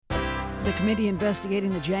The committee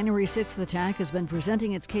investigating the January 6th attack has been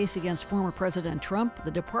presenting its case against former President Trump. The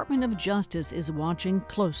Department of Justice is watching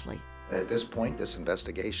closely. At this point, this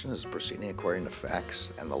investigation is proceeding according to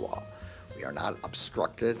facts and the law. We are not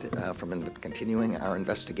obstructed from continuing our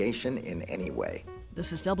investigation in any way.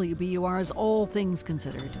 This is WBUR's All Things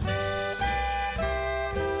Considered.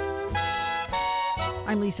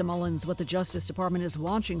 I'm Lisa Mullins. What the Justice Department is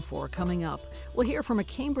watching for coming up. We'll hear from a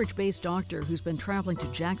Cambridge-based doctor who's been traveling to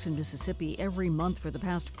Jackson, Mississippi every month for the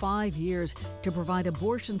past 5 years to provide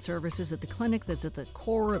abortion services at the clinic that's at the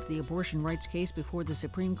core of the abortion rights case before the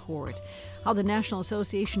Supreme Court. How the National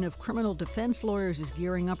Association of Criminal Defense Lawyers is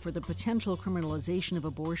gearing up for the potential criminalization of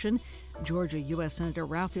abortion. Georgia U.S. Senator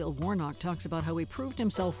Raphael Warnock talks about how he proved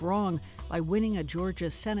himself wrong by winning a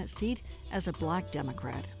Georgia Senate seat as a black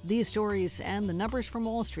Democrat. These stories and the numbers from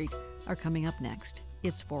Wall Street are coming up next.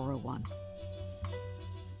 It's 4:01.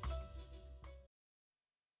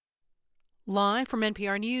 Live from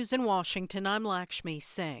NPR News in Washington, I'm Lakshmi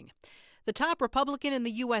Singh. The top Republican in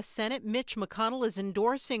the U.S. Senate, Mitch McConnell, is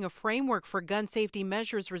endorsing a framework for gun safety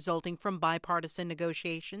measures resulting from bipartisan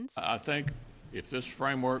negotiations. I think if this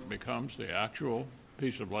framework becomes the actual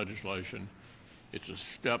piece of legislation, it's a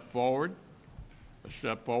step forward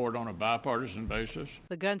on a bipartisan basis.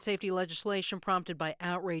 The gun safety legislation, prompted by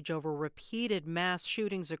outrage over repeated mass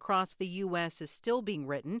shootings across the U.S., is still being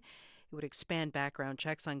written. It would expand background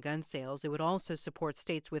checks on gun sales. It would also support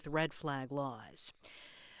states with red flag laws.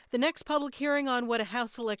 The next public hearing on what a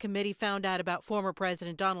House Select Committee found out about former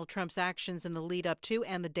President Donald Trump's actions in the lead up to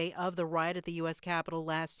and the day of the riot at the U.S. Capitol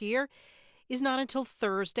last year is not until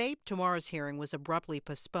Thursday. Tomorrow's hearing was abruptly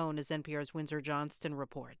postponed, as NPR's Windsor Johnston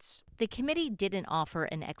reports. The committee didn't offer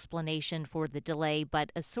an explanation for the delay,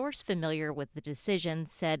 but a source familiar with the decision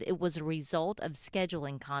said it was a result of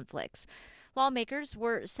scheduling conflicts. Lawmakers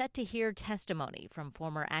were set to hear testimony from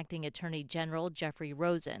former Acting Attorney General Jeffrey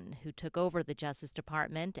Rosen, who took over the Justice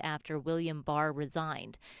Department after William Barr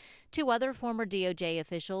resigned. 2 other former DOJ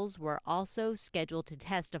officials were also scheduled to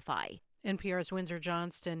testify. NPR's Windsor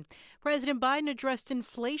Johnston. President Biden addressed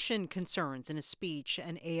inflation concerns in a speech at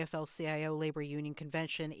an AFL-CIO labor union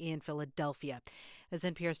convention in Philadelphia. As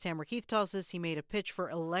NPR's Tamara Keith tells us, he made a pitch for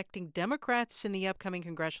electing Democrats in the upcoming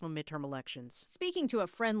congressional midterm elections. Speaking to a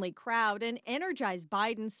friendly crowd, an energized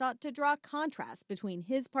Biden sought to draw contrast between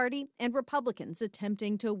his party and Republicans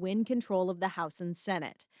attempting to win control of the House and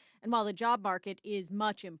Senate. And while the job market is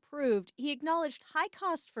much improved, he acknowledged high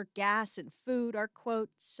costs for gas and food are,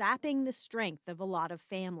 quote, sapping the strength of a lot of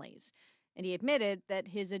families. And he admitted that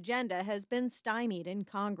his agenda has been stymied in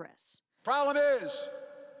Congress. Problem is,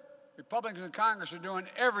 Republicans in Congress are doing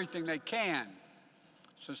everything they can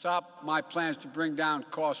to stop my plans to bring down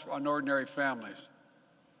costs on ordinary families.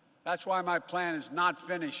 That's why my plan is not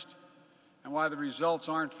finished and why the results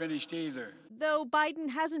aren't finished either. Though Biden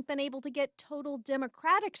hasn't been able to get total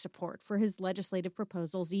Democratic support for his legislative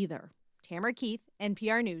proposals either. Tamara Keith,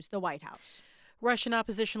 NPR News, the White House. Russian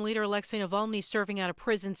opposition leader Alexei Navalny serving out a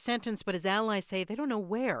prison sentence, but his allies say they don't know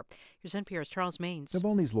where. Here's NPR's Charles Maines.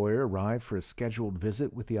 Navalny's lawyer arrived for a scheduled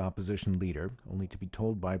visit with the opposition leader, only to be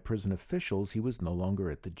told by prison officials he was no longer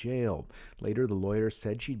at the jail. Later, the lawyer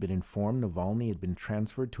said she'd been informed Navalny had been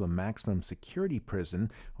transferred to a maximum security prison,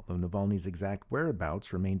 although Navalny's exact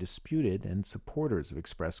whereabouts remain disputed and supporters have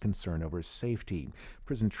expressed concern over his safety.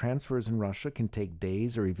 Prison transfers in Russia can take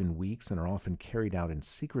days or even weeks and are often carried out in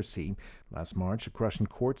secrecy. Last March, a Russian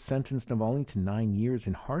court sentenced Navalny to 9 years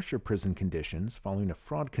in harsher prison conditions following a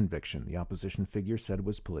fraud conviction the opposition figure said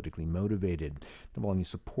was politically motivated. Navalny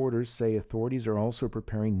supporters say authorities are also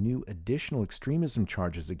preparing new additional extremism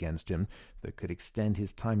charges against him that could extend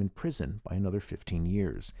his time in prison by another 15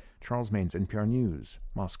 years. Charles Maines, NPR News,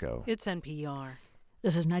 Moscow. It's NPR.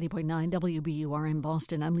 This is 90.9 WBUR in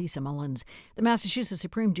Boston. I'm Lisa Mullins. The Massachusetts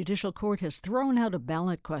Supreme Judicial Court has thrown out a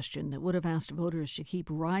ballot question that would have asked voters to keep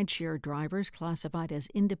rideshare drivers classified as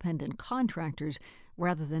independent contractors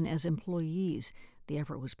rather than as employees. The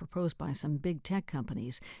effort was proposed by some big tech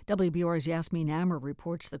companies. WBUR's Yasmin Ammer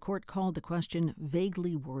reports the court called the question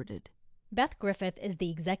vaguely worded. Beth Griffith is the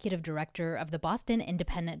executive director of the Boston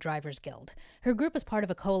Independent Drivers Guild. Her group is part of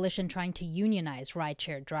a coalition trying to unionize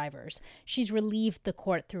rideshare drivers. She's relieved the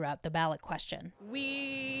court threw out the ballot question.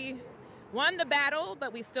 We won the battle,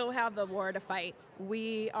 but we still have the war to fight.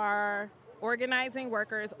 We are organizing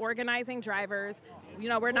workers, organizing drivers. You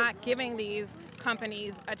know, we're not giving these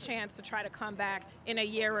companies a chance to try to come back in a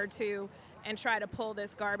year or two and try to pull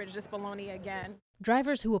this garbage, this baloney again.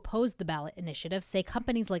 Drivers who oppose the ballot initiative say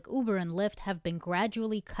companies like Uber and Lyft have been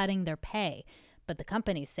gradually cutting their pay. But the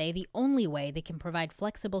companies say the only way they can provide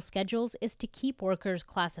flexible schedules is to keep workers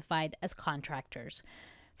classified as contractors.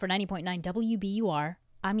 For 90.9 WBUR,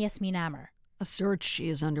 I'm Yasmin Amer. A search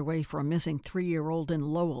is underway for a missing 3-year-old in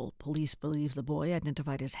Lowell. Police believe the boy,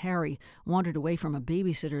 identified as Harry, wandered away from a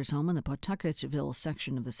babysitter's home in the Pawtuckettville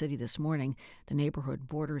section of the city this morning. The neighborhood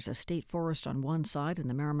borders a state forest on one side and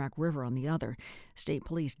the Merrimack River on the other. State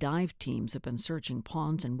police dive teams have been searching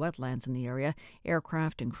ponds and wetlands in the area.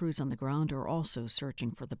 Aircraft and crews on the ground are also searching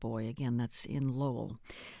for the boy. Again, that's in Lowell.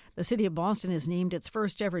 The city of Boston has named its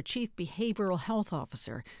first ever chief behavioral health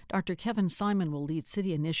officer. Dr. Kevin Simon will lead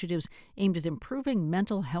city initiatives aimed at improving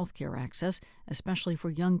mental health care access, especially for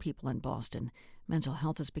young people in Boston. Mental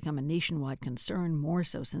health has become a nationwide concern, more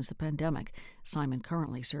so since the pandemic. Simon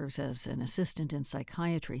currently serves as an assistant in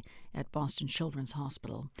psychiatry at Boston Children's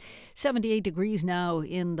Hospital. 78 degrees now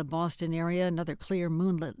in the Boston area. Another clear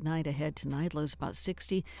moonlit night ahead tonight. Lows about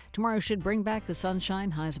 60. Tomorrow should bring back the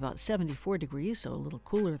sunshine. Highs about 74 degrees, so a little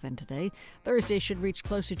cooler than today. Thursday should reach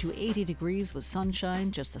closer to 80 degrees with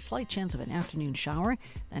sunshine. Just a slight chance of an afternoon shower.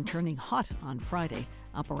 Then turning hot on Friday,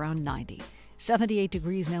 up around 90. 78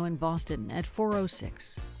 degrees now in Boston at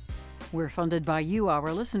 4:06. We're funded by you,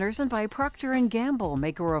 our listeners, and by Procter & Gamble,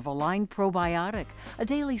 maker of Align Probiotic, a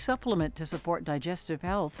daily supplement to support digestive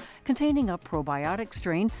health, containing a probiotic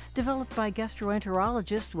strain developed by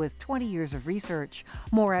gastroenterologists with 20 years of research.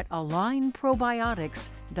 More at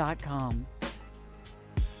alignprobiotics.com.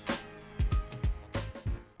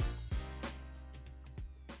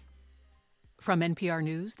 From NPR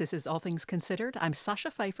News, this is All Things Considered. I'm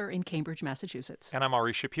Sasha Pfeiffer in Cambridge, Massachusetts. And I'm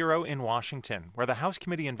Ari Shapiro in Washington, where the House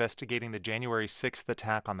committee investigating the January 6th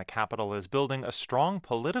attack on the Capitol is building a strong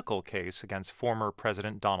political case against former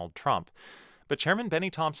President Donald Trump. But Chairman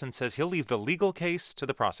Benny Thompson says he'll leave the legal case to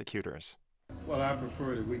the prosecutors. Well, I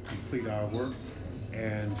prefer that we complete our work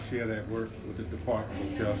and share that work with the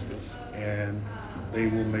Department of Justice, and they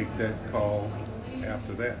will make that call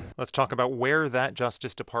after that. Let's talk about where that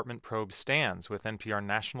Justice Department probe stands with NPR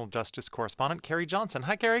National Justice correspondent Carrie Johnson.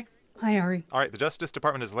 Hi, Carrie. Hi, Ari. All right, the Justice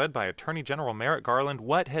Department is led by Attorney General Merrick Garland.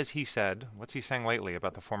 What has he said? What's he saying lately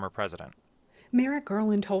about the former president? Merrick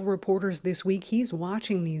Garland told reporters this week he's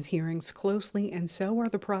watching these hearings closely, and so are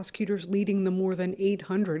the prosecutors leading the more than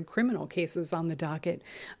 800 criminal cases on the docket.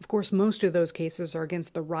 Of course, most of those cases are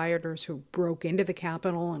against the rioters who broke into the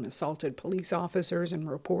Capitol and assaulted police officers and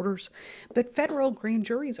reporters. But federal grand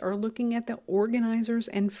juries are looking at the organizers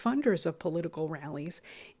and funders of political rallies,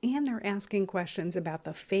 and they're asking questions about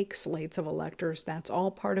the fake slates of electors. That's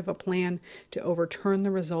all part of a plan to overturn the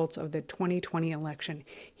results of the 2020 election.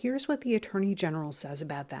 Here's what the Attorney General says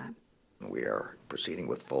about that. We are proceeding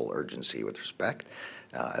with full urgency with respect,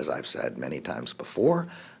 as I've said many times before,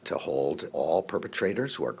 to hold all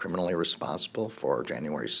perpetrators who are criminally responsible for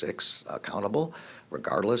January 6th accountable,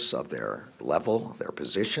 regardless of their level, their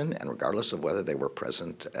position, and regardless of whether they were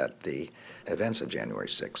present at the events of January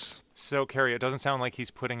 6th. So, Carrie, it doesn't sound like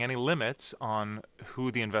he's putting any limits on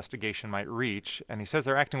who the investigation might reach, and he says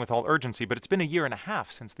they're acting with all urgency, but it's been a year and a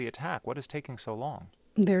half since the attack. What is taking so long?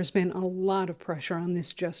 There's been a lot of pressure on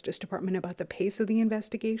this Justice Department about the pace of the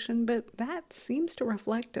investigation, but that seems to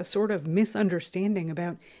reflect a sort of misunderstanding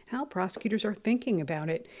about how prosecutors are thinking about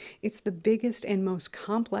it. It's the biggest and most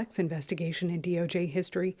complex investigation in DOJ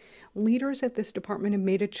history. Leaders at this department have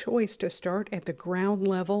made a choice to start at the ground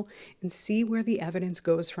level and see where the evidence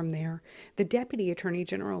goes from there. The Deputy Attorney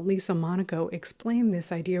General, Lisa Monaco, explained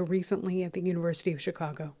this idea recently at the University of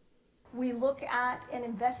Chicago. We look at and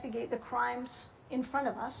investigate the crimes in front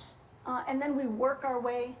of us, and then we work our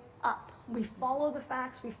way up. We follow the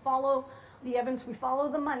facts, we follow the evidence, we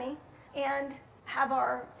follow the money, and have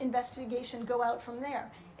our investigation go out from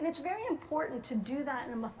there. And it's very important to do that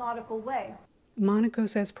in a methodical way. Monaco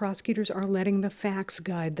says prosecutors are letting the facts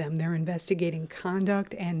guide them. They're investigating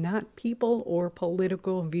conduct and not people or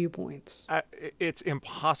political viewpoints. It's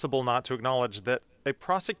impossible not to acknowledge that a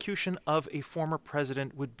prosecution of a former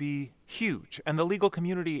president would be huge, and the legal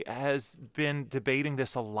community has been debating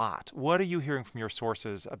this a lot. What are you hearing from your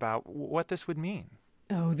sources about what this would mean?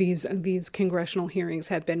 Oh, these congressional hearings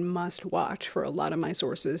have been must-watch for a lot of my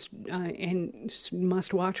sources, and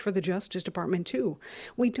must-watch for the Justice Department, too.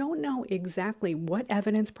 We don't know exactly what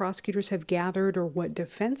evidence prosecutors have gathered or what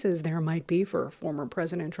defenses there might be for former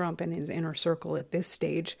President Trump and his inner circle at this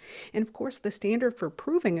stage. And, of course, the standard for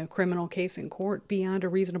proving a criminal case in court beyond a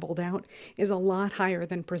reasonable doubt is a lot higher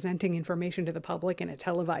than presenting information to the public in a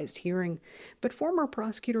televised hearing. But former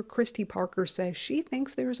prosecutor Christy Parker says she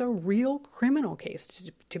thinks there's a real criminal case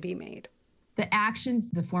to be made. The actions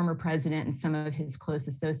the former president and some of his close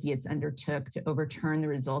associates undertook to overturn the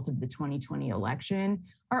result of the 2020 election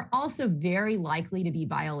are also very likely to be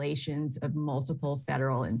violations of multiple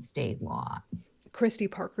federal and state laws. Christy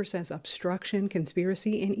Parker says obstruction,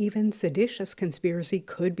 conspiracy, and even seditious conspiracy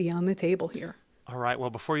could be on the table here. All right, well,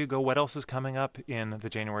 before you go, what else is coming up in the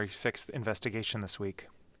January 6th investigation this week?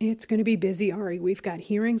 It's going to be busy, Ari. We've got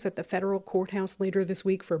hearings at the federal courthouse later this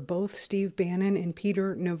week for both Steve Bannon and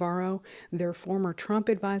Peter Navarro. They're former Trump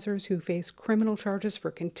advisors who face criminal charges for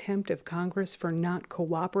contempt of Congress for not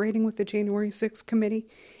cooperating with the January 6th committee.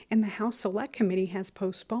 And the House Select Committee has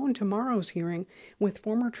postponed tomorrow's hearing with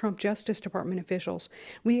former Trump Justice Department officials.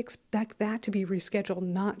 We expect that to be rescheduled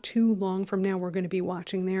not too long from now. We're going to be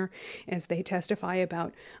watching there as they testify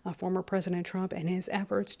about former President Trump and his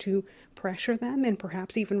efforts to pressure them and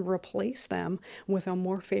perhaps even replace them with a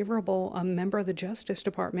more favorable member of the Justice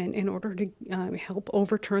Department in order to help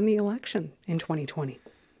overturn the election in 2020.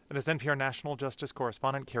 That is NPR National Justice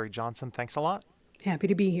Correspondent Carrie Johnson. Thanks a lot. Happy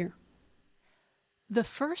to be here. The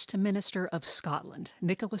First Minister of Scotland,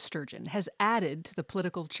 Nicola Sturgeon, has added to the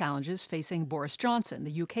political challenges facing Boris Johnson,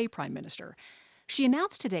 the UK Prime Minister. She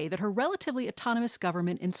announced today that her relatively autonomous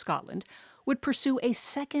government in Scotland would pursue a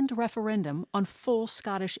second referendum on full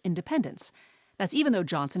Scottish independence. That's even though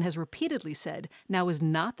Johnson has repeatedly said now is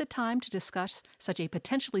not the time to discuss such a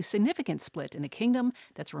potentially significant split in a kingdom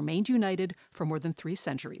that's remained united for more than 3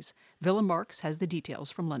 centuries. Willem Marks has the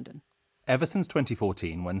details from London. Ever since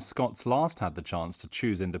 2014, when Scots last had the chance to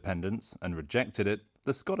choose independence and rejected it,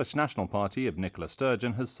 the Scottish National Party of Nicola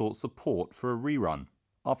Sturgeon has sought support for a rerun.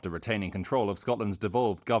 After retaining control of Scotland's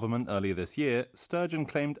devolved government earlier this year, Sturgeon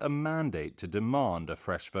claimed a mandate to demand a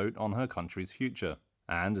fresh vote on her country's future.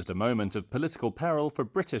 And at a moment of political peril for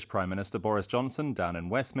British Prime Minister Boris Johnson down in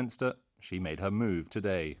Westminster, she made her move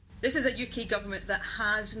today. This is a UK government that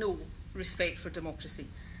has no respect for democracy.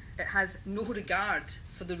 It has no regard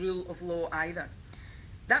for the rule of law either.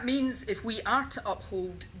 That means if we are to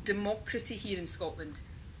uphold democracy here in Scotland,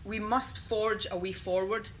 we must forge a way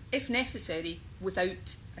forward, if necessary,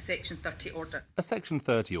 without a Section 30 order. A Section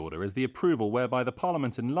 30 order is the approval whereby the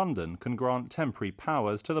Parliament in London can grant temporary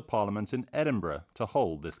powers to the Parliament in Edinburgh to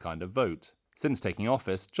hold this kind of vote. Since taking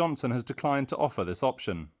office, Johnson has declined to offer this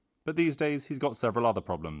option. But these days he's got several other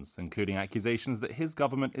problems, including accusations that his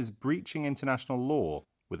government is breaching international law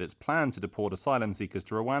with its plan to deport asylum seekers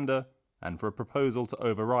to Rwanda and for a proposal to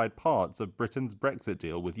override parts of Britain's Brexit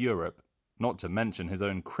deal with Europe. Not to mention his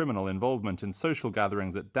own criminal involvement in social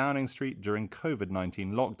gatherings at Downing Street during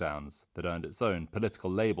COVID-19 lockdowns that earned its own political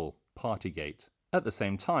label, Partygate. At the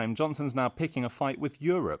same time, Johnson's now picking a fight with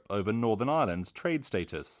Europe over Northern Ireland's trade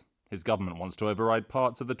status. His government wants to override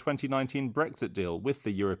parts of the 2019 Brexit deal with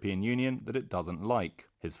the European Union that it doesn't like.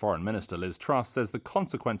 His Foreign Minister Liz Truss says the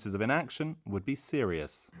consequences of inaction would be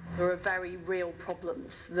serious. There are very real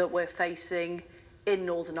problems that we're facing in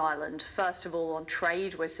Northern Ireland. First of all, on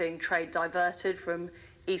trade, we're seeing trade diverted from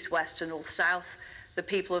east-west to north-south. The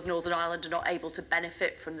people of Northern Ireland are not able to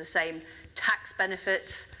benefit from the same tax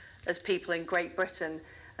benefits as people in Great Britain.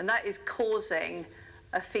 And that is causing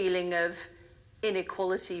a feeling of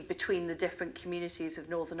inequality between the different communities of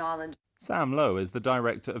Northern Ireland. Sam Lowe is the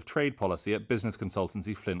Director of Trade Policy at business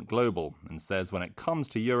consultancy Flint Global and says when it comes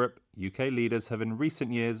to Europe, UK leaders have in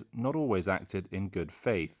recent years not always acted in good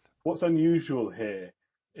faith. What's unusual here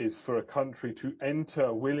is for a country to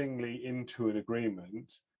enter willingly into an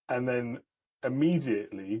agreement and then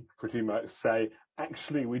immediately pretty much say,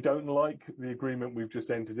 actually, we don't like the agreement we've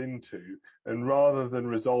just entered into, and rather than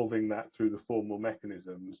resolving that through the formal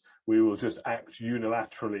mechanisms, we will just act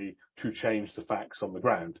unilaterally to change the facts on the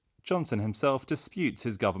ground. Johnson himself disputes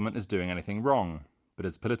his government is doing anything wrong, but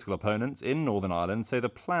his political opponents in Northern Ireland say the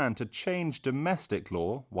plan to change domestic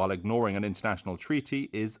law while ignoring an international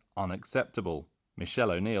treaty is unacceptable.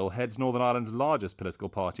 Michelle O'Neill heads Northern Ireland's largest political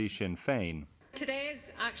party, Sinn Féin.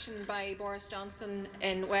 Today's action by Boris Johnson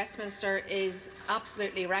in Westminster is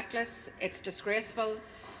absolutely reckless. It's disgraceful.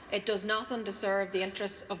 It does nothing to serve the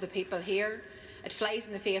interests of the people here. It flies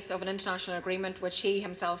in the face of an international agreement which he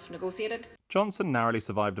himself negotiated. Johnson narrowly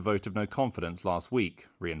survived a vote of no confidence last week,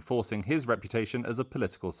 reinforcing his reputation as a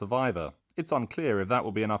political survivor. It's unclear if that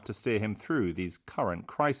will be enough to steer him through these current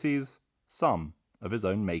crises, some of his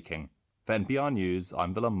own making. For NPR News,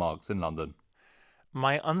 I'm Willem Marks in London.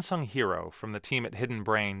 My unsung hero from the team at Hidden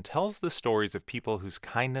Brain tells the stories of people whose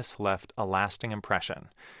kindness left a lasting impression.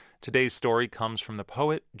 Today's story comes from the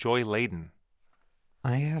poet Joy Ladin.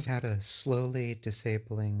 I have had a slowly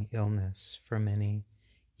disabling illness for many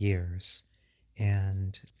years,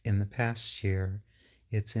 and in the past year,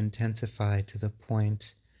 it's intensified to the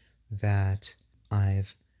point that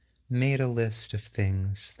I've made a list of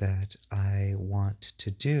things that I want to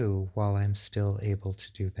do while I'm still able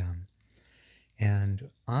to do them. And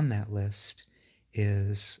on that list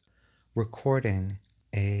is recording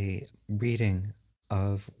a reading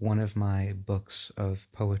of one of my books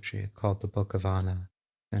of poetry called The Book of Anna.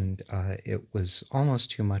 And it was almost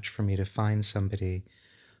too much for me to find somebody,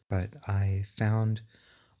 but I found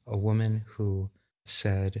a woman who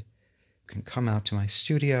said, "You can come out to my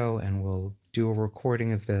studio and we'll do a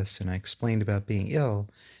recording of this." And I explained about being ill,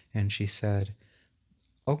 and she said,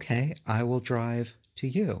 "Okay, I will drive to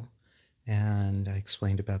you." And I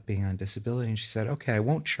explained about being on disability, and she said, "Okay, I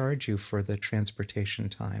won't charge you for the transportation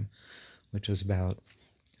time," which was about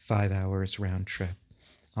 5 hours round trip.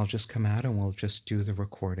 "I'll just come out and we'll just do the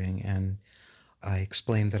recording." And I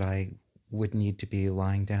explained that I would need to be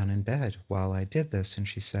lying down in bed while I did this. And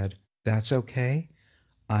she said, "That's okay.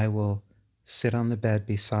 I will sit on the bed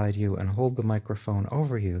beside you and hold the microphone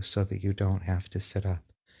over you so that you don't have to sit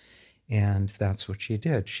up." And that's what she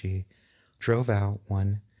did. She drove out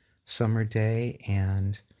one summer day,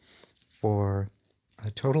 and for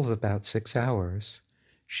a total of about 6 hours,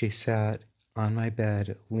 she sat on my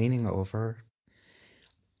bed, leaning over,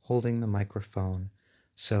 holding the microphone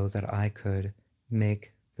so that I could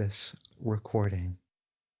make this recording.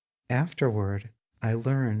 Afterward, I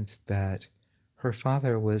learned that her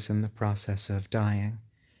father was in the process of dying,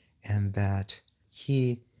 and that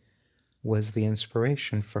he was the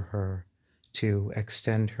inspiration for her to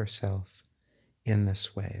extend herself in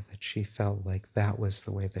this way, that she felt like that was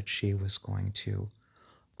the way that she was going to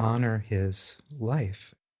honor his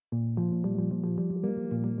life.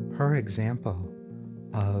 Her example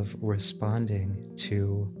of responding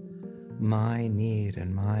to my need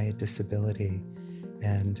and my disability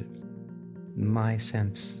and my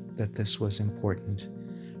sense that this was important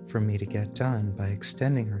for me to get done by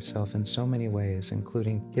extending herself in so many ways,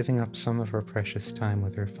 including giving up some of her precious time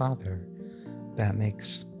with her father, that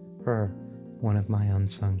makes her one of my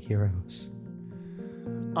unsung heroes.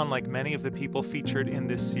 Unlike many of the people featured in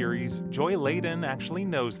this series, Joy Ladin actually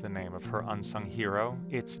knows the name of her unsung hero.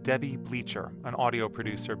 It's Debbie Bleacher, an audio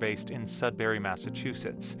producer based in Sudbury,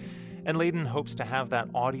 Massachusetts. And Ladin hopes to have that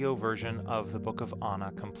audio version of the Book of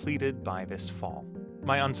Anna completed by this fall.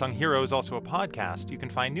 My Unsung Hero is also a podcast. You can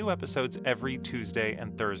find new episodes every Tuesday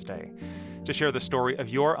and Thursday. To share the story of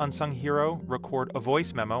your unsung hero, record a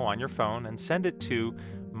voice memo on your phone and send it to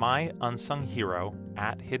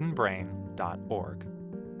myunsunghero@hiddenbrain.org.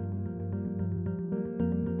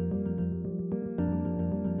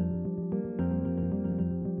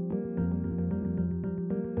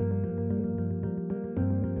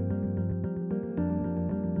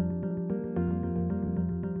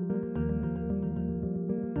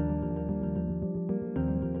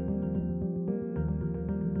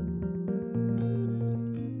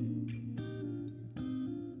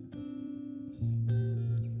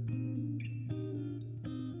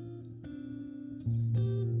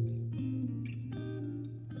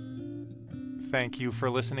 Thank you for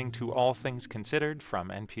listening to All Things Considered from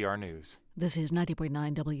NPR News. This is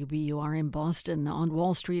 90.9 WBUR in Boston. On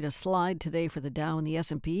Wall Street, a slide today for the Dow and the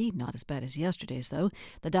S&P. Not as bad as yesterday's, though.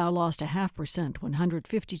 The Dow lost 0.5%,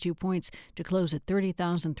 152 points, to close at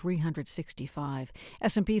 30,365.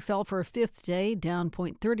 S&P fell for a fifth day, down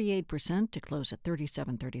 0.38% to close at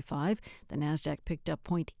 3735. The Nasdaq picked up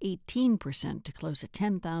 0.18% to close at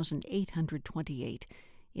 10,828.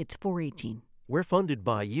 It's 4:18. We're funded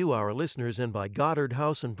by you, our listeners, and by Goddard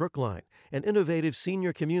House in Brookline, an innovative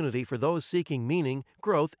senior community for those seeking meaning,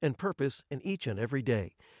 growth, and purpose in each and every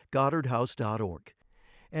day. GoddardHouse.org.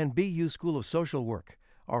 And BU School of Social Work,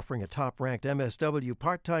 offering a top-ranked MSW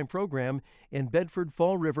part-time program in Bedford,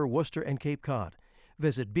 Fall River, Worcester, and Cape Cod.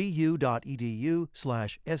 Visit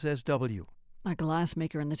bu.edu/SSW. A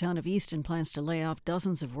glassmaker in the town of Easton plans to lay off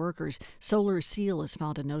dozens of workers. Solar Seal has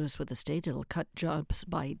filed a notice with the state. It'll cut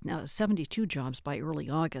 72 jobs by early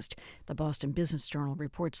August. The Boston Business Journal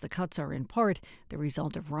reports the cuts are in part the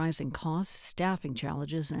result of rising costs, staffing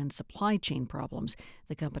challenges, and supply chain problems.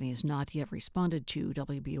 The company has not yet responded to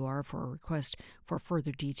WBUR for a request for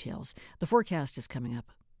further details. The forecast is coming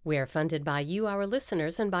up. We're funded by you, our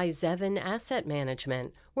listeners, and by Zevin Asset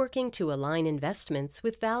Management, working to align investments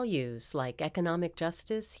with values like economic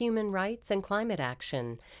justice, human rights, and climate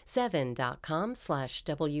action.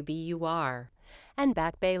 Zevin.com/WBUR. And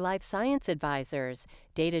Back Bay Life Science Advisors,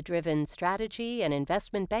 data-driven strategy and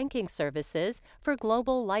investment banking services for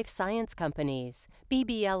global life science companies.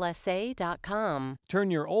 BBLSA.com. Turn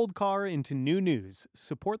your old car into new news.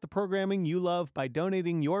 Support the programming you love by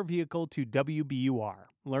donating your vehicle to WBUR.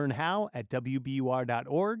 Learn how at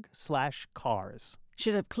WBUR.org/cars.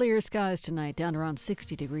 Should have clear skies tonight, down around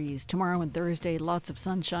 60 degrees. Tomorrow and Thursday, lots of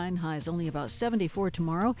sunshine. Highs only about 74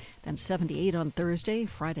 tomorrow, then 78 on Thursday.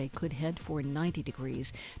 Friday could head for 90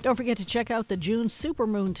 degrees. Don't forget to check out the June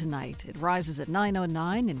supermoon tonight. It rises at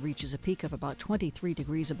 9:09 and reaches a peak of about 23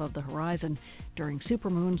 degrees above the horizon. During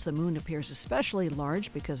supermoons, the moon appears especially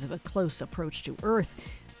large because of a close approach to Earth.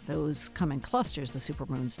 Those come in clusters, the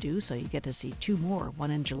supermoons do, so you get to see two more, one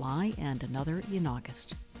in July and another in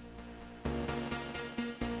August.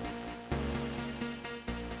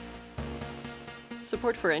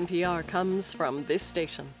 Support for NPR comes from this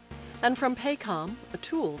station and from Paycom, a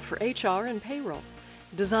tool for HR and payroll.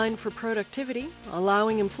 Designed for productivity,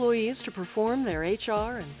 allowing employees to perform their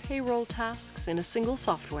HR and payroll tasks in a single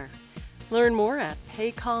software. Learn more at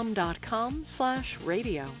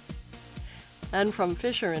paycom.com/radio. And from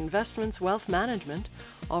Fisher Investments Wealth Management,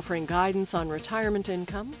 offering guidance on retirement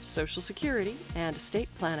income, Social Security, and estate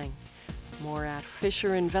planning. More at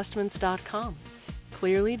fisherinvestments.com.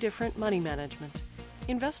 Clearly different money management.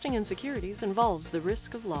 Investing in securities involves the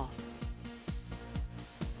risk of loss.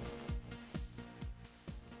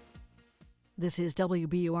 This is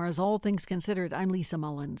WBUR's All Things Considered. I'm Lisa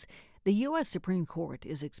Mullins. The U.S. Supreme Court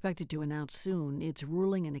is expected to announce soon its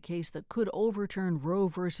ruling in a case that could overturn Roe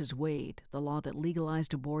v. Wade, the law that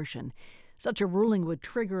legalized abortion. Such a ruling would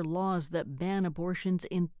trigger laws that ban abortions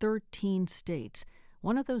in 13 states.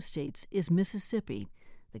 One of those states is Mississippi.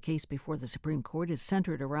 The case before the Supreme Court is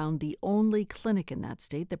centered around the only clinic in that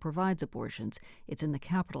state that provides abortions. It's in the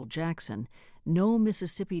capital, Jackson. No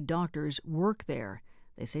Mississippi doctors work there.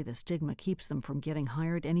 They say the stigma keeps them from getting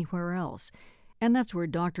hired anywhere else. And that's where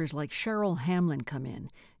doctors like Cheryl Hamlin come in.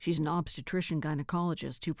 She's an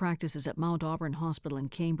obstetrician-gynecologist who practices at Mount Auburn Hospital in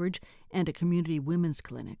Cambridge and at community women's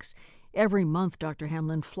clinics. Every month, Dr.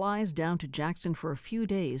 Hamlin flies down to Jackson for a few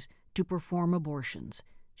days to perform abortions.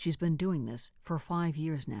 She's been doing this for 5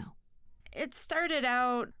 years now. It started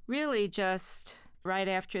out really just right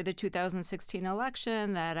after the 2016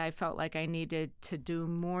 election that I felt like I needed to do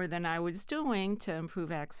more than I was doing to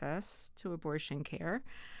improve access to abortion care.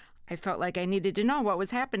 I felt like I needed to know what was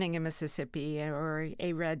happening in Mississippi, or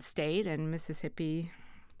a red state, and Mississippi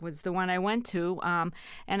was the one I went to.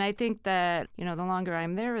 And I think that, the longer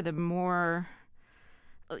I'm there, the more,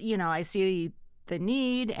 I see the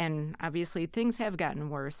need, and obviously things have gotten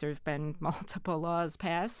worse. There have been multiple laws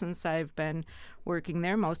passed since I've been working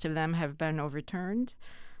there. Most of them have been overturned,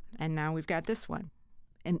 and now we've got this one.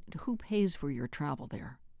 And who pays for your travel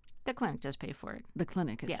there? The clinic does pay for it. The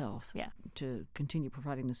clinic itself, yeah. To continue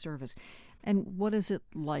providing the service. And what is it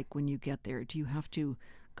like when you get there? Do you have to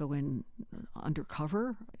go in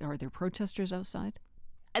undercover? Are there protesters outside?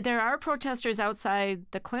 There are protesters outside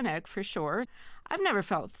the clinic, for sure. I've never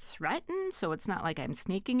felt threatened, so it's not like I'm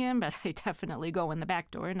sneaking in, but I definitely go in the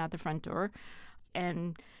back door, not the front door.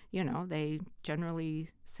 And, they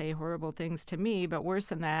generally say horrible things to me, but worse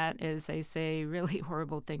than that is they say really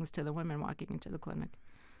horrible things to the women walking into the clinic.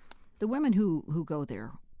 The women who go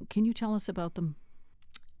there, can you tell us about them?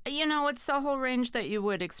 It's the whole range that you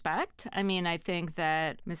would expect. I mean, I think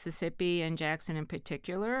that Mississippi, and Jackson in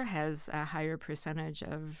particular, has a higher percentage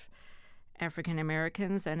of African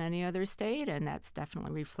Americans than any other state, and that's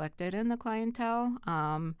definitely reflected in the clientele.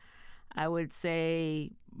 I would say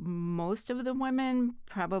most of the women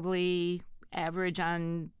probably average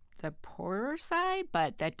on the poorer side,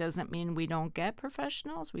 but that doesn't mean we don't get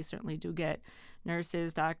professionals. We certainly do get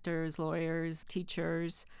nurses, doctors, lawyers,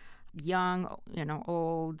 teachers, young,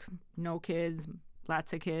 old, no kids,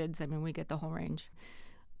 lots of kids. I mean, we get the whole range.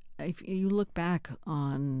 If you look back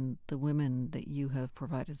on the women that you have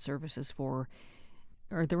provided services for,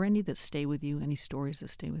 are there any that stay with you, any stories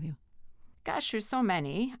that stay with you? Gosh, there's so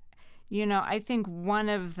many. I think one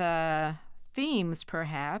of the themes,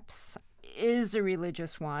 perhaps, is a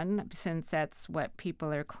religious one, since that's what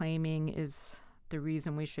people are claiming is the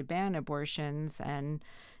reason we should ban abortions. And,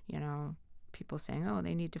 people saying, oh,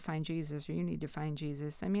 they need to find Jesus, or you need to find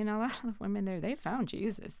Jesus. I mean, a lot of the women there, they found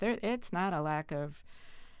Jesus. It's not a lack of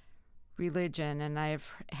religion. And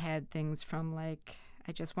I've had things from like,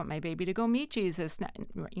 I just want my baby to go meet Jesus,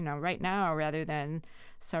 right now, rather than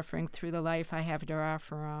suffering through the life I have to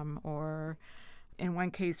offer him. Or in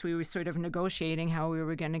one case, we were sort of negotiating how we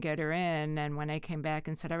were going to get her in. And when I came back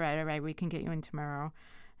and said, all right, we can get you in tomorrow.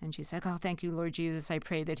 And she's like, oh, thank you, Lord Jesus. I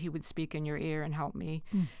pray that he would speak in your ear and help me.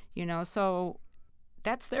 So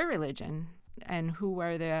that's their religion. And who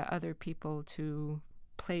are the other people to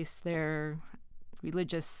place their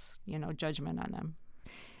religious, judgment on them?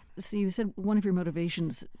 So you said one of your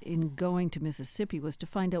motivations in going to Mississippi was to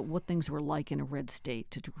find out what things were like in a red state,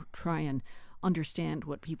 to try and understand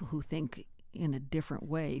what people who think in a different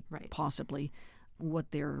way, possibly,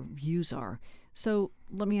 what their views are. So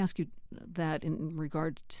let me ask you that in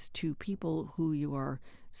regards to people who you are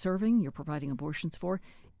serving, you're providing abortions for,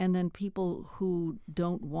 and then people who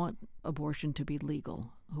don't want abortion to be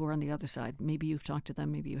legal, who are on the other side. Maybe you've talked to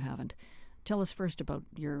them, maybe you haven't. Tell us first about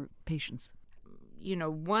your patients. You know,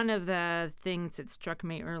 one of the things that struck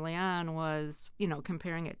me early on was,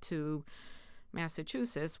 comparing it to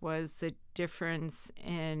Massachusetts, was the difference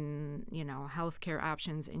in, healthcare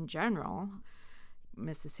options in general.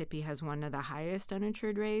 Mississippi has one of the highest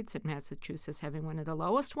uninsured rates, and Massachusetts having one of the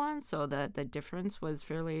lowest ones. So the difference was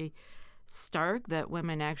fairly stark, that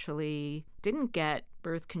women actually didn't get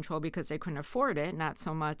birth control because they couldn't afford it, not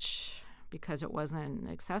so much because it wasn't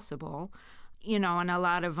accessible. And a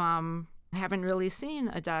lot of haven't really seen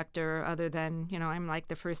a doctor other than, I'm like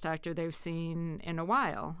the first doctor they've seen in a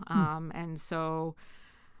while. And so,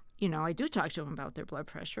 I do talk to them about their blood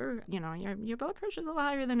pressure. Your blood pressure is a little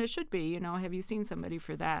higher than it should be. Have you seen somebody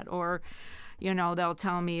for that? Or, they'll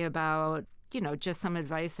tell me about, just some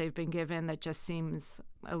advice they've been given that just seems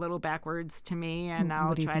a little backwards to me. And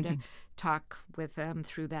I'll try to talk with them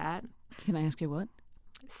through that. Can I ask you what?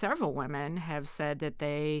 Several women have said that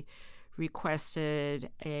they requested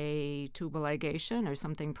a tubal ligation or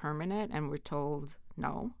something permanent and were told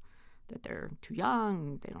no, that they're too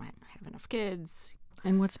young, they don't have enough kids.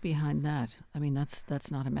 And what's behind that? I mean,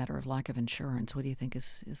 that's not a matter of lack of insurance. What do you think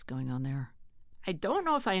is going on there? I don't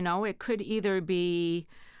know if I know. It could either be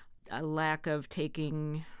a lack of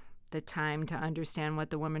taking the time to understand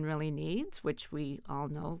what the woman really needs, which we all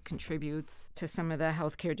know contributes to some of the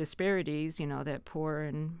healthcare disparities, that poor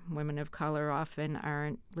and women of color often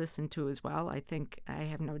aren't listened to as well. I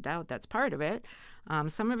have no doubt that's part of it.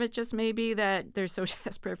 Some of it just may be that they're so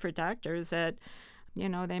desperate for doctors that,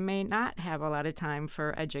 they may not have a lot of time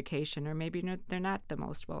for education, or maybe they're not the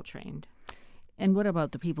most well-trained. And what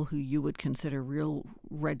about the people who you would consider real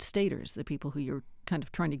red staters, the people who you're kind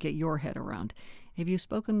of trying to get your head around? Have you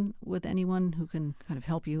spoken with anyone who can kind of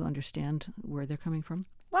help you understand where they're coming from?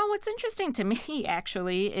 Well, what's interesting to me,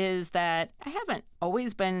 actually, is that I haven't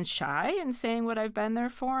always been shy in saying what I've been there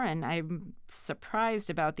for, and I'm surprised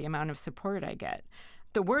about the amount of support I get.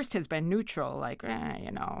 The worst has been neutral, like,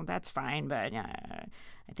 that's fine, but I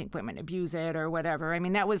think women abuse it or whatever. I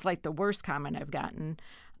mean, that was like the worst comment I've gotten.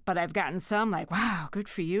 But I've gotten some like, wow, good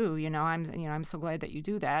for you. I'm so glad that you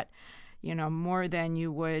do that, more than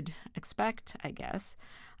you would expect, I guess.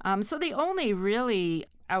 So the only really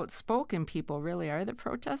outspoken people really are the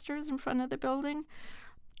protesters in front of the building.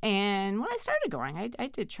 And when I started going, I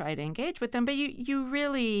did try to engage with them, but you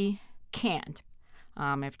really can't.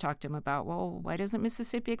 I've talked to them about, well, why doesn't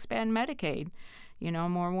Mississippi expand Medicaid?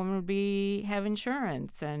 More women would have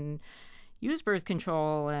insurance and use birth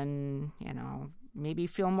control and, maybe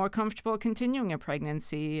feel more comfortable continuing a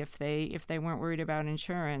pregnancy if they weren't worried about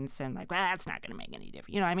insurance, and like, well, that's not going to make any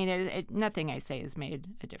difference. Nothing I say has made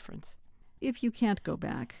a difference. If you can't go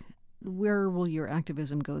back, where will your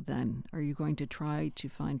activism go then? Are you going to try to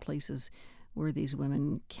find places where these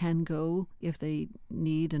women can go if they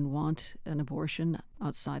need and want an abortion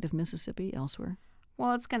outside of Mississippi, elsewhere?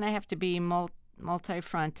 Well, it's going to have to be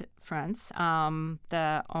multi-fronts.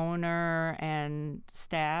 The owner and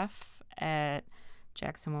staff at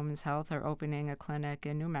Jackson Women's Health are opening a clinic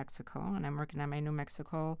in New Mexico, and I'm working on my New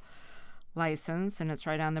Mexico license, and it's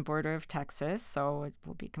right on the border of Texas, so it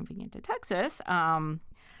will be convenient to Texas. I'm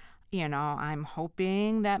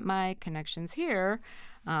hoping that my connections here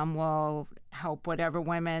will help whatever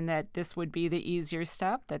women that this would be the easier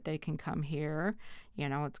step, that they can come here.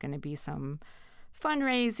 It's going to be some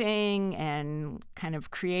fundraising and kind of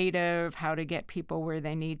creative, how to get people where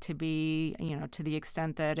they need to be, to the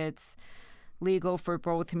extent that it's legal for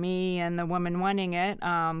both me and the woman wanting it,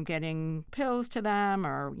 getting pills to them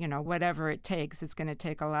or, whatever it takes. It's going to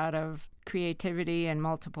take a lot of creativity and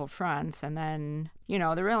multiple fronts. And then,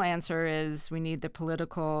 the real answer is we need the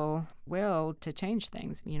political will to change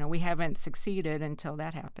things. We haven't succeeded until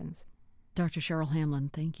that happens. Dr. Cheryl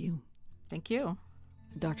Hamlin, thank you. Thank you.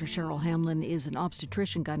 Dr. Cheryl Hamlin is an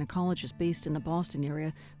obstetrician gynecologist based in the Boston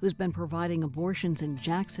area who's been providing abortions in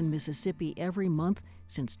Jackson, Mississippi every month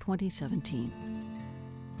since 2017.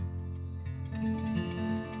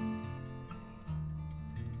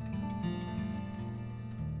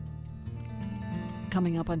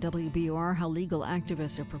 Coming up on WBUR, how legal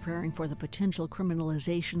activists are preparing for the potential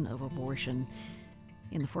criminalization of abortion.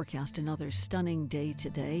 In the forecast, another stunning day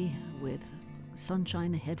today with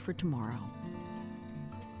sunshine ahead for tomorrow.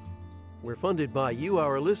 We're funded by you,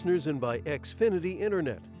 our listeners, and by Xfinity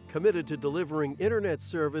Internet, committed to delivering internet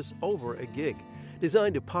service over a gig,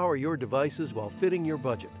 designed to power your devices while fitting your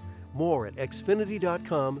budget. More at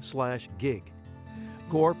xfinity.com/gig.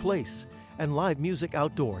 Gore Place, and live music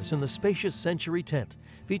outdoors in the spacious Century Tent,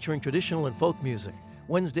 featuring traditional and folk music.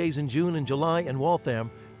 Wednesdays in June and July in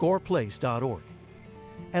Waltham, goreplace.org.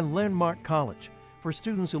 And Landmark College, for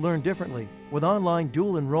students who learn differently, with online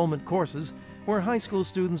dual enrollment courses where high school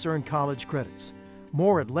students earn college credits.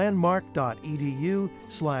 More at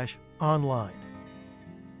landmark.edu/online.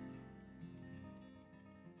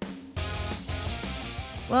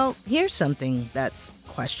 Well, here's something that's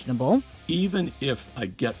questionable. Even if I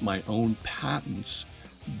get my own patents,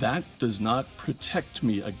 that does not protect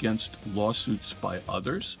me against lawsuits by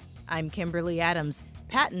others. I'm Kimberly Adams.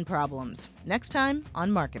 Patent problems. Next time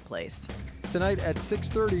on Marketplace. Tonight at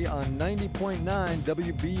 6:30 on 90.9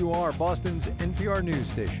 WBUR, Boston's NPR news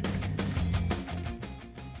station.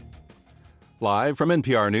 Live from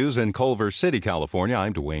NPR News in Culver City, California,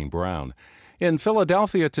 I'm Dwayne Brown. In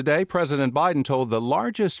Philadelphia today, President Biden told the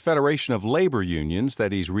largest federation of labor unions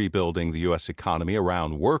that he's rebuilding the U.S. economy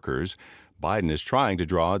around workers. Biden is trying to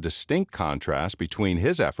draw a distinct contrast between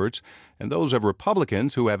his efforts and those of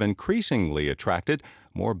Republicans who have increasingly attracted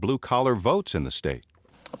more blue-collar votes in the state.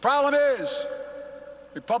 The problem is,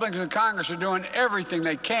 Republicans in Congress are doing everything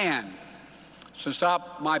they can to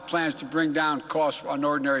stop my plans to bring down costs on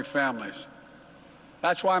ordinary families.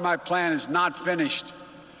 That's why my plan is not finished,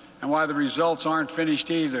 and why the results aren't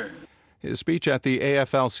finished either. His speech at the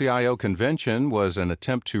AFL-CIO convention was an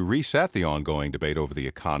attempt to reset the ongoing debate over the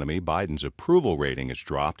economy. Biden's approval rating has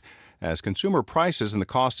dropped as consumer prices and the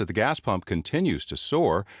cost at the gas pump continues to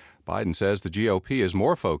soar. Biden says the GOP is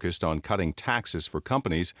more focused on cutting taxes for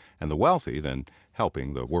companies and the wealthy than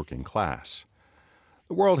helping the working class.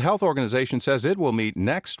 The World Health Organization says it will meet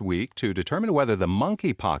next week to determine whether the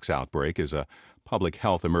monkeypox outbreak is a public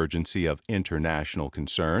health emergency of international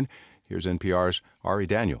concern. Here's NPR's Ari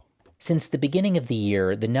Daniel. Since the beginning of the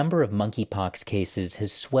year, the number of monkeypox cases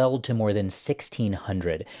has swelled to more than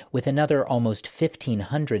 1,600, with another almost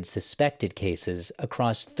 1,500 suspected cases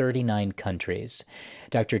across 39 countries.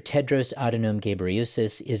 Dr. Tedros Adhanom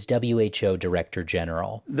Ghebreyesus is WHO Director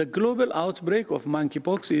General. The global outbreak of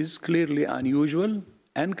monkeypox is clearly unusual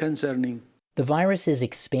and concerning. The virus's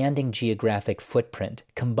expanding geographic footprint,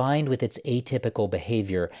 combined with its atypical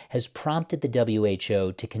behavior, has prompted the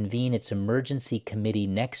WHO to convene its emergency committee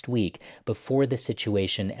next week before the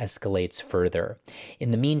situation escalates further.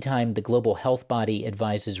 In the meantime, the global health body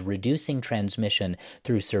advises reducing transmission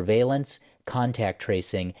through surveillance, contact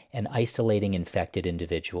tracing, and isolating infected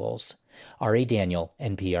individuals. Ari Daniel,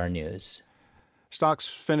 NPR News. Stocks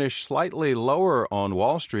finished slightly lower on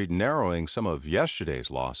Wall Street, narrowing some of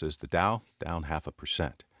yesterday's losses. The Dow down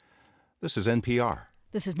 0.5%. This is NPR.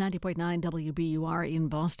 This is 90.9 WBUR in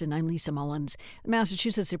Boston. I'm Lisa Mullins. The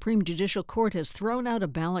Massachusetts Supreme Judicial Court has thrown out a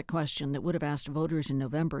ballot question that would have asked voters in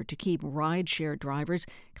November to keep rideshare drivers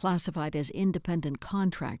classified as independent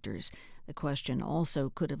contractors. The question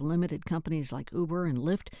also could have limited companies like Uber and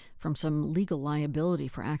Lyft from some legal liability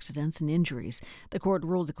for accidents and injuries. The court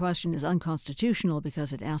ruled the question is unconstitutional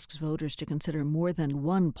because it asks voters to consider more than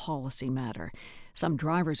one policy matter. Some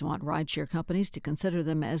drivers want rideshare companies to consider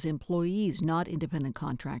them as employees, not independent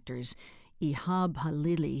contractors. Ihab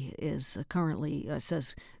Halili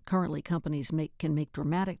says currently companies can make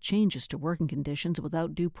dramatic changes to working conditions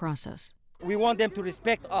without due process. We want them to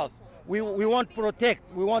respect us. We want protect.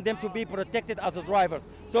 We want them to be protected as drivers.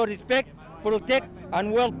 So respect, protect,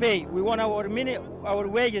 and well pay. We want our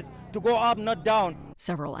wages to go up, not down.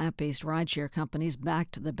 Several app-based rideshare companies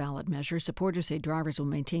backed the ballot measure. Supporters say drivers will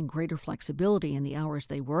maintain greater flexibility in the hours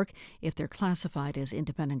they work if they're classified as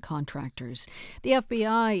independent contractors. The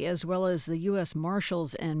FBI, as well as the U.S.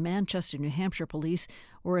 Marshals and Manchester, New Hampshire police,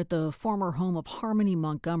 were at the former home of Harmony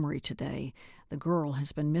Montgomery today. The girl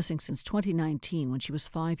has been missing since 2019 when she was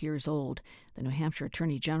 5 years old. The New Hampshire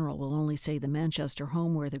Attorney General will only say the Manchester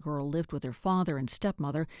home where the girl lived with her father and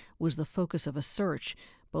stepmother was the focus of a search.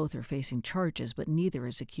 Both are facing charges, but neither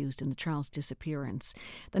is accused in the child's disappearance.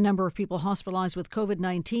 The number of people hospitalized with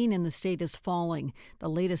COVID-19 in the state is falling. The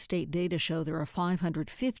latest state data show there are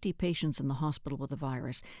 550 patients in the hospital with the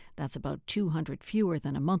virus. That's about 200 fewer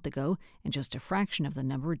than a month ago, and just a fraction of the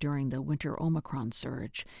number during the winter Omicron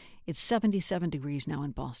surge. It's 77 degrees now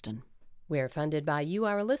in Boston. We're funded by you,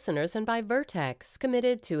 our listeners, and by Vertex,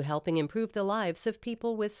 committed to helping improve the lives of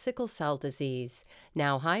people with sickle cell disease.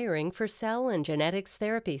 Now hiring for cell and genetics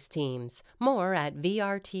therapies teams. More at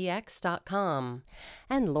vrtx.com.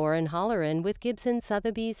 And Lauren Holleran with Gibson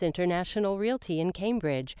Sotheby's International Realty in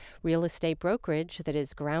Cambridge, real estate brokerage that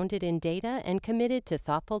is grounded in data and committed to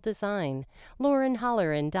thoughtful design.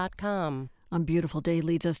 LaurenHolleran.com. A beautiful day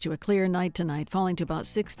leads us to a clear night tonight, falling to about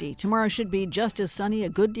 60. Tomorrow should be just as sunny, a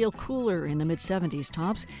good deal cooler in the mid-70s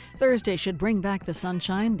tops. Thursday should bring back the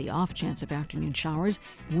sunshine, the off chance of afternoon showers,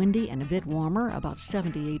 windy and a bit warmer, about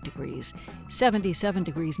 78 degrees. 77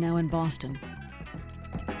 degrees now in Boston.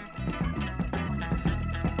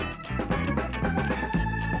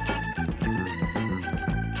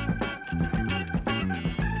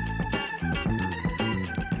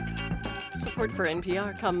 Support for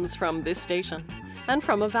NPR comes from this station and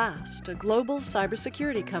from Avast, a global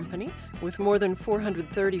cybersecurity company with more than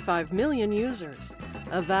 435 million users.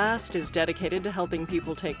 Avast is dedicated to helping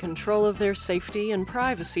people take control of their safety and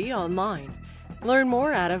privacy online. Learn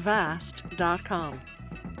more at avast.com.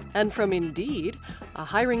 And from Indeed, a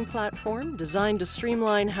hiring platform designed to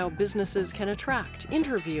streamline how businesses can attract,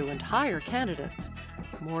 interview, and hire candidates.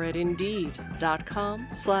 More at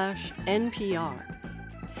Indeed.com/NPR.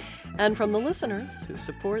 And from the listeners who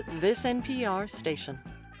support this NPR station.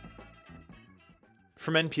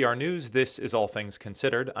 From NPR News, this is All Things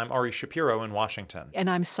Considered. I'm Ari Shapiro in Washington. And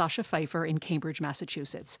I'm Sasha Pfeiffer in Cambridge,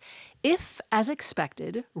 Massachusetts. If, as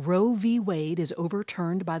expected, Roe v. Wade is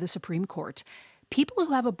overturned by the Supreme Court, people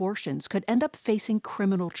who have abortions could end up facing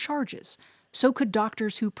criminal charges. So could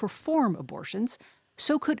doctors who perform abortions.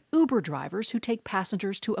 So could Uber drivers who take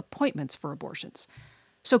passengers to appointments for abortions.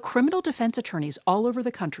 So criminal defense attorneys all over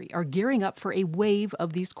the country are gearing up for a wave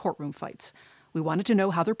of these courtroom fights. We wanted to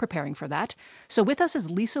know how they're preparing for that. So with us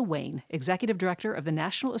is Lisa Wayne, Executive Director of the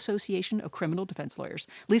National Association of Criminal Defense Lawyers.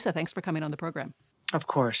 Lisa, thanks for coming on the program. Of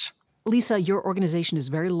course. Lisa, your organization is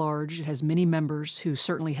very large. It has many members who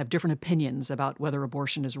certainly have different opinions about whether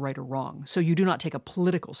abortion is right or wrong. So you do not take a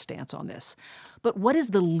political stance on this. But what is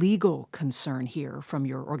the legal concern here from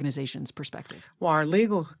your organization's perspective? Well, our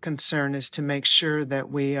legal concern is to make sure that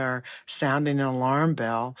we are sounding an alarm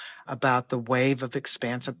bell about the wave of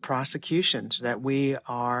expansive prosecutions that we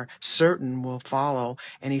are certain will follow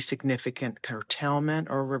any significant curtailment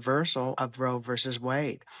or reversal of Roe versus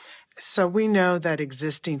Wade. So we know that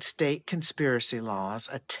existing state conspiracy laws,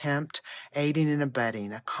 attempt, aiding and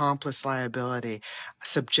abetting, accomplice liability,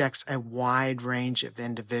 subjects a wide range of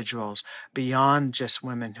individuals beyond just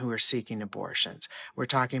women who are seeking abortions. We're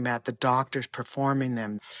talking about the doctors performing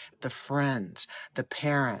them, the friends, the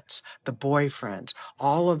parents, the boyfriends.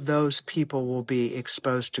 All of those people will be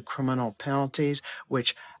exposed to criminal penalties,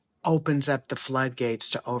 which opens up the floodgates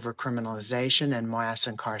to overcriminalization and mass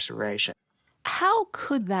incarceration. How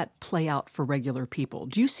could that play out for regular people?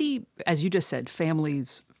 Do you see, as you just said,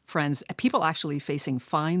 families, friends, people actually facing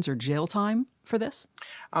fines or jail time for this?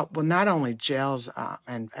 Well, not only jails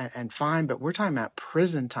and fine, but we're talking about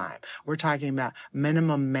prison time. We're talking about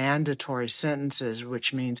minimum mandatory sentences,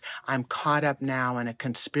 which means I'm caught up now in a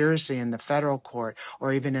conspiracy in the federal court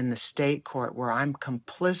or even in the state court where I'm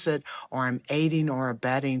complicit or I'm aiding or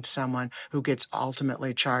abetting someone who gets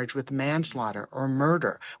ultimately charged with manslaughter or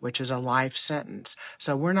murder, which is a life sentence.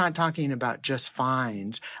 So we're not talking about just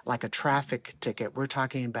fines like a traffic ticket. We're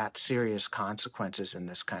talking about serious consequences in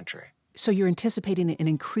this country. So you're anticipating an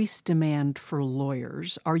increased demand for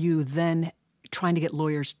lawyers. Are you then trying to get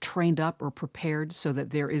lawyers trained up or prepared so that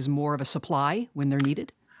there is more of a supply when they're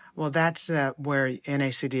needed? Well, that's where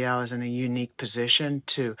NACDL is in a unique position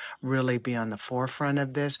to really be on the forefront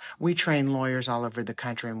of this. We train lawyers all over the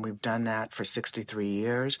country, and we've done that for 63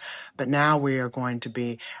 years. But now we are going to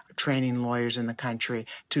be training lawyers in the country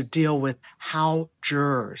to deal with how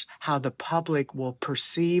jurors, how the public will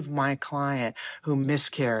perceive my client who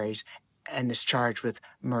miscarries and is charged with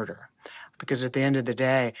murder. Because at the end of the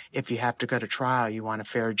day, if you have to go to trial, you want a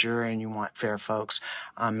fair jury and you want fair folks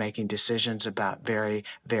making decisions about very,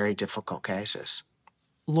 very difficult cases.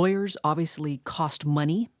 Lawyers obviously cost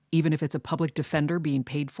money, even if it's a public defender being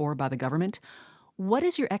paid for by the government. What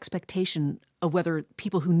is your expectation of whether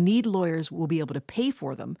people who need lawyers will be able to pay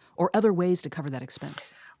for them or other ways to cover that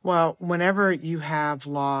expense? Well, whenever you have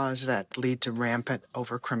laws that lead to rampant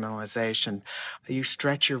overcriminalization, you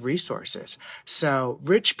stretch your resources. So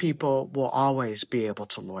rich people will always be able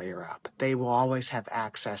to lawyer up. They will always have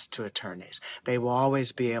access to attorneys. They will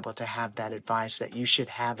always be able to have that advice that you should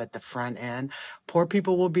have at the front end. Poor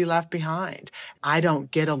people will be left behind. I don't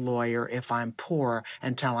get a lawyer if I'm poor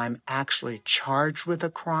until I'm actually charged with a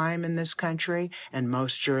crime in this country and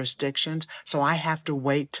most jurisdictions. So I have to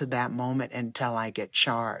wait to that moment until I get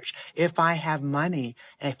charged. If I have money,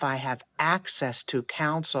 if I have access to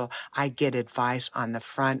counsel, I get advice on the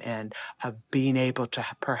front end of being able to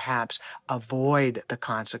perhaps avoid the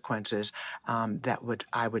consequences that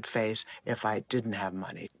I would face if I didn't have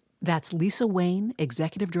money. That's Lisa Wayne,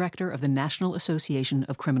 Executive Director of the National Association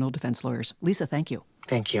of Criminal Defense Lawyers. Lisa, thank you.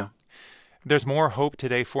 Thank you. There's more hope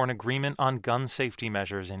today for an agreement on gun safety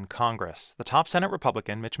measures in Congress. The top Senate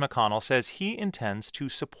Republican, Mitch McConnell, says he intends to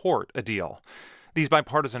support a deal. These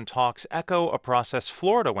bipartisan talks echo a process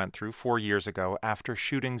Florida went through 4 years ago after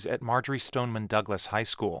shootings at Marjorie Stoneman Douglas High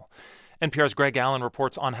School. NPR's Greg Allen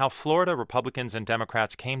reports on how Florida Republicans and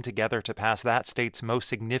Democrats came together to pass that state's most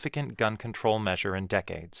significant gun control measure in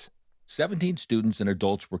decades. 17 students and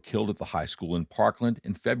adults were killed at the high school in Parkland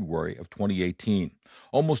in February of 2018.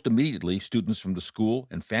 Almost immediately, students from the school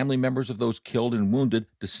and family members of those killed and wounded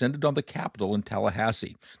descended on the Capitol in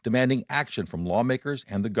Tallahassee, demanding action from lawmakers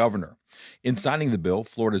and the governor. In signing the bill,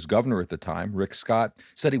 Florida's governor at the time, Rick Scott,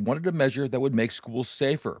 said he wanted a measure that would make schools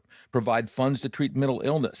safer, provide funds to treat mental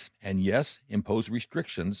illness, and yes, impose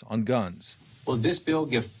restrictions on guns. Will this bill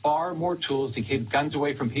give far more tools to keep guns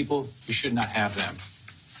away from people who should not have them?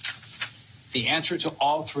 The answer to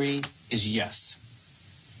all three is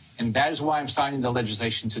yes. And that is why I'm signing the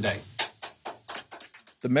legislation today.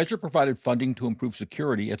 The measure provided funding to improve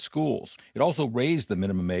security at schools. It also raised the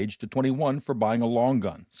minimum age to 21 for buying a long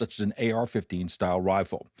gun, such as an AR-15 style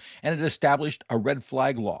rifle. And it established a red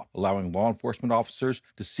flag law, allowing law enforcement officers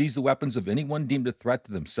to seize the weapons of anyone deemed a threat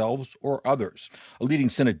to themselves or others. A leading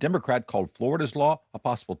Senate Democrat called Florida's law a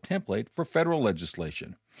possible template for federal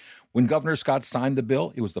legislation. When Governor Scott signed the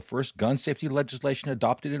bill, it was the first gun safety legislation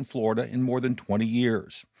adopted in Florida in more than 20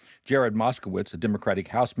 years. Jared Moskowitz, a Democratic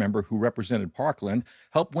House member who represented Parkland,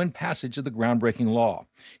 helped win passage of the groundbreaking law.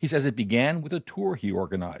 He says it began with a tour he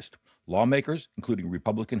organized. Lawmakers, including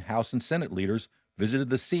Republican House and Senate leaders, visited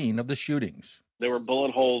the scene of the shootings. There were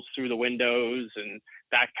bullet holes through the windows and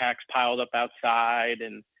backpacks piled up outside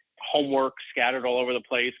and homework scattered all over the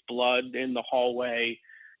place, blood in the hallway.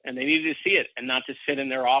 And they needed to see it and not just sit in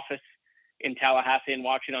their office in Tallahassee and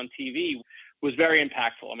watch it on TV was very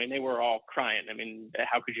impactful. I mean, they were all crying. I mean,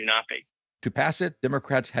 how could you not be? To pass it,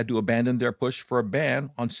 Democrats had to abandon their push for a ban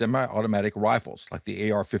on semi-automatic rifles, like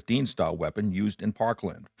the AR-15 style weapon used in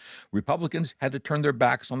Parkland. Republicans had to turn their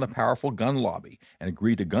backs on the powerful gun lobby and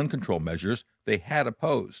agree to gun control measures they had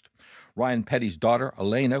opposed. Ryan Petty's daughter,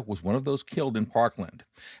 Elena, was one of those killed in Parkland.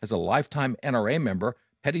 As a lifetime NRA member,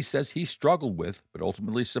 Petty says he struggled with, but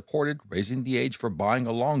ultimately supported, raising the age for buying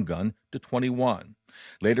a long gun to 21.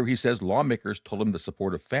 Later, he says lawmakers told him the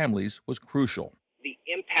support of families was crucial. The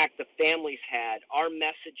impact the families had, our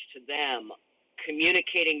message to them,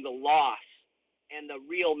 communicating the loss and the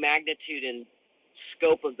real magnitude and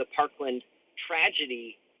scope of the Parkland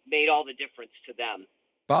tragedy made all the difference to them.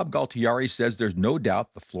 Bob Galtieri says there's no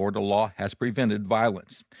doubt the Florida law has prevented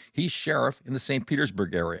violence. He's sheriff in the St.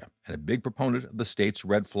 Petersburg area and a big proponent of the state's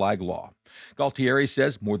red flag law. Galtieri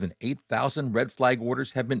says more than 8,000 red flag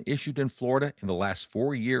orders have been issued in Florida in the last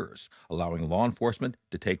 4 years, allowing law enforcement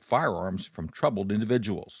to take firearms from troubled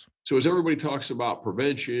individuals. So as everybody talks about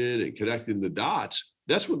prevention and connecting the dots,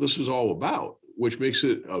 that's what this is all about, which makes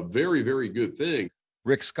it a very, very good thing.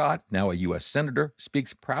 Rick Scott, now a U.S. Senator,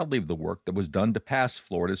 speaks proudly of the work that was done to pass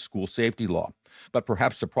Florida's school safety law. But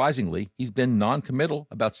perhaps surprisingly, he's been non-committal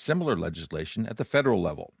about similar legislation at the federal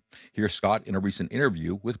level. Here's Scott in a recent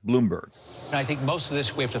interview with Bloomberg. And I think most of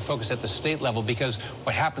this we have to focus at the state level because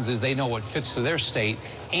what happens is they know what fits to their state,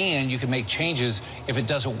 and you can make changes if it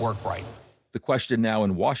doesn't work right. The question now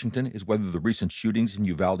in Washington is whether the recent shootings in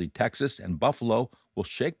Uvalde, Texas, and Buffalo will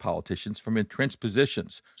shake politicians from entrenched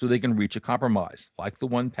positions so they can reach a compromise, like the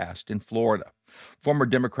one passed in Florida. Former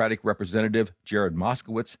Democratic Representative Jared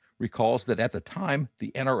Moskowitz recalls that at the time,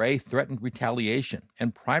 the NRA threatened retaliation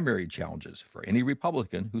and primary challenges for any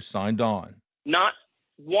Republican who signed on. Not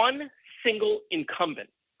one single incumbent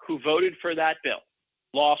who voted for that bill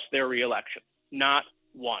lost their reelection. Not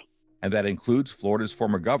one. And that includes Florida's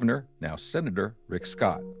former governor, now Senator Rick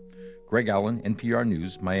Scott. Greg Allen, NPR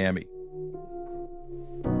News, Miami.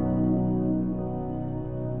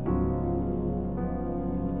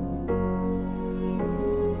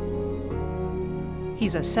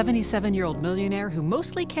 He's a 77-year-old millionaire who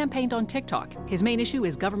mostly campaigned on TikTok. His main issue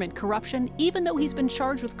is government corruption, even though he's been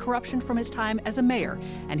charged with corruption from his time as a mayor.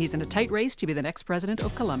 And he's in a tight race to be the next president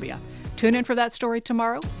of Colombia. Tune in for that story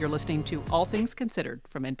tomorrow. You're listening to All Things Considered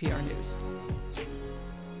from NPR News.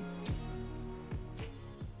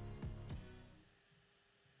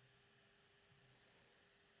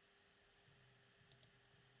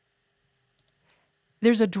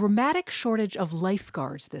 There's a dramatic shortage of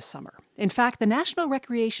lifeguards this summer. In fact, the National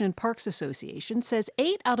Recreation and Parks Association says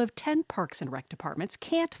 8 out of 10 parks and rec departments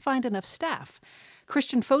can't find enough staff.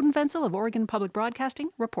 Christian Fodenvenzel of Oregon Public Broadcasting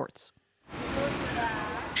reports.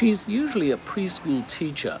 She's usually a preschool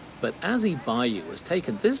teacher, but Azzy Bayou has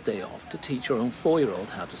taken this day off to teach her own 4-year-old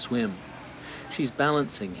how to swim. She's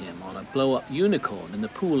balancing him on a blow-up unicorn in the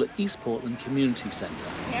pool at East Portland Community Center.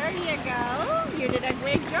 There you go. You did a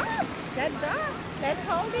great job. Good job. Let's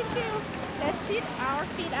hold it too. Let's keep our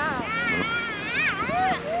feet out.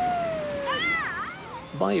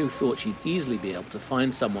 Bayou thought she'd easily be able to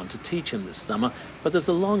find someone to teach him this summer, but there's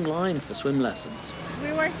a long line for swim lessons.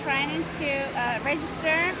 We were trying to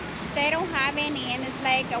register. They don't have any, and it's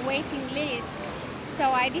like a waiting list. So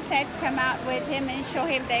I decided to come out with him and show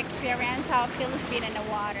him the experience, how it feels being in the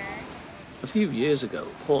water. A few years ago,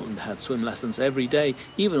 Portland had swim lessons every day,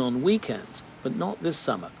 even on weekends, but not this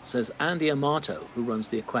summer, says Andy Amato, who runs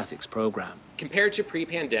the aquatics program. Compared to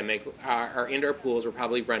pre-pandemic, our indoor pools were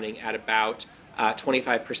probably running at about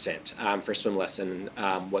 25% for swim lesson,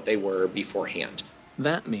 what they were beforehand.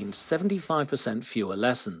 That means 75% fewer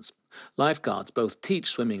lessons. Lifeguards both teach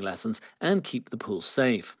swimming lessons and keep the pool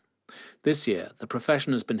safe. This year, the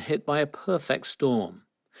profession has been hit by a perfect storm.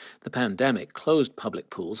 The pandemic closed public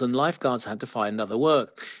pools and lifeguards had to find other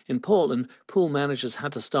work. In Portland, pool managers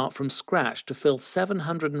had to start from scratch to fill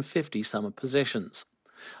 750 summer positions.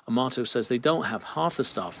 Amato says they don't have half the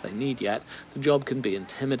staff they need yet. The job can be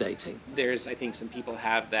intimidating. I think some people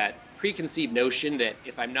have that preconceived notion that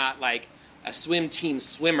if I'm not like a swim team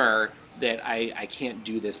swimmer, that I can't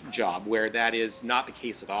do this job, where that is not the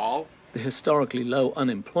case at all. The historically low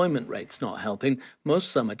unemployment rate's not helping.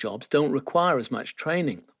 Most summer jobs don't require as much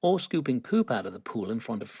training or scooping poop out of the pool in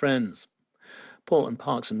front of friends. Portland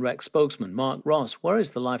Parks and Rec spokesman Mark Ross worries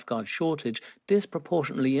the lifeguard shortage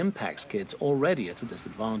disproportionately impacts kids already at a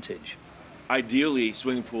disadvantage. Ideally,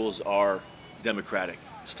 swimming pools are democratic.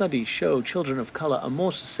 Studies show children of color are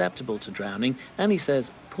more susceptible to drowning, and he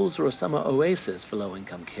says pools are a summer oasis for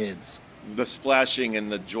low-income kids. The splashing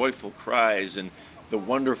and the joyful cries and the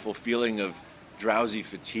wonderful feeling of drowsy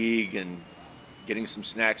fatigue and getting some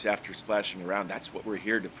snacks after splashing around, that's what we're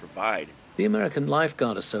here to provide. The American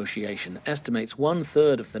Lifeguard Association estimates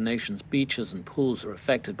 1/3 of the nation's beaches and pools are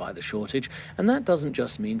affected by the shortage, and that doesn't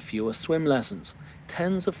just mean fewer swim lessons.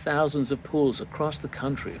 Tens of thousands of pools across the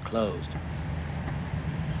country are closed.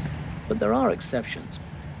 But there are exceptions.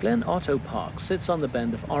 Glen Otto Park sits on the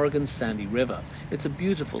bend of Oregon's Sandy River. It's a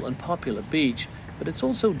beautiful and popular beach, but it's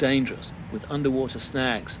also dangerous, with underwater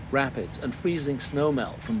snags, rapids, and freezing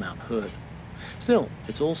snowmelt from Mount Hood. Still,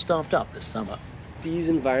 it's all staffed up this summer. These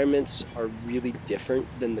environments are really different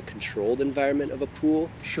than the controlled environment of a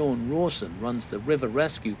pool. Sean Rawson runs the River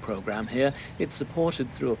Rescue program here. It's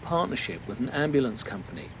supported through a partnership with an ambulance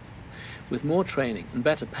company. With more training and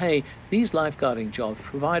better pay, these lifeguarding jobs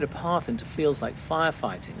provide a path into fields like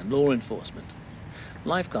firefighting and law enforcement.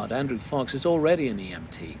 Lifeguard Andrew Fox is already an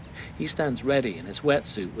EMT. He stands ready in his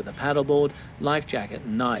wetsuit with a paddleboard, life jacket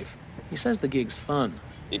and knife. He says the gig's fun.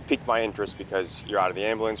 It piqued my interest because you're out of the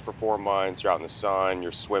ambulance for 4 months, you're out in the sun,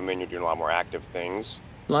 you're swimming, you're doing a lot more active things.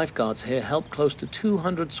 Lifeguards here helped close to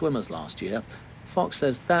 200 swimmers last year. Fox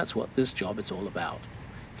says that's what this job is all about.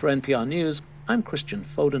 For NPR News, I'm Christian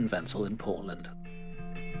Foden-Wenzel in Portland.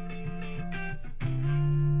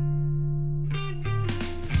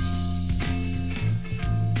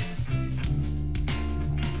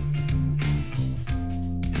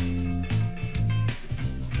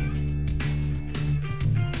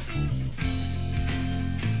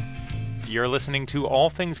 You're listening to All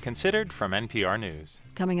Things Considered from NPR News.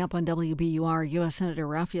 Coming up on WBUR, U.S. Senator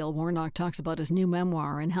Raphael Warnock talks about his new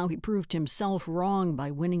memoir and how he proved himself wrong by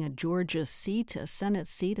winning a Georgia seat, a Senate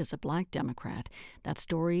seat as a black Democrat. That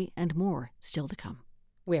story and more still to come.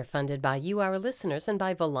 We're funded by you, our listeners, and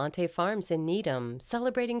by Volante Farms in Needham,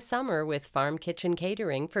 celebrating summer with farm kitchen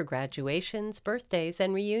catering for graduations, birthdays,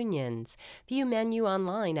 and reunions. View menu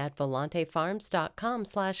online at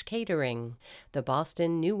volantefarms.com/catering. The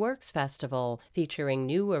Boston New Works Festival, featuring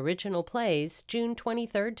new original plays, June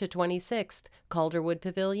 23rd to 26th, Calderwood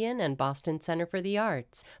Pavilion and Boston Center for the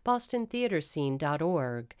Arts,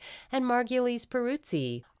 bostontheaterscene.org. And Margulies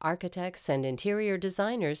Peruzzi, architects and interior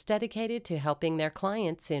designers dedicated to helping their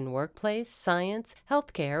clients in workplace, science,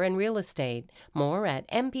 healthcare, and real estate. More at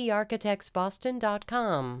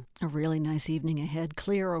mparchitectsboston.com. A really nice evening ahead.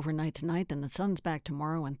 Clear overnight tonight, and the sun's back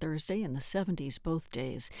tomorrow and Thursday in the 70s both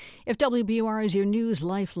days. If WBUR is your news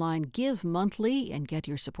lifeline, give monthly and get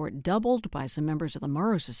your support doubled by some members of the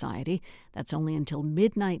Morrow Society. That's only until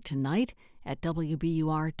midnight tonight at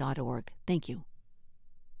WBUR.org. Thank you.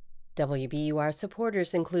 WBUR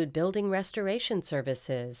supporters include building restoration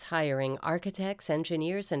services, hiring architects,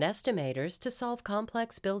 engineers, and estimators to solve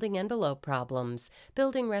complex building envelope problems.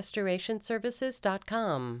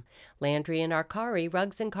 BuildingRestorationServices.com. Landry and Arcari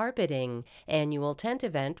Rugs and Carpeting. Annual tent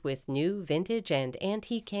event with new, vintage, and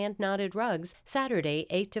antique hand-knotted rugs, Saturday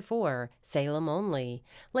 8 to 4. Salem only.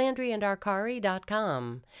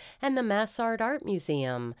 LandryandArcari.com. And the Massart Art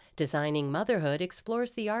Museum. Designing Motherhood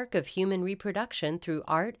explores the arc of human reproduction through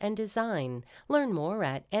art and design. Learn more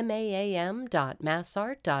at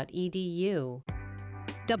maam.massart.edu.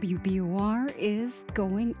 WBUR is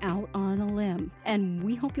going out on a limb, and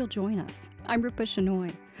we hope you'll join us. I'm Rupa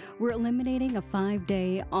Shenoy. We're eliminating a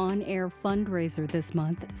 5-day on-air fundraiser this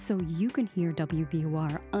month so you can hear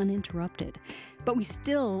WBUR uninterrupted. But we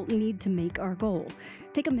still need to make our goal.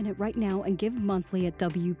 Take a minute right now and give monthly at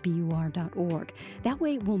WBUR.org. That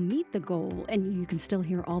way we'll meet the goal and you can still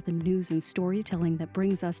hear all the news and storytelling that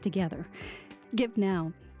brings us together. Give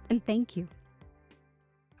now, and thank you.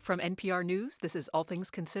 From NPR News, this is All Things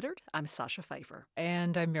Considered. I'm Sasha Pfeiffer.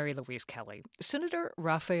 And I'm Mary Louise Kelly. Senator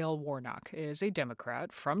Raphael Warnock is a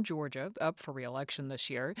Democrat from Georgia, up for re-election this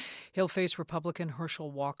year. He'll face Republican Herschel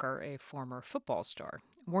Walker, a former football star.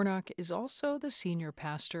 Warnock is also the senior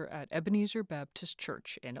pastor at Ebenezer Baptist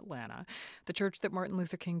Church in Atlanta, the church that Martin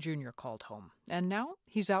Luther King Jr. called home. And now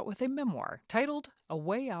he's out with a memoir titled A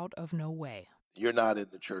Way Out of No Way. You're not in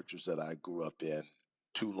the churches that I grew up in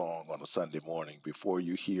too long on a Sunday morning before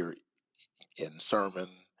you hear in sermon,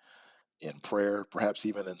 in prayer, perhaps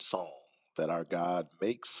even in song, that our God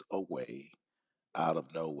makes a way out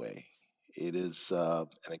of no way. It is an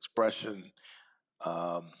expression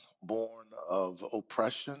born of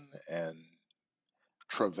oppression and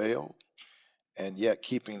travail, and yet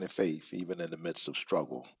keeping the faith even in the midst of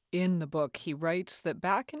struggle. In the book, he writes that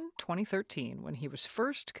back in 2013, when he was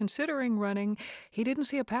first considering running, he didn't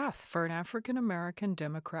see a path for an African-American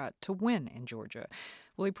Democrat to win in Georgia.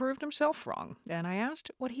 Well, he proved himself wrong, and I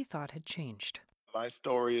asked what he thought had changed. My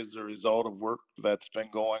story is the result of work that's been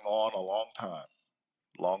going on a long time.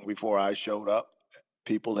 Long before I showed up,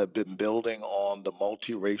 people have been building on the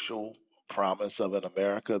multiracial promise of an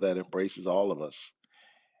America that embraces all of us.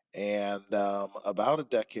 And about a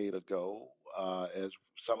decade ago, as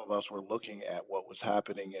some of us were looking at what was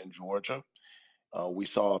happening in Georgia, we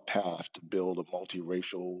saw a path to build a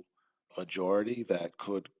multiracial majority that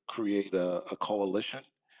could create a coalition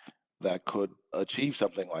that could achieve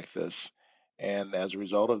something like this. And as a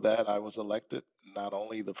result of that, I was elected not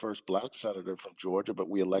only the first Black senator from Georgia, but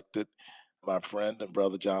we elected my friend and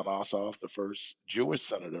brother John Ossoff, the first Jewish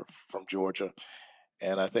senator from Georgia.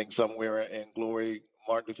 And I think somewhere in glory,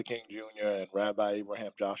 Martin Luther King Jr. and Rabbi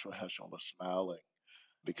Abraham Joshua Heschel are smiling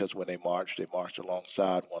because when they marched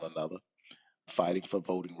alongside one another, fighting for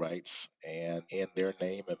voting rights. And in their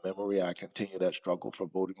name and memory, I continue that struggle for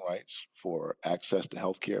voting rights, for access to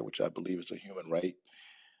health care, which I believe is a human right,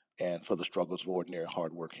 and for the struggles of ordinary,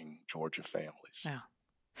 hardworking Georgia families. Yeah.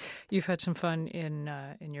 You've had some fun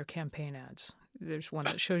in your campaign ads. There's one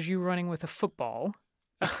that shows you running with a football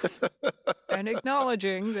and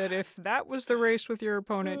acknowledging that if that was the race with your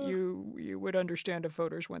opponent, you would understand if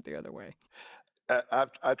voters went the other way.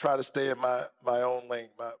 I try to stay in my own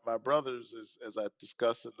lane. My brothers, as I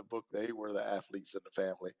discussed in the book, they were the athletes in the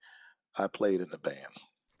family. I played in the band.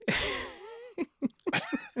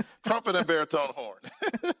 Trumpet and baritone horn.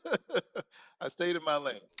 I stayed in my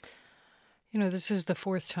lane. You know, this is the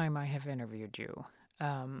fourth time I have interviewed you.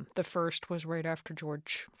 The first was right after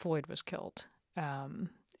George Floyd was killed. And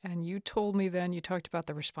you told me then, you talked about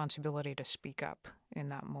the responsibility to speak up in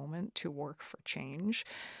that moment, to work for change.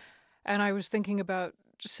 And I was thinking about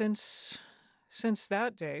since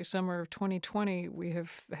that day, summer of 2020, we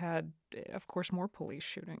have had, of course, more police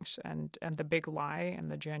shootings and the big lie and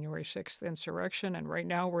the January 6th insurrection. And right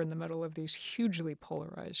now we're in the middle of these hugely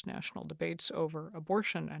polarized national debates over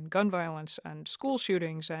abortion and gun violence and school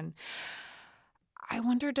shootings. And I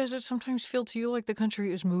wonder, does it sometimes feel to you like the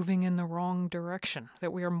country is moving in the wrong direction,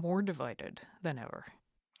 that we are more divided than ever?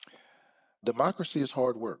 Democracy is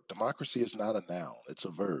hard work. Democracy is not a noun, it's a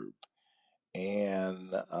verb.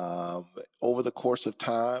 And over the course of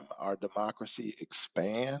time, our democracy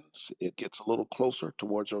expands. It gets a little closer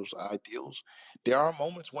towards those ideals. There are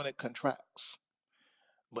moments when it contracts,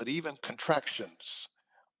 but even contractions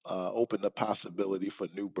open the possibility for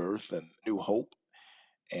new birth and new hope.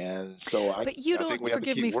 And so I think we have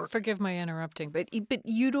to keep working. Forgive my interrupting, but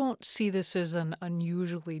you don't see this as an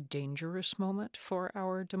unusually dangerous moment for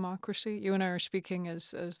our democracy. You and I are speaking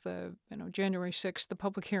as the January 6th, the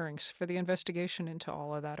public hearings for the investigation into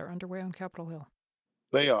all of that are underway on Capitol Hill.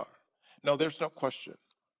 They are. No, there's no question.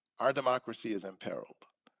 Our democracy is imperiled.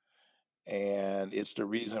 And it's the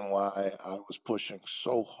reason why I was pushing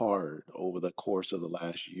so hard over the course of the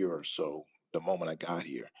last year or so, the moment I got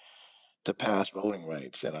here, to pass voting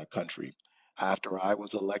rights in our country. After I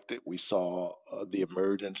was elected, we saw the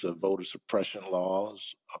emergence of voter suppression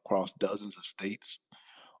laws across dozens of states.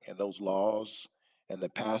 And those laws and the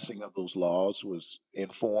passing of those laws was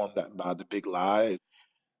informed by the big lie.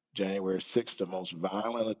 January 6th, the most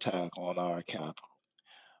violent attack on our capital.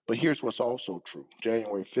 But here's what's also true.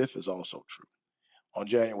 January 5th is also true. On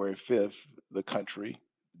January 5th, the country,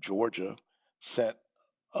 Georgia, sent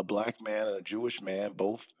a black man and a Jewish man,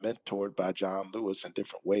 both mentored by John Lewis in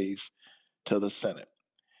different ways, to the Senate.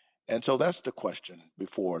 And so that's the question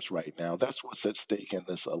before us right now. That's what's at stake in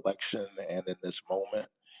this election and in this moment.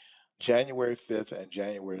 January 5th and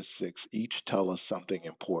January 6th each tell us something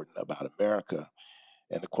important about America.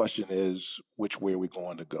 And the question is, which way are we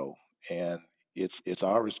going to go? And it's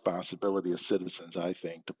our responsibility as citizens, I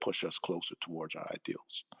think, to push us closer towards our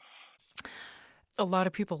ideals. A lot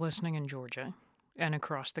of people listening in Georgia and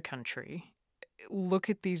across the country look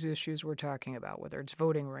at these issues we're talking about, whether it's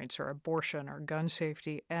voting rights or abortion or gun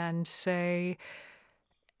safety, and say,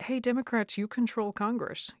 hey, Democrats, you control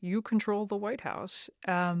Congress. You control the White House.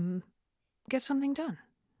 Get something done.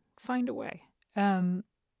 Find a way.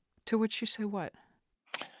 To which you say what?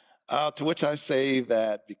 To which I say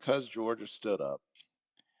that because Georgia stood up,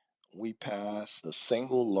 we passed the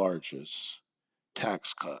single largest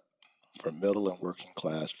tax cut for middle and working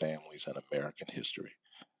class families in American history.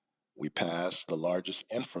 We passed the largest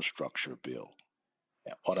infrastructure bill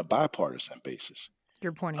on a bipartisan basis.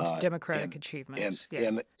 You're pointing to Democratic achievements.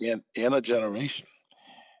 In a generation.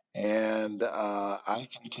 And I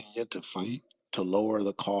continue to fight to lower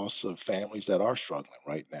the costs of families that are struggling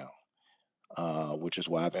right now. Which is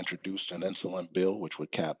why I've introduced an insulin bill, which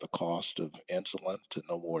would cap the cost of insulin to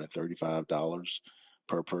no more than $35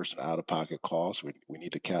 per person out of pocket costs. We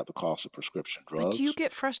need to cap the cost of prescription drugs. But do you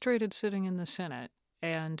get frustrated sitting in the Senate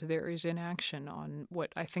and there is inaction on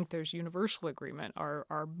what I think there's universal agreement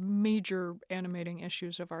are major animating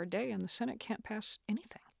issues of our day, and the Senate can't pass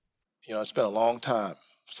anything? You know, it's been a long time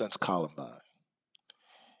since Columbine.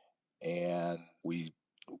 And we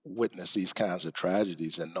witness these kinds of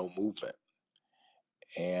tragedies and no movement.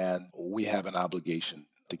 And we have an obligation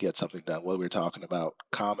to get something done, whether we're talking about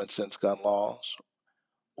common sense gun laws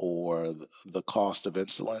or the cost of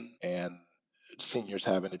insulin and seniors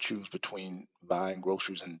having to choose between buying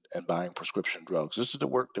groceries and buying prescription drugs. This is the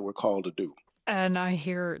work that we're called to do. And I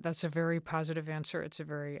hear that's a very positive answer. It's a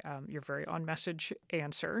very you're very on message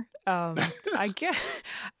answer. I get,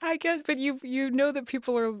 but you know that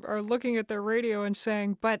people are looking at their radio and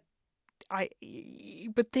saying, but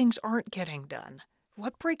things aren't getting done.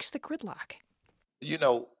 What breaks the gridlock? You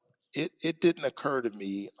know, it didn't occur to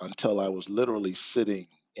me until I was literally sitting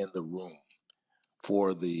in the room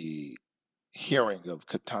for the hearing of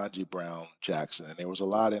Ketanji Brown Jackson, and there was a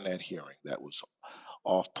lot in that hearing that was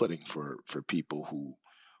off-putting for people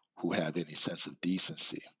who have any sense of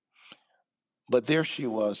decency. But there she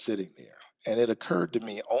was sitting there, and it occurred to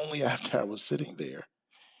me only after I was sitting there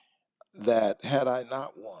that had I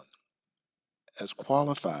not won, as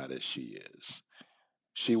qualified as she is,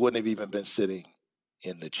 she wouldn't have even been sitting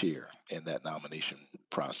in the chair in that nomination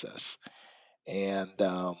process. And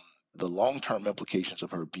the long-term implications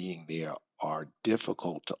of her being there are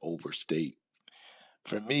difficult to overstate.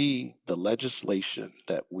 For me, the legislation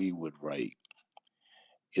that we would write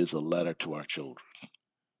is a letter to our children.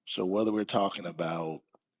 So whether we're talking about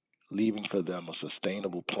leaving for them a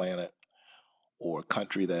sustainable planet or a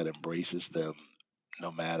country that embraces them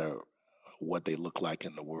no matter what they look like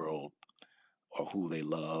in the world or who they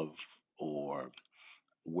love or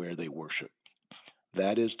where they worship.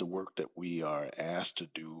 That is the work that we are asked to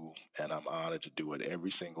do, and I'm honored to do it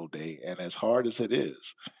every single day. And as hard as it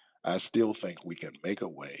is, I still think we can make a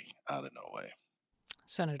way out of no way.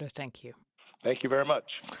 Senator, thank you. Thank you very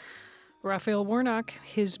much. Raphael Warnock,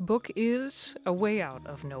 his book is A Way Out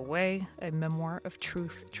of No Way, a memoir of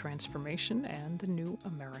truth, transformation, and the new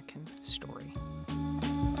American story.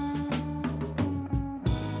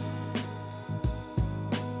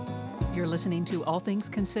 You're listening to All Things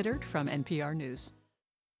Considered from NPR News.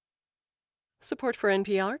 Support for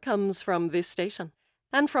NPR comes from this station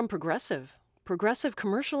and from Progressive. Progressive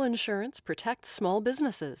Commercial Insurance protects small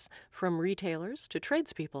businesses, from retailers to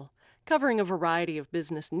tradespeople, covering a variety of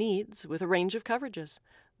business needs with a range of coverages.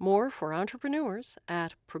 More for entrepreneurs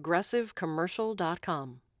at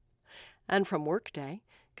progressivecommercial.com. And from Workday,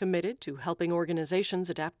 committed to helping organizations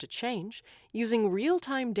adapt to change using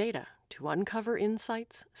real-time data to uncover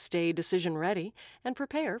insights, stay decision-ready, and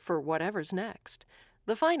prepare for whatever's next.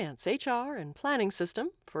 the finance, HR, and planning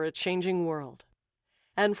system for a changing world.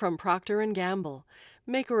 And from Procter & Gamble,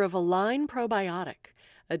 maker of Align Probiotic,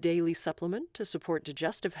 a daily supplement to support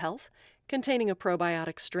digestive health, containing a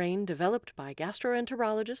probiotic strain developed by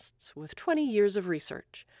gastroenterologists with 20 years of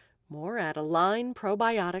research. More at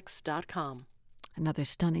alignprobiotics.com. Another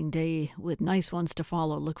stunning day with nice ones to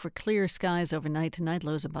follow. Look for clear skies overnight tonight,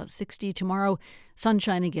 lows about 60. Tomorrow,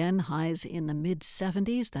 sunshine again, highs in the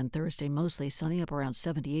mid-70s. Then Thursday, mostly sunny, up around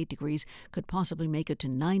 78 degrees. Could possibly make it to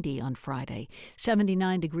 90 on Friday.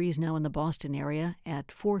 79 degrees now in the Boston area at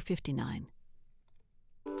 4:59.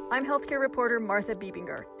 I'm healthcare reporter Martha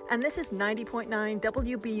Biebinger, and this is 90.9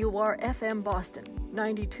 WBUR FM Boston,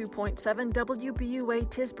 92.7 WBUA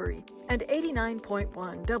Tisbury, and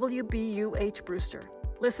 89.1 WBUH Brewster.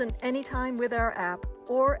 Listen anytime with our app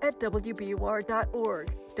or at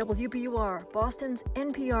WBUR.org. WBUR, Boston's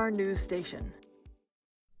NPR news station.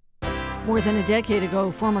 More than a decade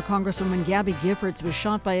ago, former Congresswoman Gabby Giffords was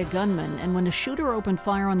shot by a gunman, and when a shooter opened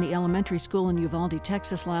fire on the elementary school in Uvalde,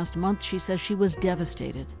 Texas last month, she says she was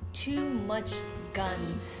devastated. Too much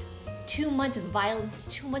guns, too much violence,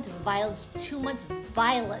 too much violence, too much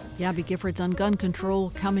violence. Gabby Giffords on gun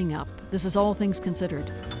control coming up. This is All Things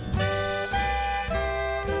Considered.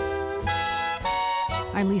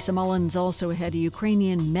 I'm Lisa Mullins. Also ahead, a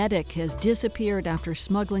Ukrainian medic has disappeared after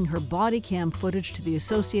smuggling her body cam footage to the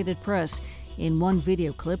Associated Press. In one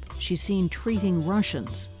video clip, she's seen treating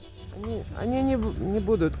Russians. She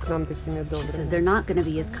says they're not going to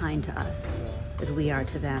be as kind to us as we are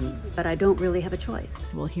to them, but I don't really have a choice.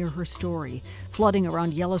 We'll hear her story. Flooding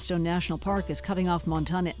around Yellowstone National Park is cutting off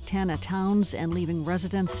Montana towns and leaving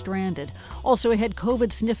residents stranded. Also ahead,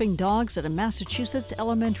 COVID-sniffing dogs at a Massachusetts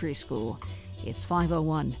elementary school. It's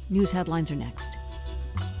 5:01. News headlines are next.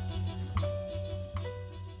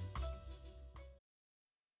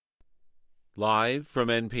 Live from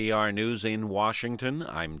NPR News in Washington,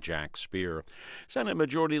 I'm Jack Speer. Senate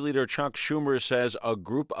Majority Leader Chuck Schumer says a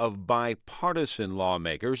group of bipartisan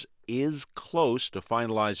lawmakers is close to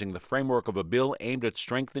finalizing the framework of a bill aimed at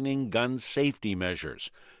strengthening gun safety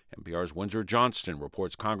measures. NPR's Windsor Johnston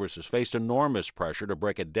reports Congress has faced enormous pressure to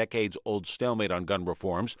break a decades-old stalemate on gun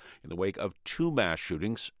reforms in the wake of 2 mass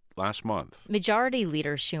shootings last month. Majority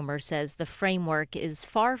Leader Schumer says the framework is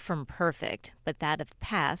far from perfect, but that if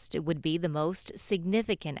passed, it would be the most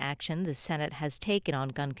significant action the Senate has taken on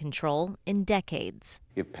gun control in decades.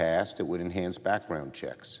 If passed, it would enhance background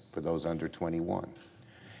checks for those under 21.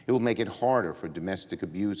 It will make it harder for domestic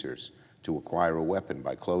abusers to acquire a weapon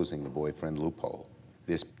by closing the boyfriend loophole.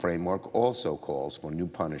 This framework also calls for new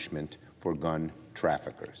punishment for gun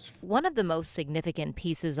traffickers. One of the most significant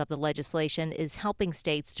pieces of the legislation is helping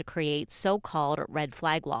states to create so-called red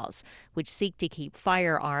flag laws, which seek to keep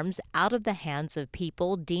firearms out of the hands of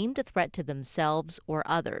people deemed a threat to themselves or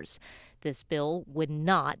others. This bill would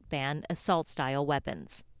not ban assault-style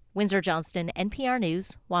weapons. Windsor Johnston, NPR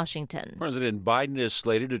News, Washington. President Biden is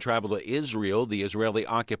slated to travel to Israel, the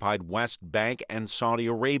Israeli-occupied West Bank, and Saudi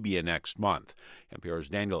Arabia next month. NPR's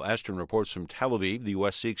Daniel Estrin reports from Tel Aviv. The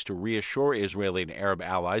U.S. seeks to reassure Israeli and Arab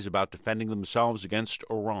allies about defending themselves against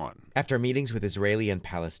Iran. After meetings with Israeli and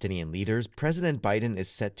Palestinian leaders, President Biden is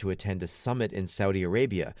set to attend a summit in Saudi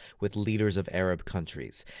Arabia with leaders of Arab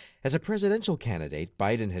countries. As a presidential candidate,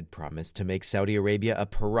 Biden had promised to make Saudi Arabia a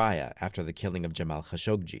pariah after the killing of Jamal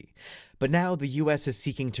Khashoggi. But now the U.S. is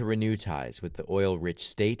seeking to renew ties with the oil-rich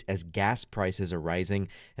state as gas prices are rising,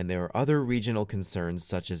 and there are other regional concerns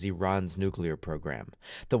such as Iran's nuclear program.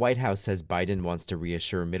 The White House says Biden wants to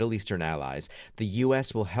reassure Middle Eastern allies the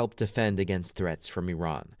U.S. will help defend against threats from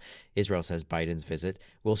Iran. Israel says Biden's visit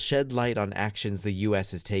will shed light on actions the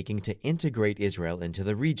U.S. is taking to integrate Israel into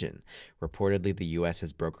the region. Reportedly, the U.S.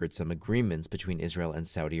 has brokered some agreements between Israel and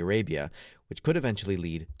Saudi Arabia, which could eventually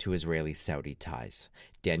lead to Israeli-Saudi ties.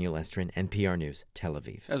 Daniel Estrin, NPR News, Tel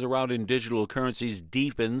Aviv. As a rout in digital currencies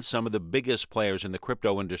deepens, some of the biggest players in the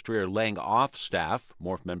crypto industry are laying off staff.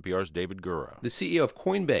 More from NPR's David Gura. The CEO of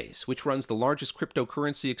Coinbase, which runs the largest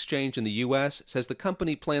cryptocurrency exchange in the U.S., says the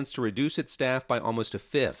company plans to reduce its staff by almost a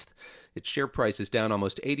fifth. Its share price is down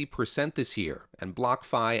almost 80% this year, and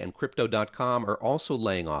BlockFi and Crypto.com are also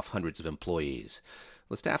laying off hundreds of employees.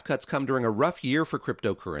 The staff cuts come during a rough year for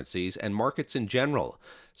cryptocurrencies and markets in general.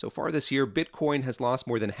 So far this year, Bitcoin has lost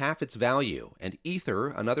more than half its value, and Ether,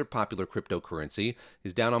 another popular cryptocurrency,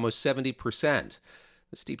 is down almost 70%.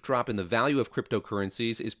 The steep drop in the value of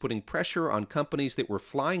cryptocurrencies is putting pressure on companies that were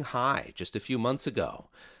flying high just a few months ago.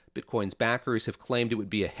 Bitcoin's backers have claimed it would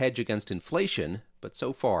be a hedge against inflation, but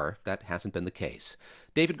so far that hasn't been the case.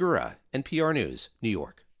 David Gura, NPR News, New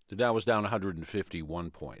York. The Dow was down 151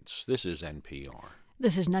 points. This is NPR.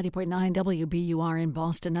 This is 90.9 WBUR in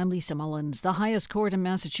Boston. I'm Lisa Mullins. The highest court in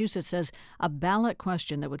Massachusetts says a ballot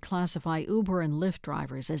question that would classify Uber and Lyft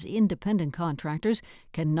drivers as independent contractors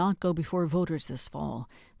cannot go before voters this fall.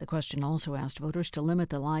 The question also asked voters to limit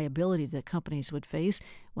the liability that companies would face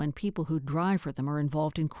when people who drive for them are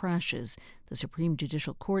involved in crashes. The Supreme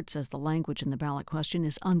Judicial Court says the language in the ballot question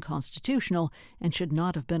is unconstitutional and should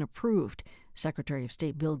not have been approved. Secretary of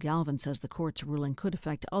State Bill Galvin says the court's ruling could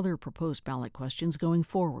affect other proposed ballot questions going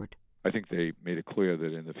forward. I think they made it clear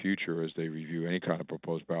that in the future, as they review any kind of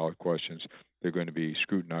proposed ballot questions, they're going to be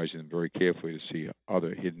scrutinizing them very carefully to see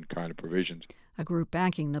other hidden kind of provisions. A group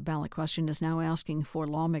backing the ballot question is now asking for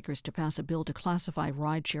lawmakers to pass a bill to classify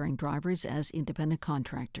ride-sharing drivers as independent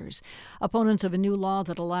contractors. Opponents of a new law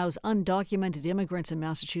that allows undocumented immigrants in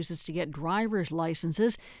Massachusetts to get driver's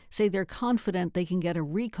licenses say they're confident they can get a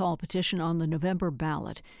recall petition on the November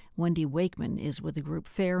ballot. Wendy Wakeman is with the group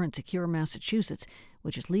Fair and Secure Massachusetts,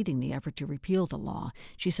 which is leading the effort to repeal the law.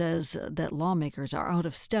 She says that lawmakers are out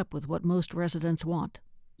of step with what most residents want.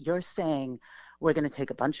 You're saying we're going to take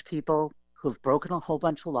a bunch of people who've broken a whole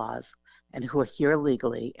bunch of laws and who are here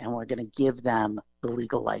illegally, and we're going to give them the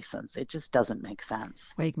legal license. It just doesn't make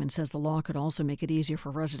sense. Wakeman says the law could also make it easier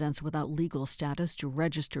for residents without legal status to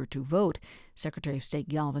register to vote. Secretary of State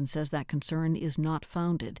Galvin says that concern is not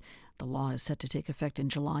founded. The law is set to take effect in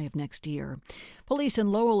July of next year. Police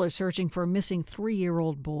in Lowell are searching for a missing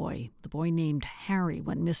 3-year-old boy. The boy named Harry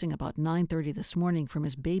went missing about 9:30 this morning from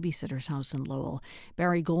his babysitter's house in Lowell.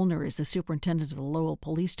 Barry Gollner is the superintendent of the Lowell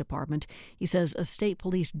Police Department. He says a state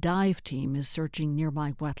police dive team is searching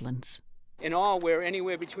nearby wetlands. In all, we're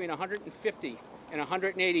anywhere between 150 and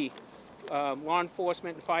 180 law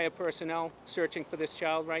enforcement and fire personnel searching for this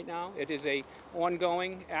child right now. It is a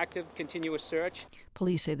ongoing, active, continuous search.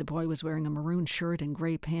 Police say the boy was wearing a maroon shirt and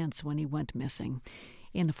gray pants when he went missing.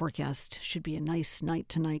 In the forecast, should be a nice night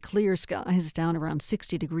tonight. Clear skies, down around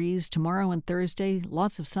 60 degrees. Tomorrow and Thursday,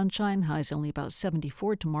 lots of sunshine. Highs only about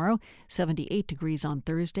 74 tomorrow. 78 degrees on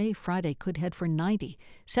Thursday. Friday could head for 90.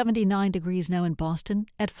 79 degrees now in Boston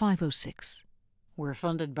at 5:06. We're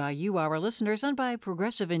funded by you, our listeners, and by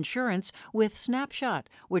Progressive Insurance with Snapshot,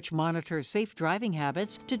 which monitors safe driving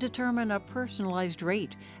habits to determine a personalized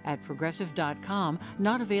rate at Progressive.com,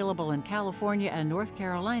 not available in California and North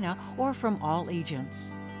Carolina or from all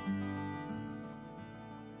agents.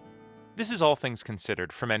 This is All Things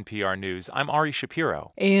Considered from NPR News. I'm Ari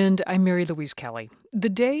Shapiro. And I'm Mary Louise Kelly. The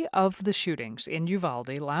day of the shootings in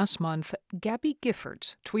Uvalde last month, Gabby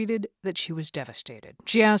Giffords tweeted that she was devastated.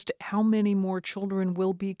 She asked how many more children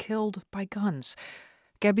will be killed by guns.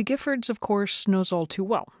 Gabby Giffords, of course, knows all too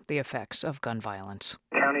well the effects of gun violence.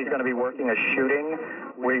 The county's going to be working a shooting.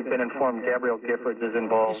 We've been informed Gabrielle Giffords is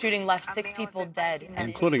involved. The shooting left 6 people dead,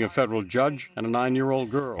 including a federal judge and a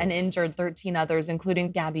 9-year-old girl, and injured 13 others,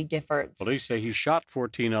 including Gabby Giffords. Police say he shot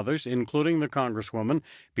 14 others, including the congresswoman,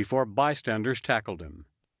 before bystanders tackled him.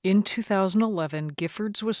 In 2011,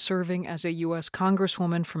 Giffords was serving as a U.S.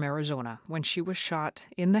 Congresswoman from Arizona when she was shot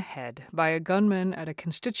in the head by a gunman at a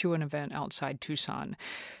constituent event outside Tucson.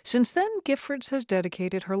 Since then, Giffords has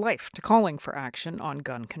dedicated her life to calling for action on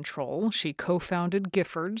gun control. She co-founded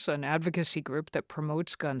Giffords, an advocacy group that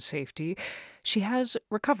promotes gun safety. She has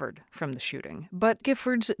recovered from the shooting, but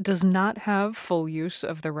Giffords does not have full use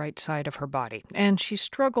of the right side of her body, and she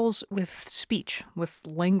struggles with speech, with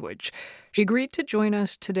language. She agreed to join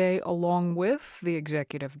us today along with the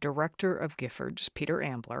executive director of Giffords, Peter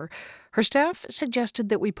Ambler. Her staff suggested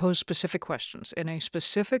that we pose specific questions in a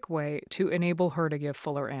specific way to enable her to give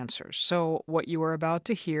fuller answers. So what you are about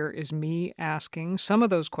to hear is me asking some of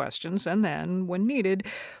those questions and then, when needed,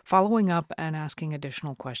 following up and asking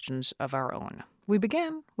additional questions of our own. We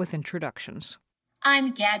begin with introductions.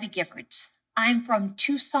 I'm Gabby Giffords. I'm from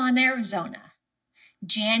Tucson, Arizona.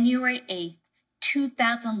 January 8th,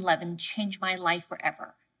 2011 changed my life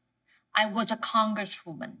forever. I was a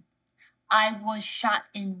congresswoman. I was shot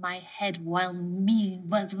in my head while me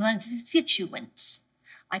was a constituent.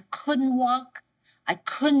 I couldn't walk. I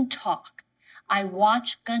couldn't talk. I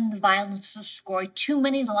watched gun violence destroy too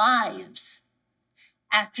many lives.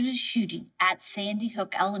 After the shooting at Sandy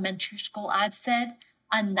Hook Elementary School, I've said,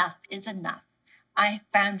 enough is enough. I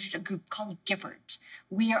founded a group called Giffords.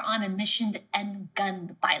 We are on a mission to end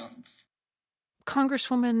gun violence.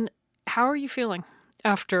 Congresswoman, how are you feeling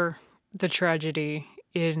after the tragedy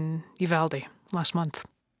in Uvalde last month?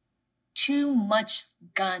 Too much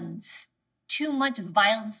guns. Too much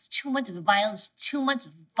violence, too much violence, too much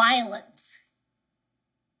violence.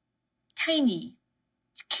 Tiny.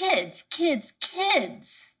 Kids.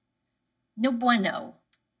 No bueno.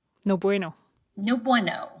 No bueno. No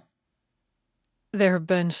bueno. There have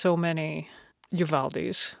been so many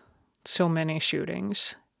Uvalde's, so many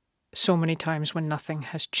shootings, so many times when nothing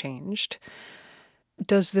has changed.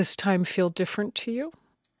 Does this time feel different to you?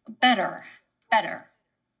 Better.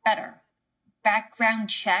 Background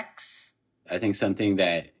checks. I think something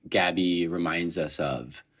that Gabby reminds us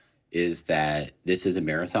of is that this is a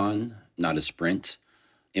marathon, not a sprint,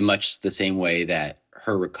 in much the same way that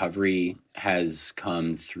her recovery has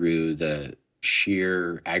come through the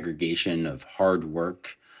sheer aggregation of hard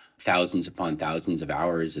work, thousands upon thousands of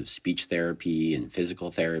hours of speech therapy and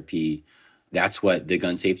physical therapy. That's what the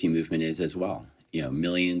gun safety movement is as well.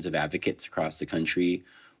 Millions of advocates across the country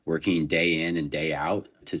working day in and day out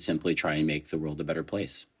to simply try and make the world a better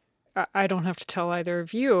place. I don't have to tell either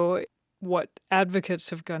of you. What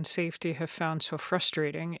advocates of gun safety have found so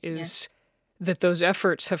frustrating is that those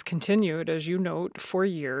efforts have continued, as you note, for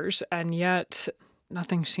years, and yet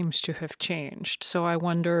nothing seems to have changed. So I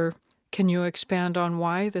wonder, can you expand on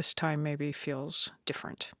why this time maybe feels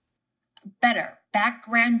different? Better.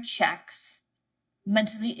 Background checks.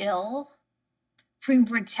 Mentally ill. Free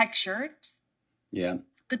protection. Yeah.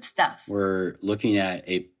 Good stuff. We're looking at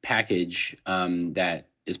a package that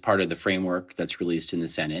is part of the framework that's released in the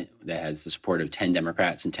Senate that has the support of 10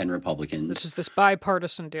 Democrats and 10 Republicans. This is this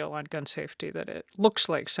bipartisan deal on gun safety that it looks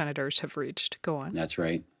like senators have reached. Go on. That's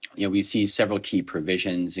right. We see several key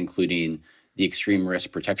provisions, including the extreme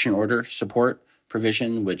risk protection order support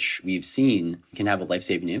provision, which we've seen can have a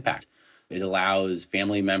life-saving impact. It allows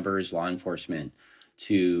family members, law enforcement,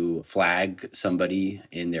 to flag somebody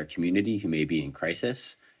in their community who may be in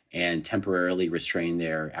crisis and temporarily restrain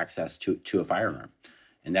their access to a firearm.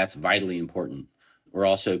 And that's vitally important. We're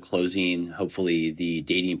also closing, hopefully, the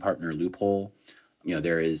dating partner loophole.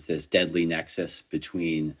 There is this deadly nexus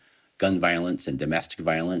between gun violence and domestic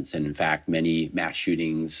violence. And in fact, many mass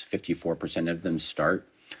shootings, 54% of them start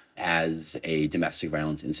as a domestic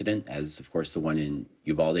violence incident, as of course the one in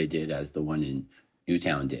Uvalde did, as the one in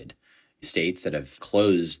Newtown did. States that have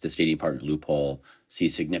closed the dating partner loophole see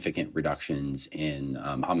significant reductions in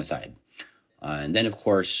homicide. And then, of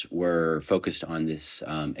course, we're focused on this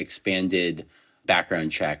expanded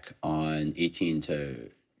background check on 18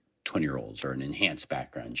 to 20-year-olds, or an enhanced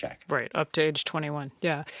background check. Right, up to age 21,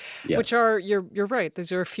 yeah. Which are, you're right,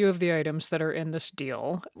 these are a few of the items that are in this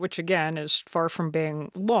deal, which again is far from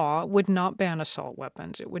being law, would not ban assault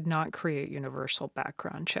weapons. It would not create universal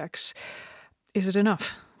background checks. Is it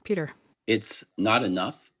enough, Peter? It's not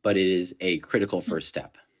enough, but it is a critical first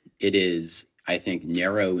step. It is, I think,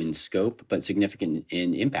 narrow in scope, but significant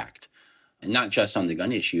in impact. And not just on the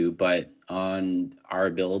gun issue, but on our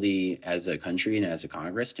ability as a country and as a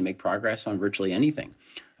Congress to make progress on virtually anything.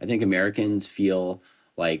 I think Americans feel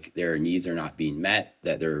like their needs are not being met,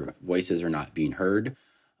 that their voices are not being heard.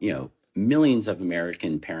 Millions of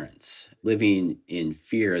American parents living in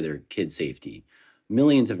fear of their kids' safety.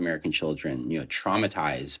 Millions of American children,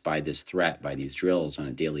 traumatized by this threat, by these drills on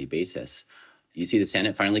a daily basis. You see the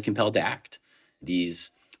Senate finally compelled to act. These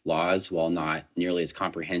laws, while not nearly as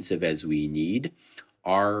comprehensive as we need,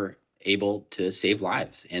 are able to save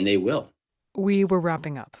lives, and they will. We were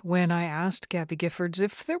wrapping up when I asked Gabby Giffords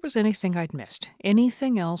if there was anything I'd missed,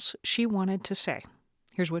 anything else she wanted to say.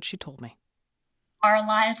 Here's what she told me. Our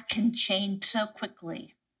lives can change so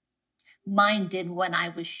quickly. Mine did when I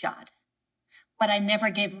was shot. But I never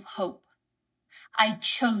gave up hope. I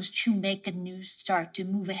chose to make a new start, to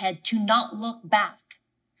move ahead, to not look back.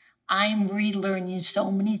 I'm relearning so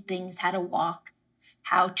many things, how to walk,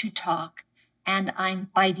 how to talk, and I'm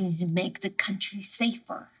fighting to make the country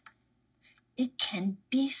safer. It can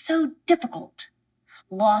be so difficult.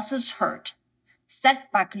 Losses hurt.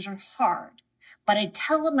 Setbacks are hard. But I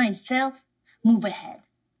tell myself, move ahead.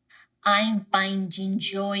 I'm finding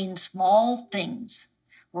joy in small things.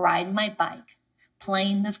 Ride my bike,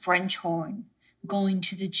 playing the French horn, going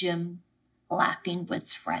to the gym, laughing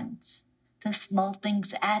with friends. The small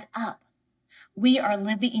things add up. We are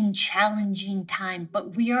living in challenging time,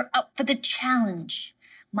 but we are up for the challenge.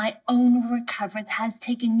 My own recovery has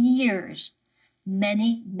taken years.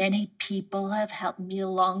 Many, many people have helped me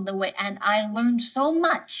along the way, and I learned so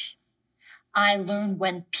much. I learned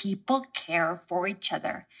when people care for each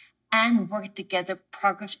other and work together,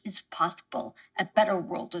 progress is possible. A better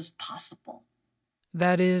world is possible.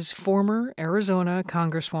 That is former Arizona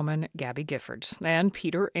Congresswoman Gabby Giffords and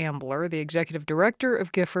Peter Ambler, the executive director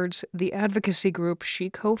of Giffords, the advocacy group she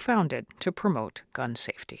co-founded to promote gun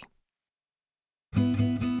safety.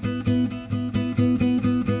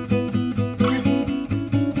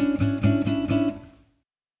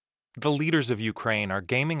 The leaders of Ukraine are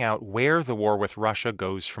gaming out where the war with Russia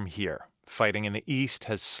goes from here. Fighting in the east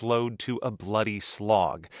has slowed to a bloody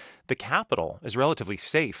slog. The capital is relatively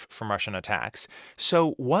safe from Russian attacks.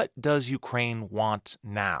 So what does Ukraine want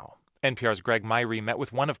now? NPR's Greg Myrie met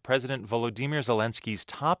with one of President Volodymyr Zelensky's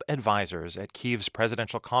top advisors at Kyiv's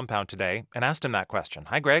presidential compound today and asked him that question.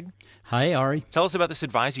 Hi, Greg. Hi, Ari. Tell us about this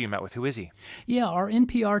advisor you met with. Who is he? Yeah, our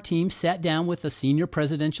NPR team sat down with the senior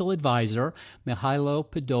presidential advisor, Mikhailo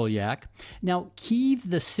Podolyak. Now, Kyiv,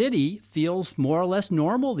 the city, feels more or less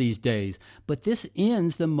normal these days, but this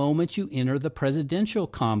ends the moment you enter the presidential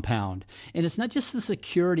compound. And it's not just the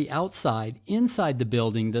security outside. Inside the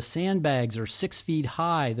building, the sandbags are 6 feet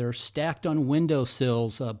high. They're stacked on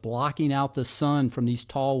windowsills, blocking out the sun from these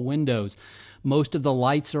tall windows. Most of the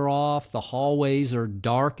lights are off. The hallways are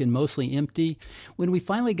dark and mostly empty. When we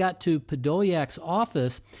finally got to Podolyak's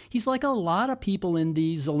office, he's like a lot of people in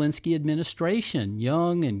the Zelensky administration,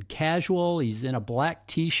 young and casual. He's in a black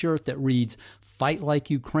T-shirt that reads, "Fight like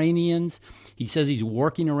Ukrainians." He says he's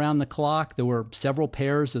working around the clock. There were several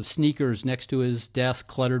pairs of sneakers next to his desk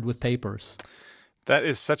cluttered with papers. That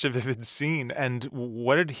is such a vivid scene. And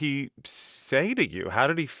what did he say to you? How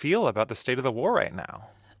did he feel about the state of the war right now?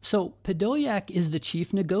 So Podolyak is the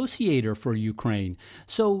chief negotiator for Ukraine.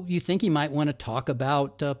 So you think he might want to talk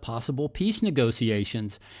about possible peace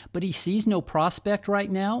negotiations. But he sees no prospect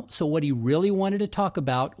right now. So what he really wanted to talk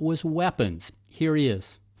about was weapons. Here he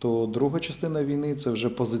is. То друга частина війни це вже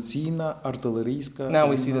позиційна, артилерійська. Now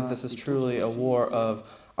we see that this is truly a war of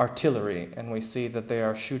artillery, and we see that they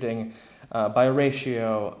are shooting by a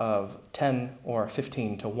ratio of 10 or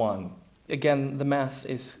 15 to 1. Again, the math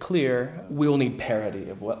is clear. We will need parity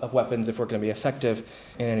of weapons if we're going to be effective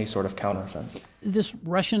in any sort of counteroffensive. This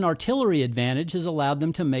Russian artillery advantage has allowed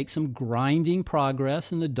them to make some grinding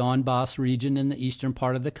progress in the Donbass region in the eastern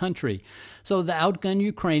part of the country. So the outgunned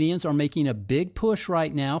Ukrainians are making a big push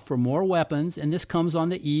right now for more weapons, and this comes on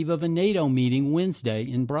the eve of a NATO meeting Wednesday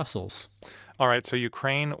in Brussels. All right, so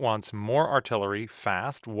Ukraine wants more artillery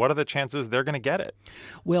fast. What are the chances they're going to get it?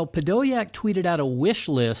 Well, Podolyak tweeted out a wish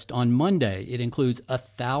list on Monday. It includes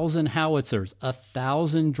 1,000 howitzers,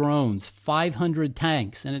 1,000 drones, 500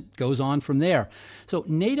 tanks, and it goes on from there. So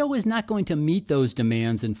NATO is not going to meet those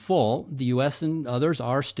demands in full. The U.S. and others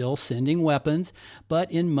are still sending weapons,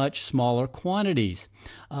 but in much smaller quantities.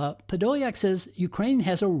 Podolyak says Ukraine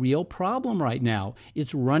has a real problem right now.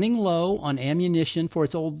 It's running low on ammunition for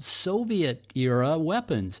its old Soviet-era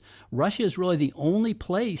weapons. Russia is really the only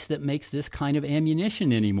place that makes this kind of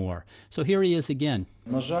ammunition anymore. So here he is again.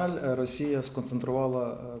 Russia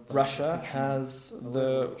has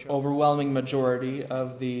the overwhelming majority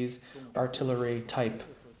of these artillery-type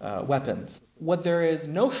weapons. What there is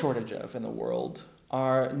no shortage of in the world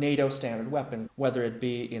are NATO standard weapons, whether it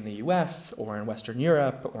be in the U.S. or in Western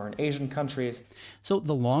Europe or in Asian countries. So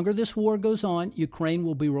the longer this war goes on, Ukraine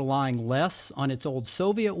will be relying less on its old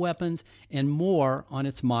Soviet weapons and more on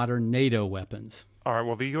its modern NATO weapons. All right,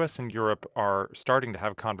 well, the U.S. and Europe are starting to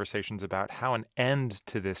have conversations about how an end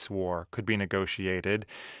to this war could be negotiated.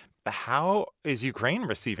 How is Ukraine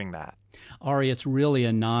receiving that? Ari, it's really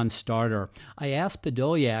a non-starter. I asked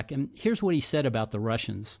Podolyak, and here's what he said about the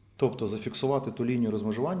Russians. The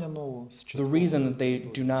reason that they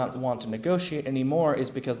do not want to negotiate anymore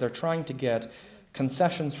is because they're trying to get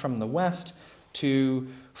concessions from the West to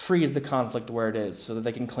freeze the conflict where it is so that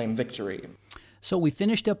they can claim victory. So we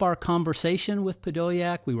finished up our conversation with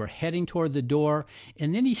Podolyak. We were heading toward the door,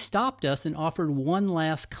 and then he stopped us and offered one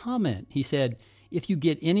last comment. He said, "If you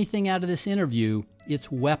get anything out of this interview,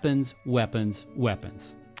 it's weapons, weapons,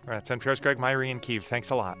 weapons." All right, it's NPR's Greg Myrie in Kyiv.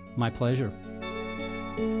 Thanks a lot. My pleasure.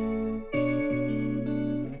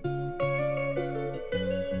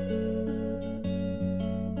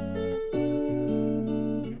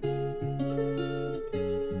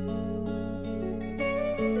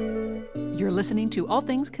 You're listening to All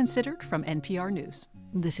Things Considered from NPR News.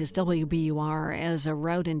 This is WBUR. As a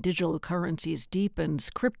rout in digital currencies deepens,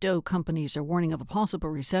 crypto companies are warning of a possible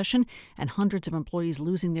recession and hundreds of employees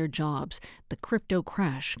losing their jobs. The crypto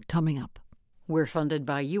crash coming up. We're funded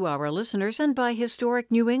by you, our listeners, and by Historic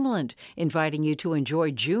New England, inviting you to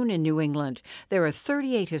enjoy June in New England. There are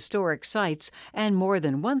 38 historic sites and more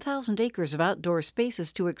than 1,000 acres of outdoor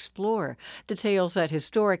spaces to explore. Details at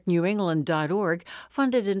historicnewengland.org,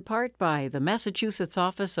 funded in part by the Massachusetts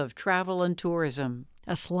Office of Travel and Tourism.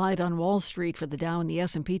 A slide on Wall Street for the Dow and the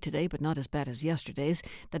S&P today, but not as bad as yesterday's.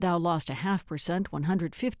 The Dow lost 0.5%,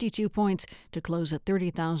 152 points, to close at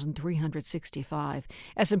 30,365.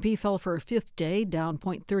 S&P fell for a fifth day, down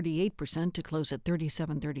 0.38% to close at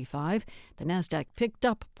 3735. The Nasdaq picked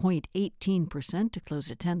up 0.18% to close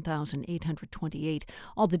at 10,828.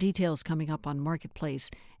 All the details coming up on Marketplace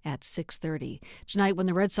at 6:30. Tonight, when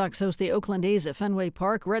the Red Sox host the Oakland A's at Fenway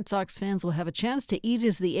Park, Red Sox fans will have a chance to eat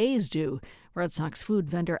as the A's do. Red Sox food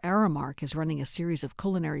vendor Aramark is running a series of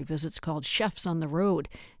culinary visits called Chefs on the Road.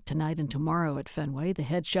 Tonight and tomorrow at Fenway, the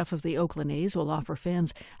head chef of the Oakland A's will offer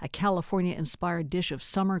fans a California-inspired dish of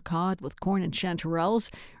summer cod with corn and chanterelles.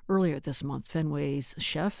 Earlier this month, Fenway's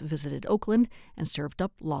chef visited Oakland and served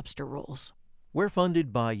up lobster rolls. We're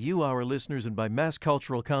funded by you, our listeners, and by Mass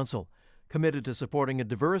Cultural Council, committed to supporting a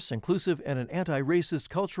diverse, inclusive, and an anti-racist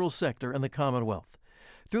cultural sector in the Commonwealth.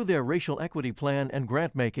 Through their racial equity plan and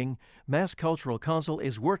grant-making, Mass Cultural Council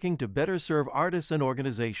is working to better serve artists and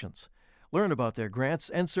organizations. Learn about their grants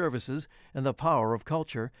and services and the power of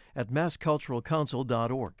culture at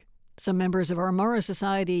massculturalcouncil.org. Some members of our Mara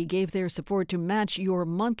Society gave their support to match your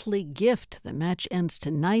monthly gift. The match ends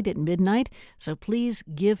tonight at midnight, so please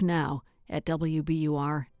give now at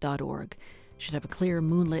wbur.org. Should have a clear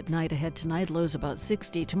moonlit night ahead tonight, lows about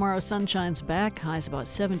 60. Tomorrow, sun shines back, highs about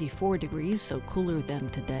 74 degrees, so cooler than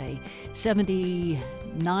today.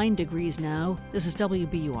 79 degrees now. This is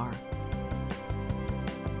WBUR.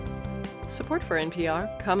 Support for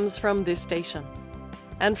NPR comes from this station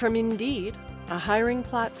and from Indeed, a hiring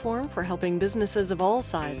platform for helping businesses of all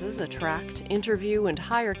sizes attract, interview, and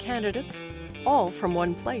hire candidates, all from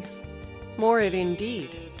one place. More at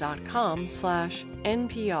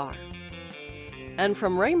Indeed.com/NPR. And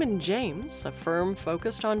from Raymond James, a firm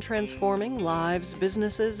focused on transforming lives,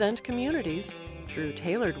 businesses, and communities through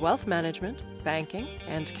tailored wealth management, banking,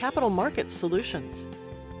 and capital markets solutions.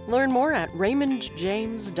 Learn more at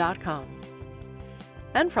raymondjames.com.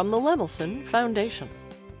 And from the Lemelson Foundation.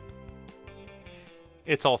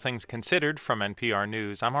 It's All Things Considered from NPR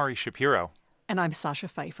News. I'm Ari Shapiro. And I'm Sasha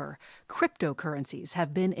Pfeiffer. Cryptocurrencies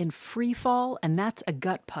have been in free fall, and that's a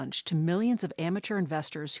gut punch to millions of amateur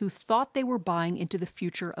investors who thought they were buying into the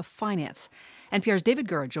future of finance. NPR's David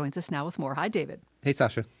Gura joins us now with more. Hi, David. Hey,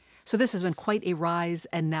 Sasha. So this has been quite a rise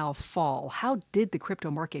and now fall. How did the crypto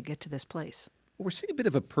market get to this place? We're seeing a bit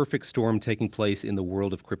of a perfect storm taking place in the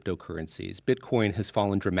world of cryptocurrencies. Bitcoin has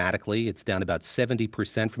fallen dramatically. It's down about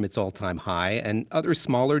 70% from its all-time high, and other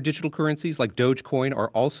smaller digital currencies like Dogecoin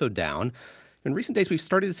are also down. In recent days, we've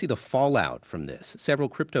started to see the fallout from this. Several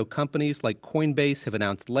crypto companies like Coinbase have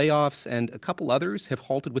announced layoffs, and a couple others have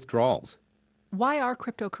halted withdrawals. Why are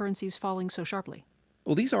cryptocurrencies falling so sharply?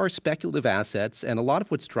 Well, these are speculative assets, and a lot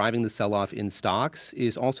of what's driving the sell-off in stocks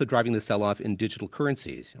is also driving the sell-off in digital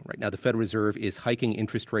currencies. Right now, the Federal Reserve is hiking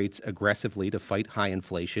interest rates aggressively to fight high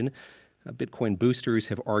inflation. Bitcoin boosters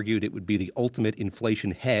have argued it would be the ultimate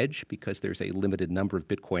inflation hedge because there's a limited number of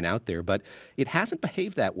Bitcoin out there, but it hasn't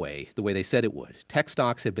behaved that way the way they said it would. Tech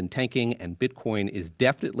stocks have been tanking, and Bitcoin is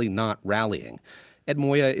definitely not rallying. Ed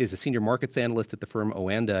Moya is a senior markets analyst at the firm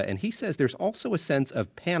Oanda, and he says there's also a sense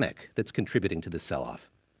of panic that's contributing to this sell-off.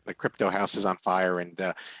 The crypto house is on fire, and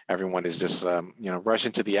everyone is just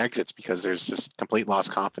rushing to the exits because there's just complete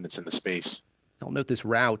lost confidence in the space. I'll note this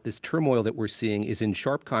rout, this turmoil that we're seeing is in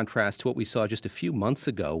sharp contrast to what we saw just a few months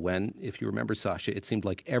ago when, if you remember, Sasha, it seemed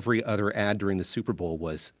like every other ad during the Super Bowl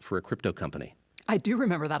was for a crypto company. I do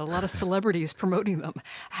remember that. A lot of celebrities promoting them.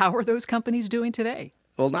 How are those companies doing today?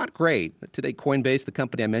 Well, not great. Today, Coinbase, the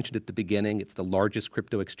company I mentioned at the beginning, it's the largest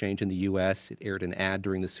crypto exchange in the U.S. It aired an ad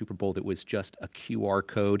during the Super Bowl that was just a QR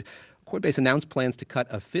code. Coinbase announced plans to cut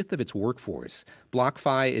a fifth of its workforce.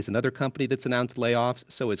 BlockFi is another company that's announced layoffs.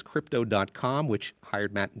 So is Crypto.com, which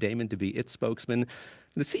hired Matt Damon to be its spokesman.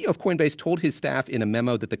 The CEO of Coinbase told his staff in a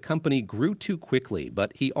memo that the company grew too quickly,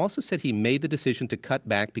 but he also said he made the decision to cut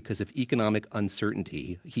back because of economic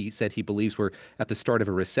uncertainty. He said he believes we're at the start of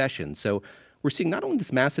a recession. So we're seeing not only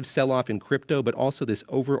this massive sell-off in crypto, but also this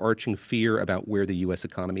overarching fear about where the U.S.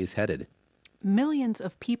 economy is headed. Millions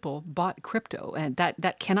of people bought crypto, and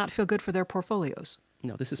that cannot feel good for their portfolios.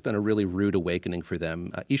 No, this has been a really rude awakening for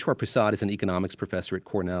them. Ishwar Prasad is an economics professor at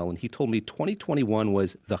Cornell, and he told me 2021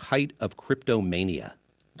 was the height of crypto mania.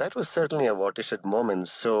 That was certainly a watershed moment.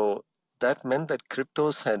 So that meant that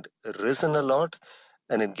cryptos had risen a lot,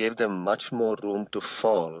 and it gave them much more room to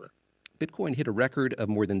fall. Bitcoin hit a record of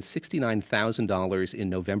more than $69,000 in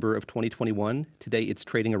November of 2021. Today, it's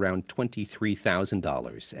trading around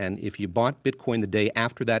 $23,000. And if you bought Bitcoin the day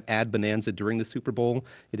after that ad bonanza during the Super Bowl,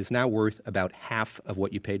 it is now worth about half of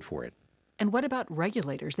what you paid for it. And what about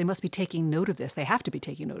regulators? They must be taking note of this. They have to be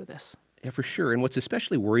taking note of this. Yeah, for sure. And what's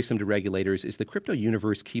especially worrisome to regulators is the crypto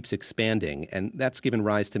universe keeps expanding, and that's given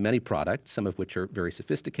rise to many products, some of which are very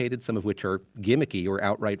sophisticated, some of which are gimmicky or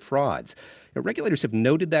outright frauds. Regulators have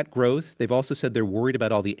noted that growth. They've also said they're worried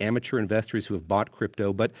about all the amateur investors who have bought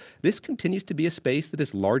crypto, but this continues to be a space that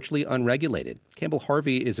is largely unregulated. Campbell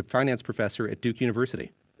Harvey is a finance professor at Duke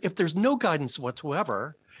University. If there's no guidance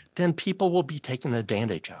whatsoever, then people will be taken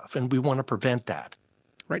advantage of, and we want to prevent that.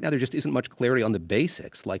 Right now, there just isn't much clarity on the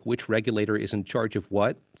basics, like which regulator is in charge of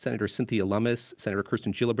what. Senator Cynthia Lummis, Senator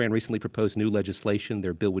Kirsten Gillibrand recently proposed new legislation.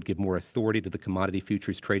 Their bill would give more authority to the Commodity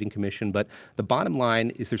Futures Trading Commission. But the bottom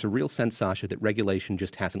line is there's a real sense, Sasha, that regulation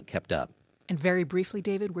just hasn't kept up. And very briefly,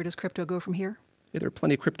 David, where does crypto go from here? Yeah, there are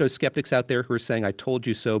plenty of crypto skeptics out there who are saying, I told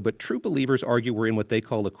you so, but true believers argue we're in what they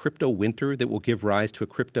call a crypto winter that will give rise to a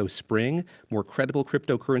crypto spring. More credible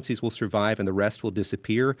cryptocurrencies will survive and the rest will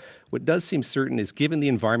disappear. What does seem certain is given the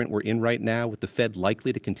environment we're in right now, with the Fed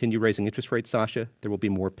likely to continue raising interest rates, Sasha, there will be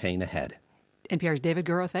more pain ahead. NPR's David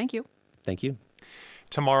Gura, thank you. Thank you.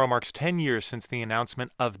 Tomorrow marks 10 years since the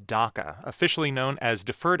announcement of DACA. Officially known as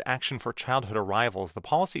Deferred Action for Childhood Arrivals, the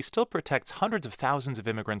policy still protects hundreds of thousands of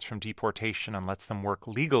immigrants from deportation and lets them work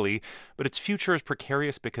legally, but its future is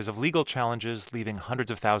precarious because of legal challenges, leaving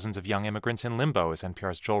hundreds of thousands of young immigrants in limbo, as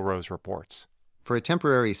NPR's Joel Rose reports. For a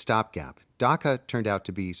temporary stopgap, DACA turned out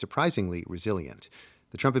to be surprisingly resilient.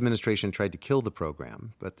 The Trump administration tried to kill the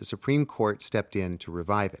program, but the Supreme Court stepped in to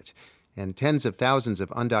revive it. And tens of thousands of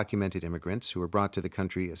undocumented immigrants who were brought to the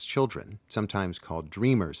country as children, sometimes called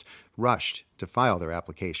dreamers, rushed to file their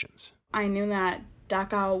applications. I knew that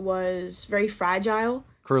DACA was very fragile.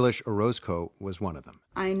 Kurlish Orozco was one of them.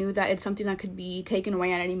 I knew that it's something that could be taken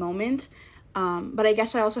away at any moment. But I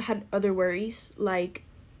guess I also had other worries, like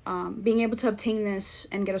being able to obtain this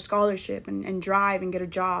and get a scholarship and drive and get a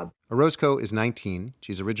job. Orozco is 19.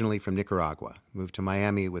 She's originally from Nicaragua, moved to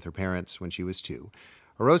Miami with her parents when she was 2.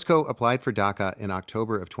 Orozco applied for DACA in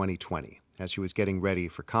October of 2020 as she was getting ready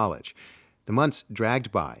for college. The months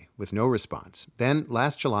dragged by with no response. Then,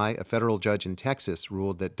 last July, a federal judge in Texas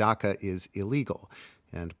ruled that DACA is illegal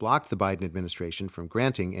and blocked the Biden administration from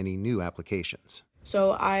granting any new applications.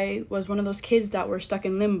 So I was one of those kids that were stuck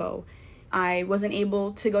in limbo. I wasn't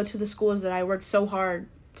able to go to the schools that I worked so hard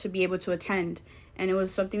to be able to attend. And it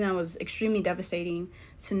was something that was extremely devastating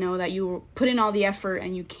to know that you put in all the effort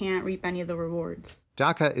and you can't reap any of the rewards.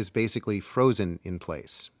 DACA is basically frozen in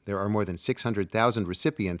place. There are more than 600,000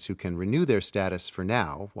 recipients who can renew their status for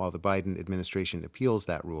now, while the Biden administration appeals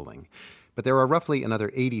that ruling. But there are roughly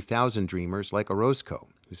another 80,000 dreamers like Orozco,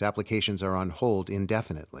 whose applications are on hold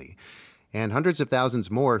indefinitely, and hundreds of thousands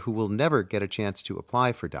more who will never get a chance to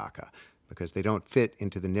apply for DACA because they don't fit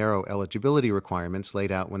into the narrow eligibility requirements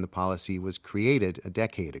laid out when the policy was created a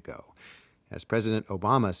decade ago. As President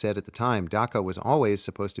Obama said at the time, DACA was always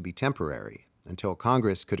supposed to be temporary until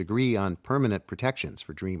Congress could agree on permanent protections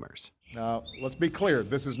for dreamers. Now, let's be clear.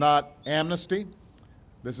 This is not amnesty.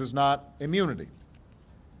 This is not immunity.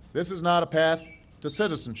 This is not a path to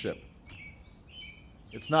citizenship.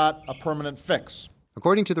 It's not a permanent fix.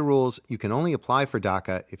 According to the rules, you can only apply for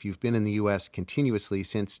DACA if you've been in the U.S. continuously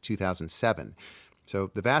since 2007.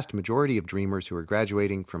 So the vast majority of dreamers who are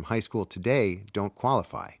graduating from high school today don't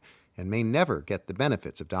qualify and may never get the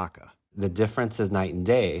benefits of DACA. The difference is night and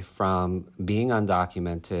day from being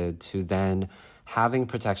undocumented to then having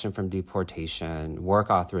protection from deportation, work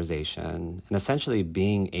authorization, and essentially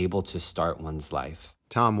being able to start one's life.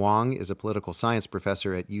 Tom Wong is a political science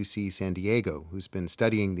professor at UC San Diego who's been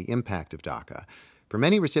studying the impact of DACA. For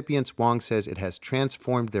many recipients, Wong says it has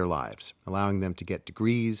transformed their lives, allowing them to get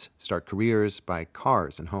degrees, start careers, buy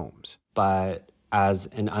cars and homes. But as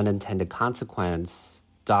an unintended consequence,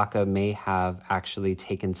 DACA may have actually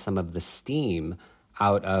taken some of the steam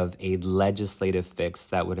out of a legislative fix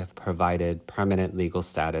that would have provided permanent legal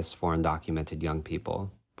status for undocumented young people.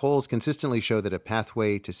 Polls consistently show that a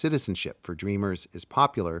pathway to citizenship for dreamers is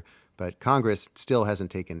popular, but Congress still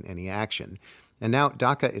hasn't taken any action. And now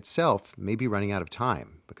DACA itself may be running out of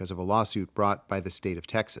time because of a lawsuit brought by the state of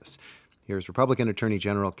Texas. Here's Republican Attorney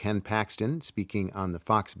General Ken Paxton speaking on the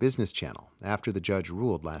Fox Business Channel after the judge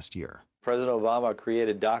ruled last year. President Obama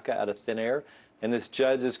created DACA out of thin air, and this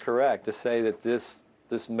judge is correct to say that this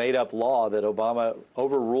made-up law that Obama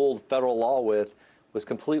overruled federal law with was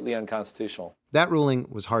completely unconstitutional. That ruling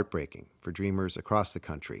was heartbreaking for dreamers across the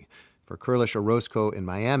country. For Kurlish Orozco in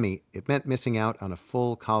Miami, it meant missing out on a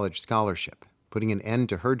full college scholarship, putting an end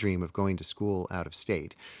to her dream of going to school out of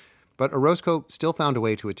state. But Orozco still found a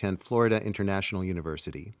way to attend Florida International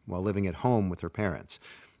University while living at home with her parents.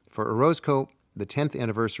 For Orozco, the 10th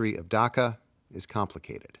anniversary of DACA is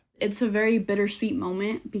complicated. It's a very bittersweet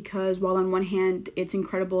moment because while on one hand it's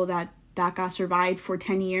incredible that DACA survived for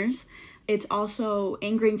 10 years. It's also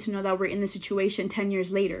angering to know that we're in this situation 10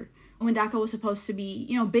 years later, when DACA was supposed to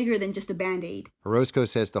be, bigger than just a Band-Aid. Orozco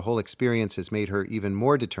says the whole experience has made her even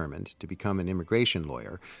more determined to become an immigration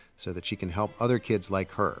lawyer so that she can help other kids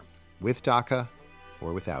like her, with DACA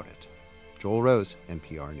or without it. Joel Rose,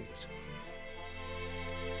 NPR News.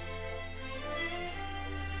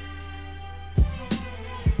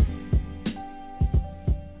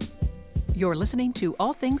 You're listening to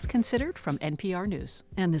All Things Considered from NPR News.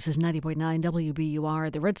 And this is 90.9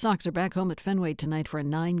 WBUR. The Red Sox are back home at Fenway tonight for a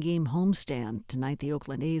 9-game homestand. Tonight, the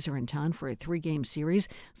Oakland A's are in town for a 3-game series.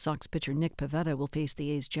 Sox pitcher Nick Pivetta will face the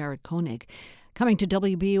A's' Jarrett Koenig. Coming to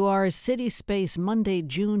WBUR's City Space Monday,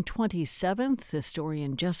 June 27th,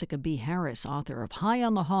 historian Jessica B. Harris, author of High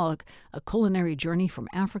on the Hog, A Culinary Journey from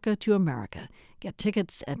Africa to America. Get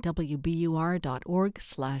tickets at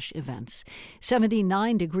wbur.org/events.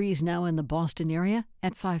 79 degrees now in the Boston area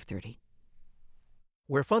at 5:30.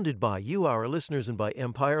 We're funded by you, our listeners, and by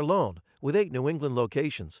Empire Loan, with 8 New England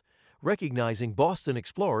locations. Recognizing Boston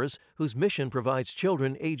explorers whose mission provides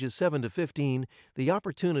children ages 7 to 15 the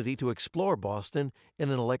opportunity to explore Boston in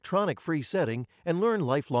an electronic-free setting and learn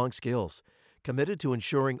lifelong skills. Committed to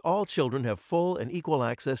ensuring all children have full and equal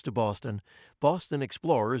access to Boston,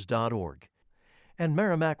 bostonexplorers.org. And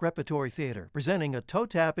Merrimack Repertory Theater, presenting a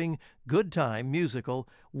toe-tapping, good time musical,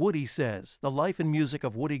 Woody Says, The Life and Music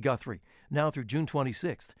of Woody Guthrie, now through June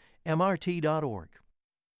 26th, mrt.org.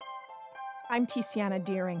 I'm Tiziana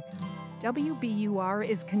Deering. WBUR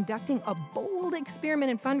is conducting a bold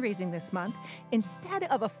experiment in fundraising this month. Instead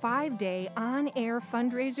of a 5-day on-air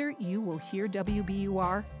fundraiser, you will hear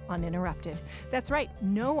WBUR uninterrupted. That's right,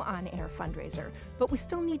 no on-air fundraiser. But we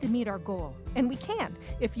still need to meet our goal. And we can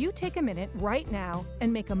if you take a minute right now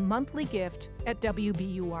and make a monthly gift at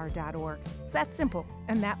WBUR.org. It's that simple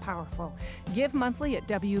and that powerful. Give monthly at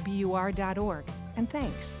WBUR.org. And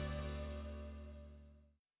thanks.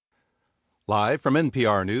 Live from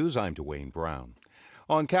NPR News, I'm Dwayne Brown.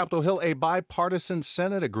 On Capitol Hill, a bipartisan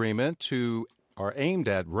Senate agreement aimed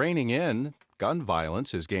at reining in gun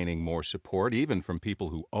violence is gaining more support, even from people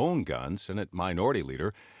who own guns. Senate Minority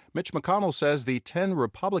Leader Mitch McConnell says the 10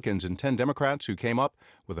 Republicans and 10 Democrats who came up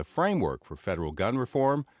with a framework for federal gun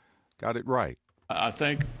reform got it right. I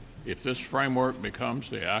think if this framework becomes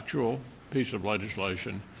the actual piece of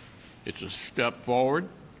legislation, it's a step forward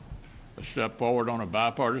on a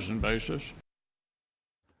bipartisan basis.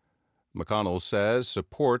 McConnell says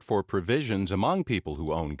support for provisions among people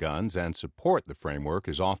who own guns and support the framework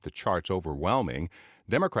is off the charts overwhelming.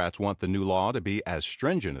 Democrats want the new law to be as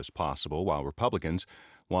stringent as possible, while Republicans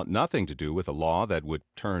want nothing to do with a law that would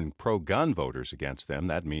turn pro-gun voters against them.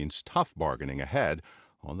 That means tough bargaining ahead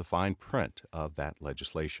on the fine print of that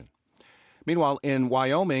legislation. Meanwhile, in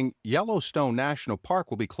Wyoming, Yellowstone National Park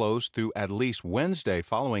will be closed through at least Wednesday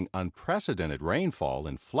following unprecedented rainfall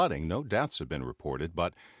and flooding. No deaths have been reported,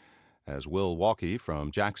 but as Will Walkie from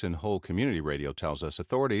Jackson Hole Community Radio tells us,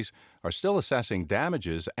 authorities are still assessing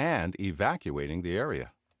damages and evacuating the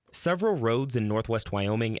area. Several roads in northwest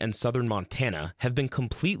Wyoming and southern Montana have been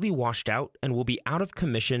completely washed out and will be out of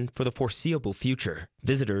commission for the foreseeable future.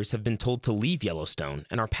 Visitors have been told to leave Yellowstone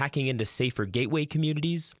and are packing into safer gateway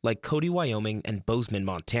communities like Cody, Wyoming and Bozeman,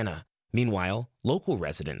 Montana. Meanwhile, local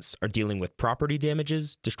residents are dealing with property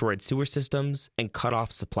damages, destroyed sewer systems, and cut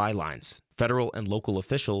off supply lines. Federal and local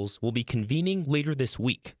officials will be convening later this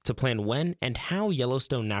week to plan when and how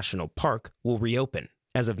Yellowstone National Park will reopen.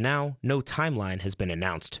 As of now, no timeline has been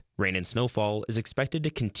announced. Rain and snowfall is expected to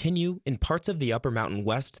continue in parts of the Upper Mountain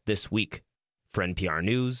West this week. For NPR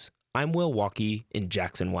News, I'm Will Walkie in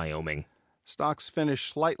Jackson, Wyoming. Stocks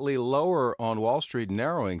finished slightly lower on Wall Street,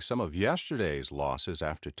 narrowing some of yesterday's losses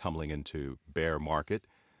after tumbling into bear market.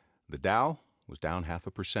 The Dow was down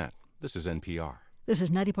 0.5%. This is NPR. This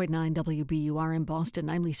is 90.9 WBUR in Boston.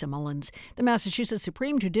 I'm Lisa Mullins. The Massachusetts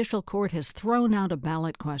Supreme Judicial Court has thrown out a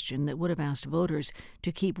ballot question that would have asked voters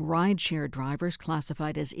to keep rideshare drivers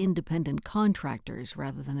classified as independent contractors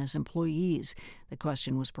rather than as employees. The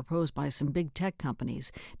question was proposed by some big tech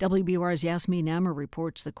companies. WBUR's Yasmin Ammer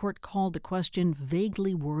reports the court called the question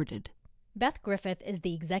vaguely worded. Beth Griffith is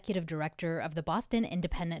the executive director of the Boston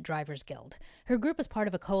Independent Drivers Guild. Her group is part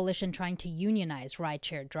of a coalition trying to unionize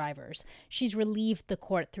rideshare drivers. She's relieved the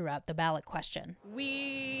court threw out the ballot question.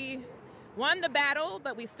 We won the battle,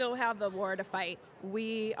 but we still have the war to fight.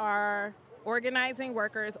 We are organizing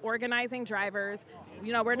workers, organizing drivers.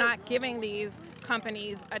 You know, we're not giving these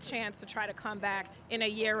companies a chance to try to come back in a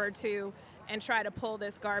year or two and try to pull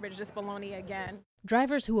this garbage, this baloney again.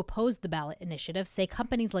 Drivers who oppose the ballot initiative say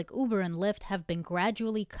companies like Uber and Lyft have been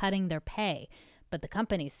gradually cutting their pay. But the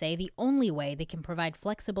companies say the only way they can provide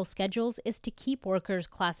flexible schedules is to keep workers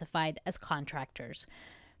classified as contractors.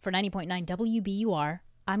 For 90.9 WBUR,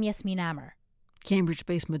 I'm Yasmin Amer.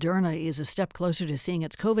 Cambridge-based Moderna is a step closer to seeing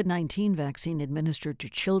its COVID-19 vaccine administered to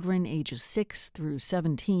children ages 6 through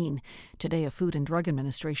 17. Today, a Food and Drug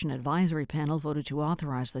Administration advisory panel voted to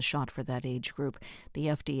authorize the shot for that age group. The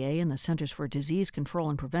FDA and the Centers for Disease Control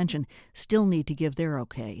and Prevention still need to give their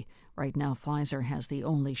okay. Right now, Pfizer has the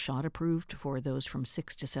only shot approved for those from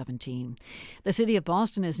 6 to 17. The city of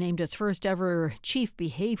Boston has named its first ever chief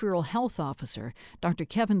behavioral health officer. Dr.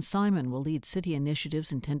 Kevin Simon will lead city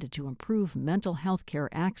initiatives intended to improve mental health care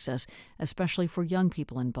access, especially for young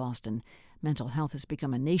people in Boston. Mental health has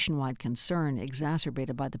become a nationwide concern,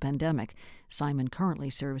 exacerbated by the pandemic. Simon currently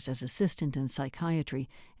serves as assistant in psychiatry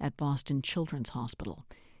at Boston Children's Hospital.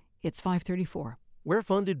 It's 5:34. We're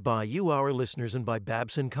funded by you, our listeners, and by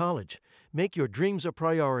Babson College. Make your dreams a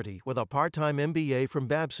priority with a part-time MBA from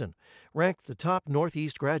Babson. Ranked the top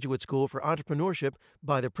Northeast graduate school for entrepreneurship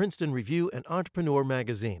by the Princeton Review and Entrepreneur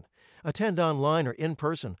magazine. Attend online or in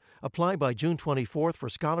person. Apply by June 24th for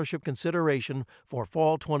scholarship consideration for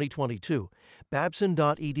fall 2022.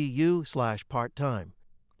 babson.edu/part-time.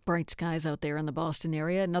 Bright skies out there in the Boston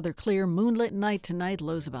area. Another clear, moonlit night tonight,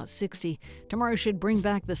 lows about 60. Tomorrow should bring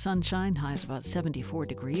back the sunshine, highs about 74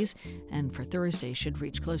 degrees. And for Thursday, should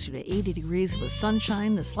reach closer to 80 degrees with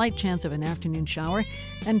sunshine, the slight chance of an afternoon shower.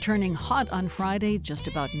 Then turning hot on Friday, just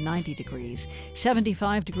about 90 degrees.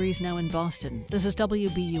 75 degrees now in Boston. This is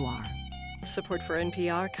WBUR. Support for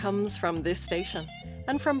NPR comes from this station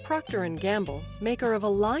and from Procter & Gamble, maker of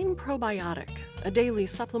Align Probiotic, a daily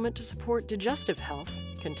supplement to support digestive health,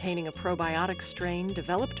 containing a probiotic strain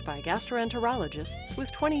developed by gastroenterologists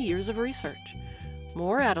with 20 years of research.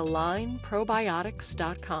 More at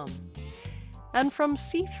alignprobiotics.com. And from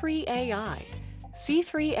C3 AI.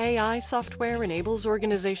 C3 AI software enables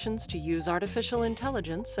organizations to use artificial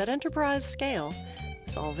intelligence at enterprise scale,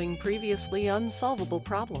 solving previously unsolvable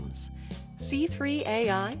problems. C3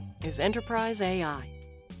 AI is enterprise AI.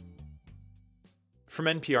 From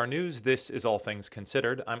NPR News, this is All Things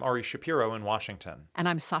Considered. I'm Ari Shapiro in Washington. And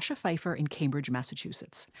I'm Sasha Pfeiffer in Cambridge,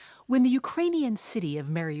 Massachusetts. When the Ukrainian city of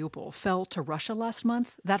Mariupol fell to Russia last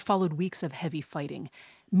month, that followed weeks of heavy fighting.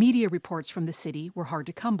 Media reports from the city were hard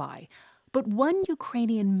to come by. But one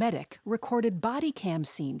Ukrainian medic recorded body cam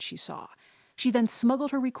scenes she saw. She then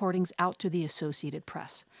smuggled her recordings out to the Associated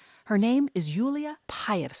Press. Her name is Yulia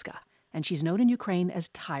Payevska, and she's known in Ukraine as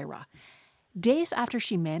Tyra. Days after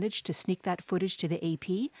she managed to sneak that footage to the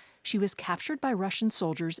AP, she was captured by Russian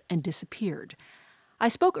soldiers and disappeared. I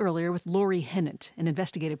spoke earlier with Lori Hinnant, an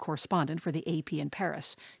investigative correspondent for the AP in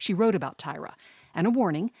Paris. She wrote about Tyra. And a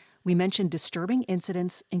warning, we mentioned disturbing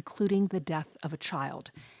incidents, including the death of a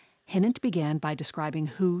child. Hinnant began by describing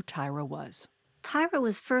who Tyra was. Tyra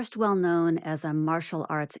was first well known as a martial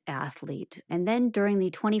arts athlete, and then during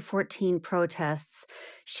the 2014 protests,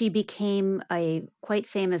 she became a quite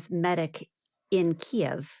famous medic in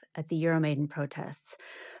Kiev at the Euromaidan protests.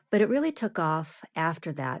 But it really took off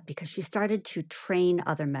after that because she started to train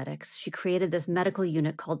other medics. She created this medical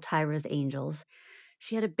unit called Tyra's Angels.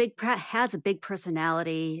 She has a big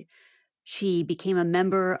personality. She became a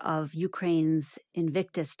member of Ukraine's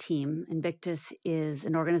Invictus team. Invictus is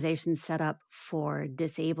an organization set up for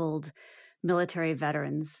disabled military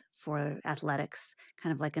veterans for athletics,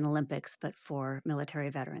 kind of like an Olympics, but for military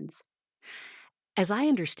veterans. As I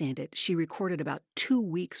understand it, she recorded about 2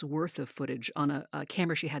 weeks' worth of footage on a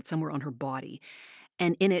camera she had somewhere on her body.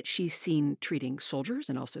 And in it, she's seen treating soldiers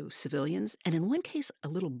and also civilians, and in one case, a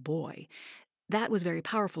little boy. That was very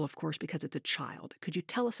powerful, of course, because it's a child. Could you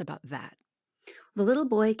tell us about that? The little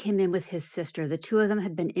boy came in with his sister. The two of them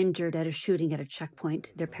had been injured at a shooting at a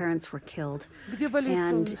checkpoint. Their parents were killed.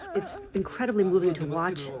 And it's incredibly moving to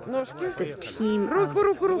watch this team of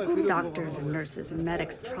doctors and nurses and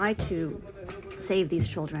medics try to save these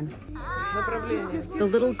children. The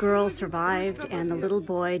little girl survived, and the little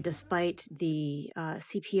boy, despite the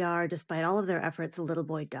CPR, despite all of their efforts, the little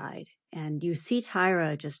boy died. And you see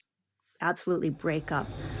Tyra just absolutely break up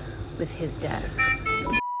with his death.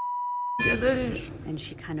 And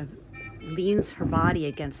she kind of leans her body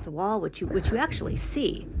against the wall, which you actually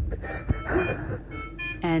see.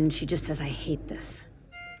 And she just says, "I hate this."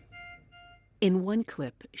 In one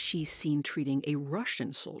clip, she's seen treating a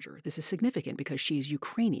Russian soldier. This is significant because she's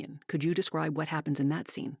Ukrainian. Could you describe what happens in that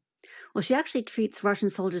scene? Well, she actually treats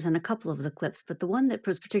Russian soldiers in a couple of the clips, but the one that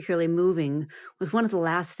was particularly moving was one of the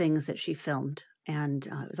last things that she filmed, and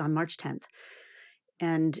it was on March 10th.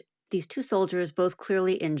 And these two soldiers, both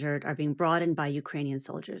clearly injured, are being brought in by Ukrainian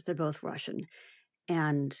soldiers. They're both Russian.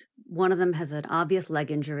 And one of them has an obvious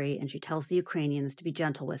leg injury, and she tells the Ukrainians to be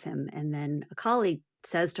gentle with him. And then a colleague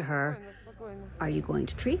says to her, "Are you going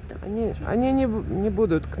to treat them?" She says,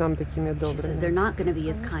 "They're not going to be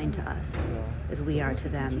as kind to us as we are to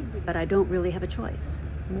them, but I don't really have a choice.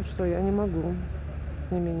 They're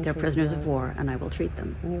prisoners of war, and I will treat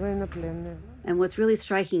them." And what's really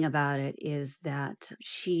striking about it is that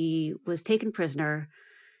she was taken prisoner,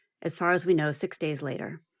 as far as we know, 6 days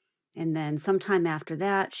later. And then sometime after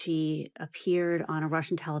that, she appeared on a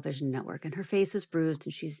Russian television network, and her face is bruised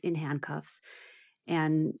and she's in handcuffs.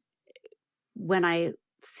 And when I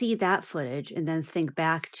see that footage and then think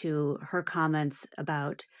back to her comments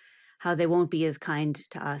about how they won't be as kind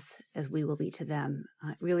to us as we will be to them,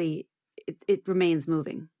 it remains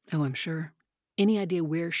moving. Oh, I'm sure. Any idea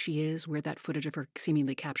where she is, where that footage of her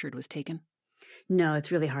seemingly captured was taken? No,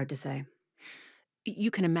 it's really hard to say.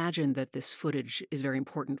 You can imagine that this footage is very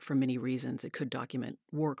important for many reasons. It could document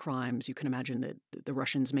war crimes. You can imagine that the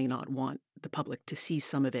Russians may not want the public to see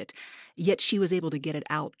some of it. Yet she was able to get it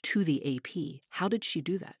out to the AP. How did she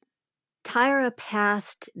do that? Tyra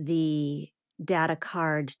passed the data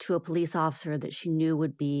card to a police officer that she knew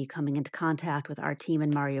would be coming into contact with our team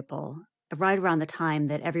in Mariupol, right around the time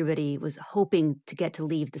that everybody was hoping to get to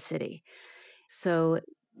leave the city. So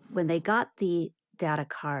when they got the data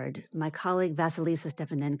card, my colleague Vasilisa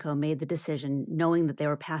Stepanenko made the decision, knowing that they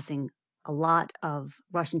were passing a lot of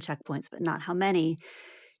Russian checkpoints, but not how many,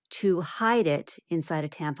 to hide it inside a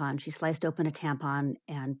tampon. She sliced open a tampon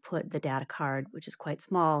and put the data card, which is quite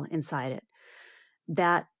small, inside it.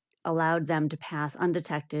 That allowed them to pass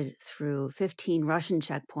undetected through 15 Russian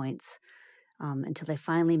checkpoints until they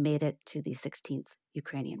finally made it to the 16th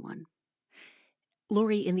Ukrainian one.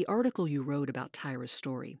 Lori, in the article you wrote about Tyra's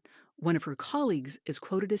story, one of her colleagues is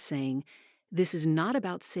quoted as saying, "This is not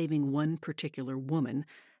about saving one particular woman.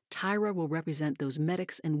 Tyra will represent those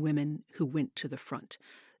medics and women who went to the front."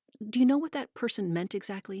 Do you know what that person meant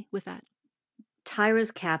exactly with that?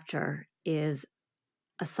 Tyra's capture is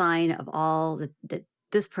a sign of all that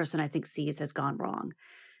this person, I think, sees has gone wrong,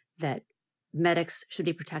 that medics should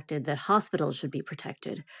be protected, that hospitals should be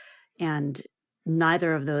protected, and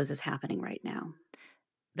neither of those is happening right now.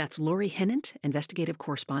 That's Lori Hennant, investigative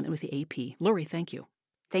correspondent with the AP. Lori, thank you.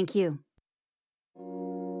 Thank you.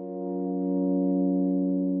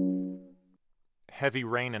 Heavy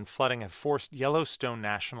rain and flooding have forced Yellowstone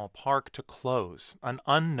National Park to close. An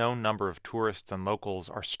unknown number of tourists and locals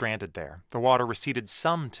are stranded there. The water receded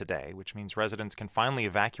some today, which means residents can finally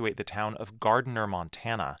evacuate the town of Gardner,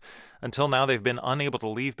 Montana. Until now, they've been unable to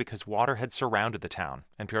leave because water had surrounded the town.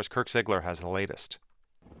 NPR's Kirk Ziegler has the latest.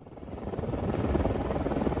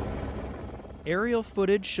 Aerial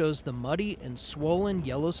footage shows the muddy and swollen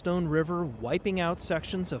Yellowstone River wiping out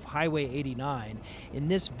sections of Highway 89. In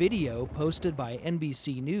this video posted by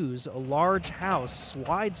NBC News, a large house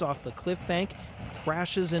slides off the cliff bank and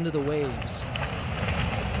crashes into the waves.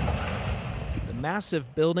 The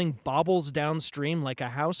massive building bobbles downstream like a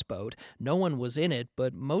houseboat. No one was in it,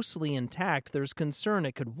 but mostly intact. There's concern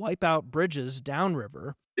it could wipe out bridges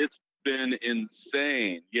downriver. It's been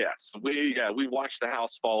insane, yes. We watched the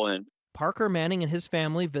house fall in. Parker Manning and his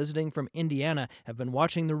family, visiting from Indiana, have been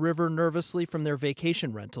watching the river nervously from their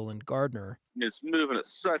vacation rental in Gardner. It's moving at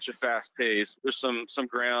such a fast pace. There's some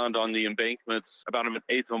ground on the embankments about an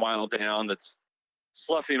eighth of a mile down that's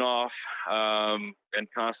sloughing off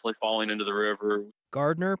and constantly falling into the river.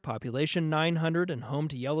 Gardner, population 900 and home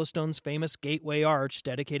to Yellowstone's famous Gateway Arch,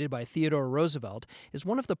 dedicated by Theodore Roosevelt, is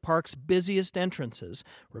one of the park's busiest entrances.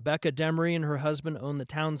 Rebecca Demery and her husband own the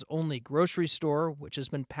town's only grocery store, which has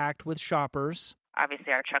been packed with shoppers.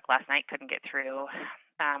 Obviously, our truck last night couldn't get through.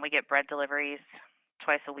 We get bread deliveries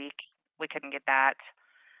twice a week. We couldn't get that.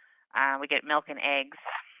 We get milk and eggs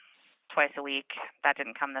twice a week. That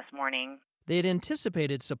didn't come this morning. They had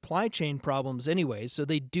anticipated supply chain problems anyway, so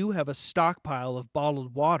they do have a stockpile of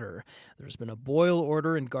bottled water. There's been a boil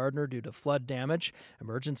order in Gardner due to flood damage.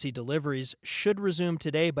 Emergency deliveries should resume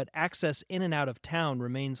today, but access in and out of town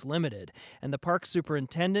remains limited. And the park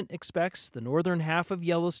superintendent expects the northern half of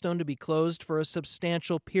Yellowstone to be closed for a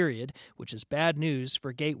substantial period, which is bad news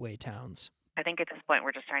for gateway towns. I think at this point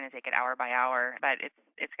we're just trying to take it hour by hour, but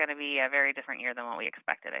it's going to be a very different year than what we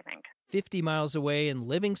expected, I think. 50 miles away in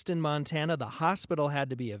Livingston, Montana, the hospital had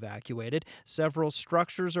to be evacuated. Several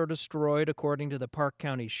structures are destroyed, according to the Park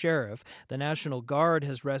County Sheriff. The National Guard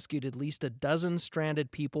has rescued at least a dozen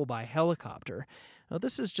stranded people by helicopter. Now,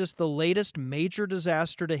 this is just the latest major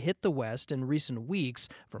disaster to hit the West in recent weeks,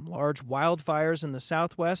 from large wildfires in the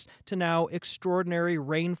Southwest to now extraordinary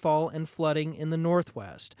rainfall and flooding in the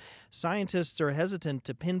Northwest. Scientists are hesitant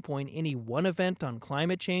to pinpoint any one event on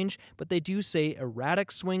climate change, but they do say erratic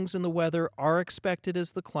swings in the weather are expected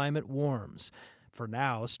as the climate warms. For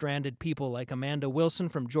now, stranded people like Amanda Wilson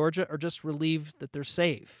from Georgia are just relieved that they're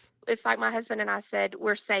safe. It's like my husband and I said,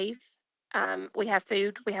 we're safe. We have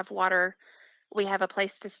food, we have water, we have a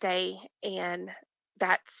place to stay, and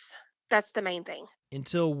that's the main thing.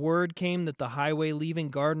 Until word came that the highway leaving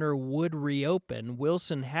Gardner would reopen,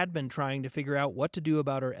 Wilson had been trying to figure out what to do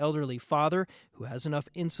about her elderly father, who has enough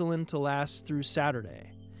insulin to last through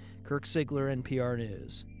Saturday. Kirk Sigler, NPR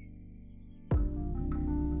News.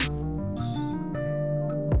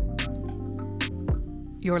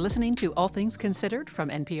 You're listening to All Things Considered from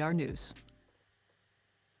NPR News.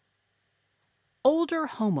 Older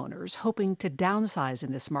homeowners hoping to downsize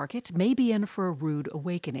in this market may be in for a rude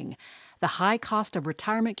awakening. The high cost of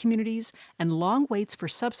retirement communities and long waits for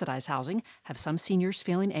subsidized housing have some seniors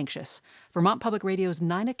feeling anxious. Vermont Public Radio's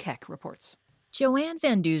Nina Keck reports. Joanne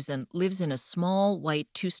Van Dusen lives in a small, white,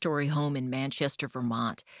 two-story home in Manchester,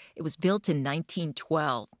 Vermont. It was built in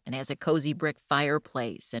 1912 and has a cozy brick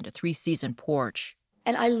fireplace and a 3-season porch.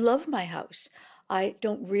 And I love my house. I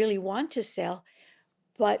don't really want to sell,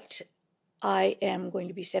 but I am going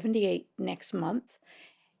to be 78 next month.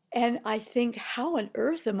 And I think, how on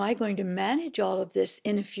earth am I going to manage all of this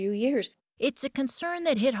in a few years? It's a concern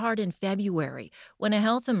that hit hard in February when a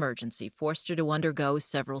health emergency forced her to undergo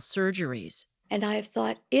several surgeries. And I have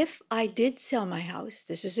thought, if I did sell my house,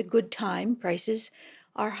 this is a good time, prices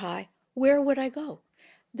are high, where would I go?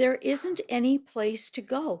 There isn't any place to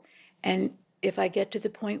go. And if I get to the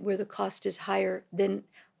point where the cost is higher than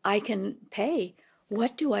I can pay,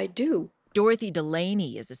 what do I do? Dorothy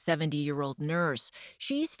Delaney is a 70-year-old nurse.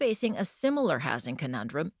 She's facing a similar housing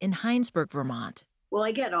conundrum in Heinsberg, Vermont. Well,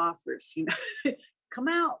 I get offers, come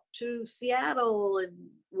out to Seattle and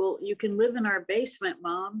you can live in our basement,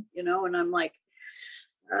 Mom, and I'm like,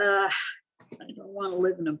 I don't want to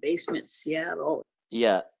live in a basement in Seattle.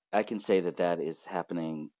 Yeah, I can say that is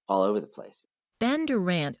happening all over the place. Ben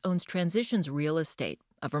Durant owns Transitions Real Estate,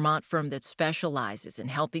 a Vermont firm that specializes in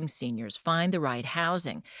helping seniors find the right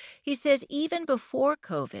housing. He says even before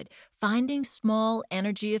COVID, finding small,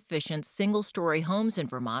 energy-efficient, single-story homes in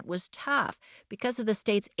Vermont was tough because of the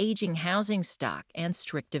state's aging housing stock and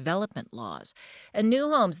strict development laws. And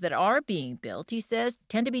new homes that are being built, he says,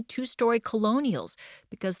 tend to be two-story colonials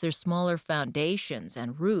because their smaller foundations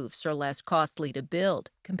and roofs are less costly to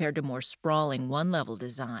build compared to more sprawling one-level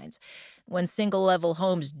designs. When single-level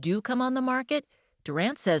homes do come on the market,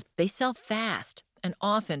 Durant says they sell fast and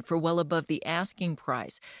often for well above the asking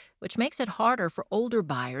price, which makes it harder for older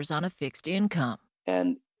buyers on a fixed income.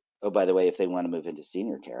 And, oh, by the way, if they want to move into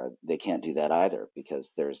senior care, they can't do that either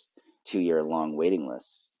because there's 2-year-long waiting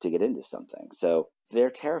lists to get into something. So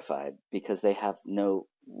they're terrified because they have no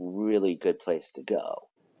really good place to go.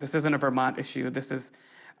 This isn't a Vermont issue. This is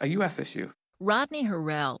a U.S. issue. Rodney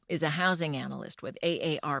Harrell is a housing analyst with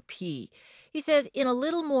AARP. He says in a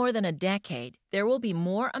little more than a decade, there will be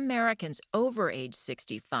more Americans over age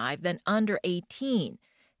 65 than under 18,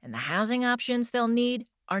 and the housing options they'll need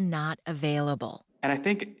are not available. And I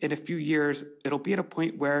think in a few years, it'll be at a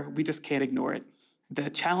point where we just can't ignore it.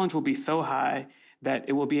 The challenge will be so high that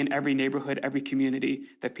it will be in every neighborhood, every community,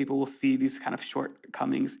 that people will see these kind of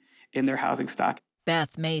shortcomings in their housing stock.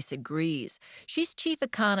 Beth Mace agrees. She's chief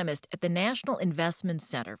economist at the National Investment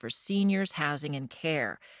Center for Seniors Housing and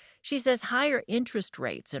Care. She says higher interest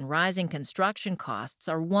rates and rising construction costs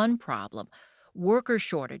are one problem. Worker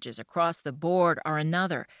shortages across the board are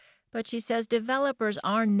another. But she says developers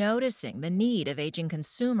are noticing the need of aging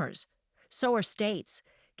consumers. So are states.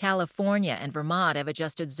 California and Vermont have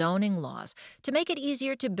adjusted zoning laws to make it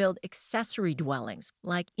easier to build accessory dwellings,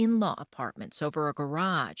 like in-law apartments over a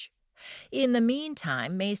garage. In the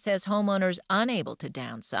meantime, May says homeowners unable to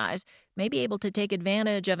downsize may be able to take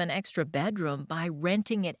advantage of an extra bedroom by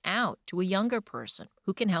renting it out to a younger person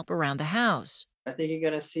who can help around the house. I think you're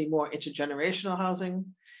going to see more intergenerational housing.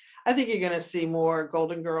 I think you're going to see more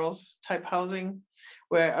Golden Girls type housing,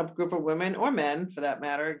 where a group of women, or men for that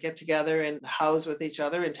matter, get together and house with each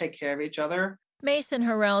other and take care of each other. Mace and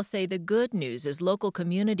Harrell say the good news is local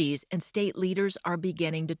communities and state leaders are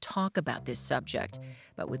beginning to talk about this subject.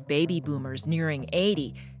 But with baby boomers nearing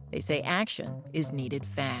 80, they say action is needed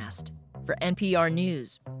fast. For NPR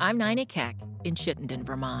News, I'm Nina Keck in Chittenden,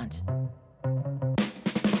 Vermont.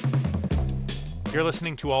 You're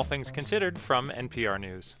listening to All Things Considered from NPR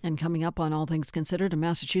News. And coming up on All Things Considered, a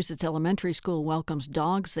Massachusetts elementary school welcomes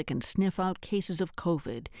dogs that can sniff out cases of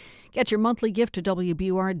COVID. Get your monthly gift to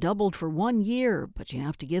WBUR doubled for 1 year, but you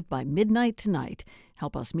have to give by midnight tonight.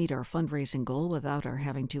 Help us meet our fundraising goal without our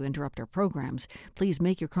having to interrupt our programs. Please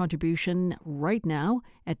make your contribution right now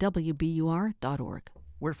at WBUR.org.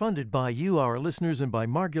 We're funded by you, our listeners, and by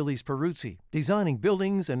Margulies Peruzzi, designing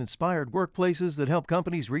buildings and inspired workplaces that help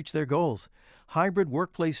companies reach their goals. Hybrid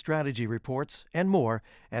workplace strategy reports and more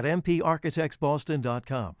at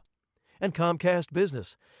mparchitectsboston.com. And Comcast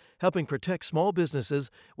Business, helping protect small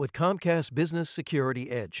businesses with Comcast Business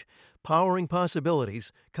Security Edge. Powering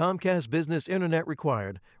possibilities, Comcast Business Internet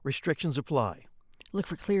required. Restrictions apply. Look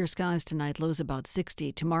for clear skies tonight, lows about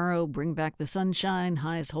 60. Tomorrow, bring back the sunshine,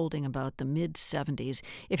 highs holding about the mid-70s.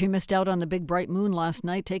 If you missed out on the big bright moon last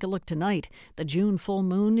night, take a look tonight. The June full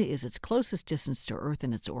moon is its closest distance to Earth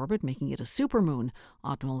in its orbit, making it a supermoon.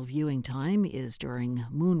 Optimal viewing time is during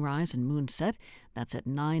moonrise and moonset. That's at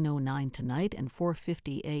 9:09 tonight and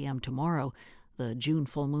 4:50 a.m. tomorrow. The June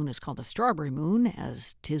full moon is called a strawberry moon,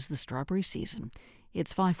 as 'tis the strawberry season.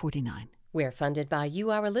 It's 5:49. We're funded by you,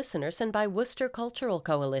 our listeners, and by Worcester Cultural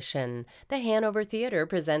Coalition. The Hanover Theater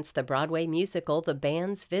presents the Broadway musical The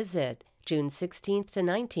Band's Visit, June 16th to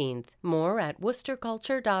 19th. More at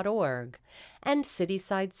worcesterculture.org. And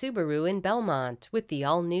Cityside Subaru in Belmont with the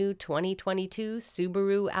all-new 2022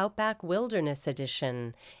 Subaru Outback Wilderness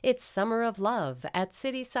Edition. It's Summer of Love at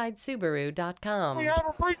citysidesubaru.com. We have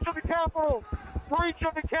a breach of the Capitol! Breach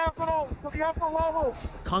of the Capitol to the upper level!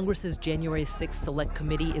 Congress's January 6th Select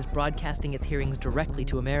Committee is broadcasting its hearings directly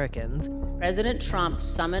to Americans. President Trump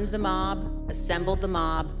summoned the mob, assembled the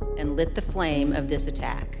mob, and lit the flame of this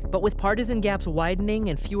attack. But with partisan gaps widening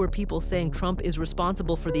and fewer people saying Trump is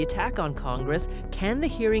responsible for the attack on Congress, can the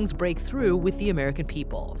hearings break through with the American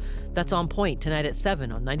people? That's On Point tonight at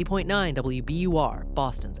 7 on 90.9 WBUR,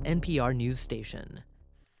 Boston's NPR news station.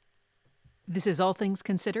 This is All Things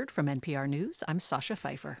Considered from NPR News. I'm Sasha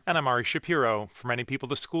Pfeiffer. And I'm Ari Shapiro. For many people,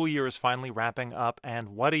 the school year is finally wrapping up, and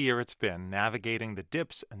what a year it's been, navigating the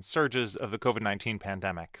dips and surges of the COVID-19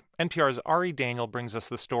 pandemic. NPR's Ari Daniel brings us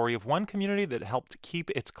the story of one community that helped keep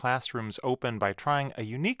its classrooms open by trying a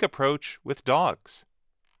unique approach with dogs.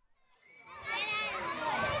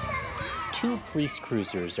 Two police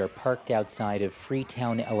cruisers are parked outside of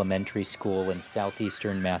Freetown Elementary School in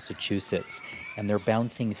southeastern Massachusetts, and they're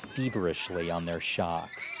bouncing feverishly on their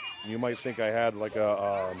shocks. You might think I had like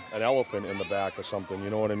an elephant in the back or something, you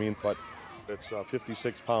know what I mean? But it's a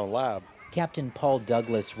 56-pound lab. Captain Paul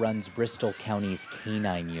Douglas runs Bristol County's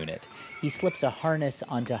Canine Unit. He slips a harness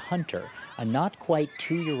onto Hunter, a not quite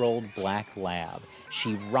 2-year-old black lab.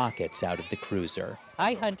 She rockets out of the cruiser.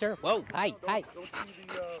 Hi, Hunter. Whoa, hi.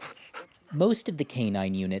 Most of the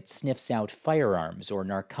Canine Unit sniffs out firearms or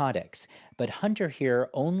narcotics, but Hunter here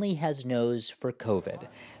only has nose for COVID.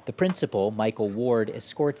 The principal, Michael Ward,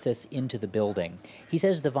 escorts us into the building. He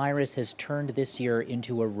says the virus has turned this year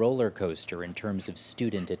into a roller coaster in terms of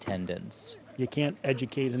student attendance. You can't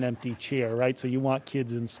educate an empty chair, right? So you want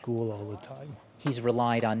kids in school all the time. He's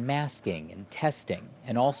relied on masking and testing,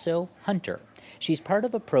 and also Hunter. She's part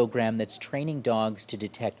of a program that's training dogs to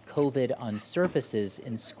detect COVID on surfaces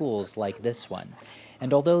in schools like this one.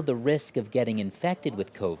 And although the risk of getting infected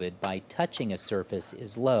with COVID by touching a surface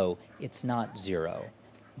is low, it's not zero.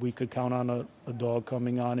 We could count on a dog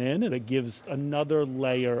coming on in, and it gives another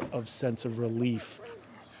layer of sense of relief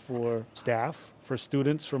for staff, for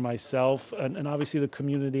students, for myself, and obviously the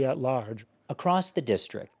community at large. Across the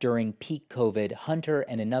district, during peak COVID, Hunter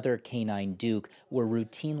and another canine Duke were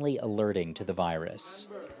routinely alerting to the virus.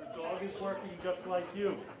 The dog is working just like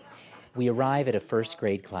you. We arrive at a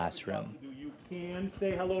first-grade classroom. You can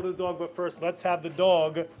say hello to the dog, but first let's have the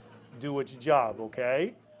dog do its job,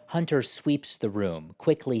 okay? Hunter sweeps the room,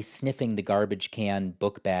 quickly sniffing the garbage can,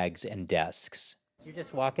 book bags, and desks. You're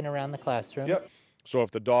just walking around the classroom? Yep. So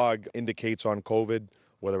if the dog indicates on COVID,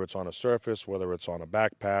 whether it's on a surface, whether it's on a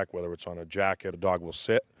backpack, whether it's on a jacket, the dog will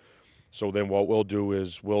sit. So then what we'll do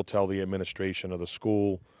is we'll tell the administration of the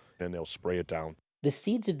school, and they'll spray it down. The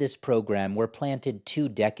seeds of this program were planted 2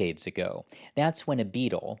 decades ago. That's when a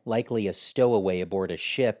beetle, likely a stowaway aboard a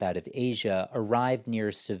ship out of Asia, arrived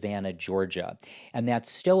near Savannah, Georgia. And that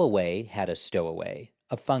stowaway had a stowaway,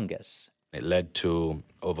 a fungus. It led to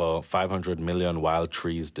over 500 million wild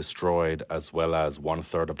trees destroyed, as well as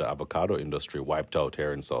 1/3 of the avocado industry wiped out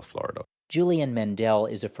here in South Florida. Julian Mendel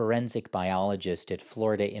is a forensic biologist at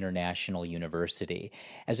Florida International University.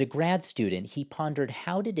 As a grad student, he pondered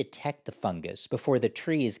how to detect the fungus before the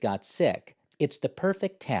trees got sick. It's the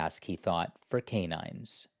perfect task, he thought, for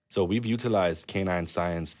canines. So we've utilized canine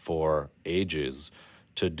science for ages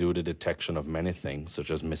to do the detection of many things,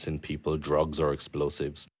 such as missing people, drugs, or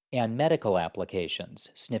explosives. And medical applications,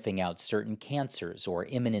 sniffing out certain cancers or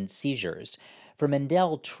imminent seizures. For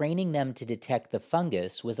Mendel, training them to detect the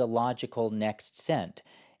fungus was a logical next step,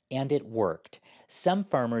 and it worked. Some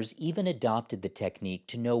farmers even adopted the technique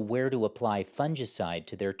to know where to apply fungicide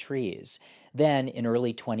to their trees. Then, in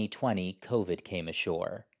early 2020, COVID came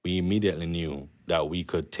ashore. We immediately knew that we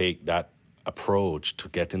could take that approach to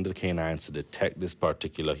getting the canines to detect this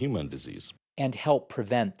particular human disease. And help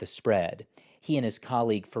prevent the spread. He and his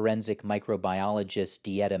colleague, forensic microbiologist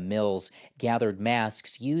Dieta Mills, gathered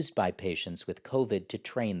masks used by patients with COVID to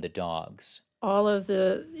train the dogs. All of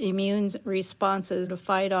the immune responses to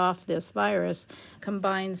fight off this virus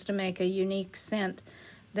combines to make a unique scent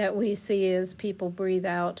that we see as people breathe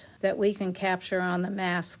out that we can capture on the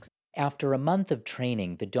masks. After a month of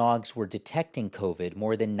training, the dogs were detecting COVID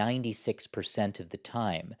more than 96% of the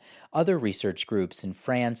time. Other research groups in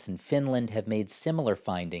France and Finland have made similar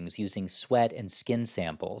findings using sweat and skin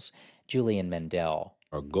samples. Julian Mendel.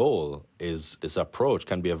 Our goal is this approach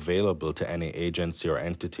can be available to any agency or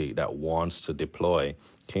entity that wants to deploy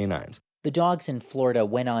canines. The dogs in Florida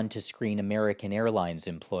went on to screen American Airlines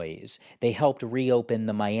employees. They helped reopen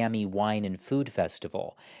the Miami Wine and Food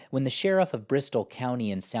Festival. When the sheriff of Bristol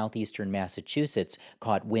County in southeastern Massachusetts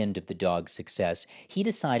caught wind of the dog's success, he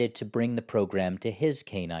decided to bring the program to his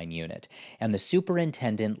canine unit, and the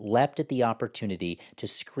superintendent leapt at the opportunity to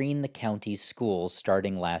screen the county's schools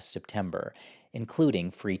starting last September,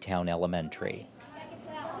 including Freetown Elementary.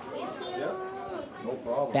 No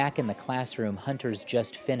problem. Back in the classroom, Hunter's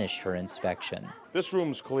just finished her inspection. This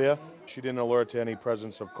room's clear. She didn't alert to any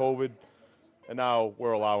presence of COVID. And now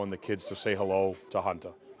we're allowing the kids to say hello to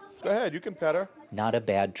Hunter. Go ahead, you can pet her. Not a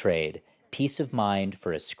bad trade. Peace of mind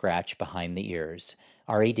for a scratch behind the ears.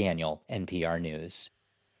 Ari Daniel, NPR News.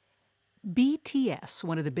 BTS,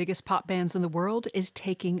 one of the biggest pop bands in the world, is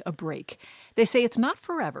taking a break. They say it's not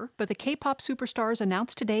forever, but the K-pop superstars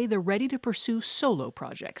announced today they're ready to pursue solo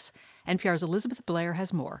projects. NPR's Elizabeth Blair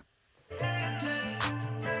has more.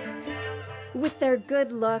 With their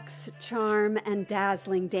good looks, charm, and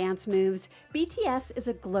dazzling dance moves, BTS is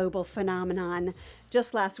a global phenomenon.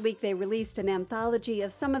 Just last week, they released an anthology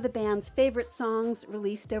of some of the band's favorite songs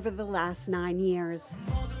released over the last 9 years.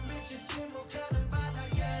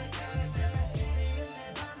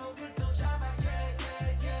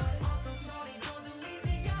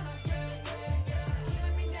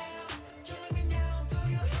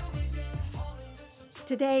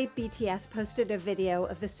 Today, BTS posted a video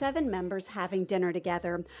of the 7 members having dinner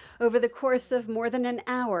together. Over the course of more than an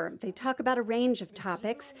hour, they talk about a range of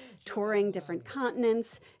topics, touring different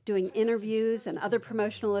continents, doing interviews and other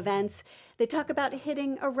promotional events. They talk about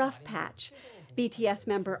hitting a rough patch. BTS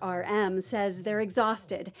member RM says they're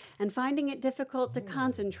exhausted and finding it difficult to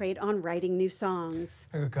concentrate on writing new songs.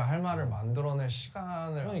 그 할 말을 만들어낼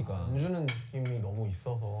시간을 안 주는 느낌이 너무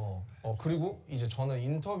있어서 그리고 이제 저는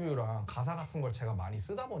인터뷰랑 가사 같은 걸 제가 많이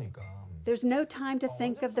쓰다 보니까 There's no time to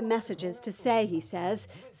think of the messages to say, he says,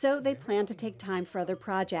 so they plan to take time for other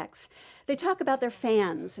projects. They talk about their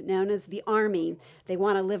fans, known as the Army. They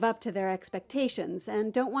want to live up to their expectations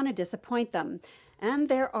and don't want to disappoint them. And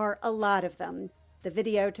there are a lot of them. The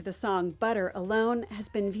video to the song Butter alone has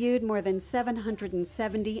been viewed more than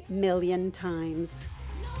 770 million times.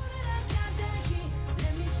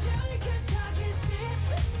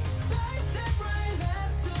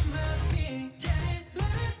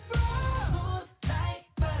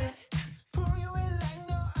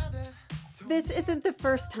 This isn't the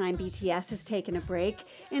first time BTS has taken a break.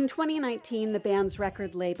 In 2019, the band's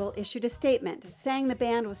record label issued a statement saying the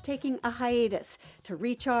band was taking a hiatus to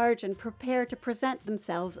recharge and prepare to present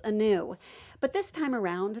themselves anew. But this time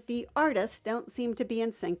around, the artists don't seem to be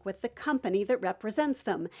in sync with the company that represents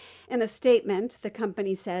them. In a statement, the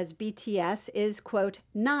company says BTS is, quote,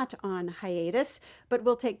 not on hiatus, but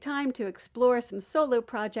will take time to explore some solo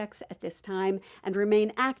projects at this time and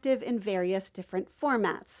remain active in various different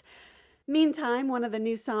formats. Meantime, one of the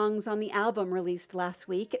new songs on the album released last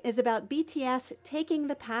week is about BTS taking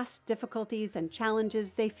the past difficulties and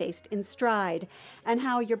challenges they faced in stride, and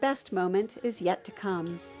how your best moment is yet to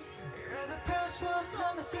come.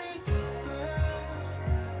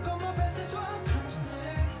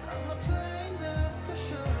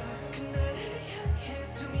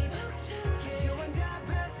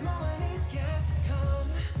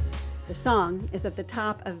 The song is at the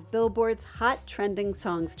top of Billboard's Hot Trending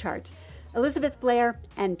Songs chart. Elizabeth Blair,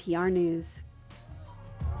 NPR News.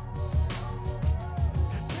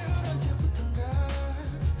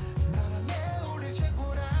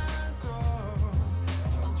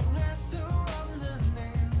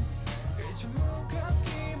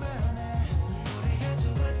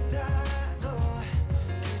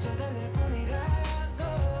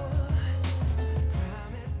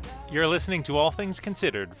 You're listening to All Things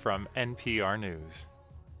Considered from NPR News.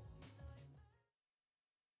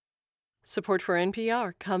 Support for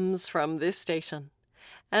NPR comes from this station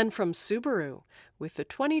and from Subaru with the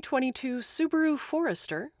 2022 Subaru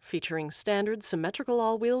Forester featuring standard symmetrical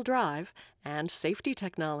all-wheel drive and safety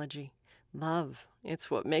technology. Love, it's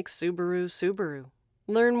what makes Subaru Subaru.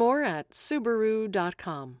 Learn more at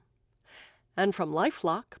Subaru.com. And from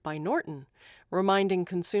LifeLock by Norton, reminding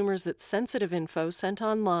consumers that sensitive info sent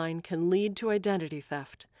online can lead to identity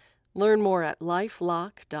theft. Learn more at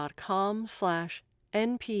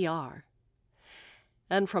lifelock.com/NPR.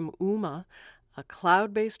 And from Ooma, a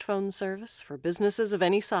cloud-based phone service for businesses of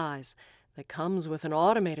any size that comes with an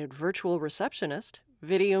automated virtual receptionist,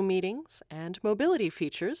 video meetings, and mobility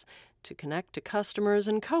features to connect to customers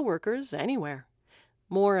and coworkers anywhere.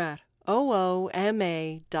 More at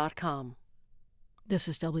ooma.com. This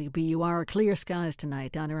is WBUR. Clear skies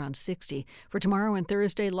tonight, down around 60. For tomorrow and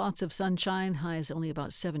Thursday, lots of sunshine. Highs only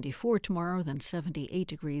about 74 tomorrow, then 78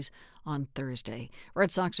 degrees on Thursday. Red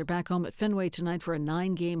Sox are back home at Fenway tonight for a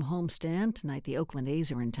 9-game homestand. Tonight, the Oakland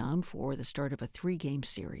A's are in town for the start of a 3-game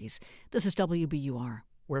series. This is WBUR.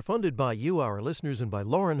 We're funded by you, our listeners, and by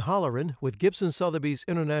Lauren Holleran with Gibson Sotheby's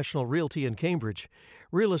International Realty in Cambridge.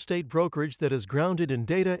 Real estate brokerage that is grounded in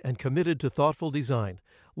data and committed to thoughtful design.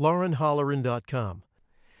 LaurenHolleran.com.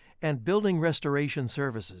 And Building Restoration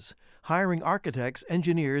Services, hiring architects,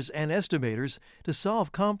 engineers, and estimators to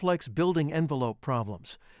solve complex building envelope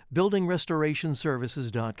problems.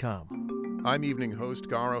 BuildingRestorationServices.com. I'm evening host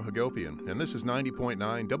Garo Hagopian, and this is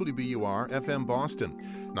 90.9 WBUR FM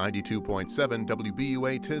Boston, 92.7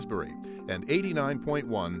 WBUA Tisbury, and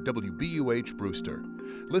 89.1 WBUH Brewster.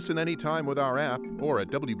 Listen anytime with our app or at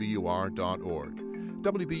WBUR.org.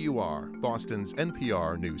 WBUR, Boston's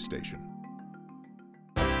NPR news station.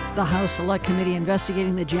 The House Select Committee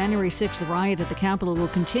investigating the January 6th riot at the Capitol will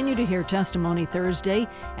continue to hear testimony Thursday,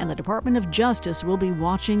 and the Department of Justice will be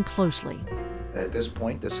watching closely. At this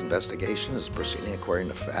point, this investigation is proceeding according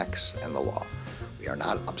to facts and the law. We are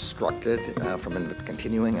not obstructed from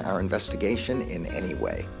continuing our investigation in any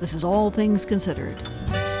way. This is All Things Considered.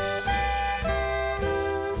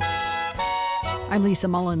 I'm Lisa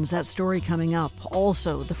Mullins. That story coming up.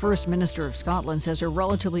 Also, the First Minister of Scotland says her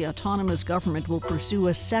relatively autonomous government will pursue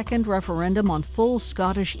a second referendum on full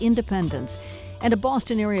Scottish independence. And a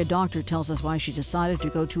Boston area doctor tells us why she decided to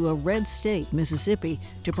go to a red state, Mississippi,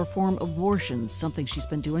 to perform abortions, something she's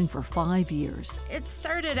been doing for 5 years. It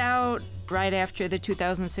started out right after the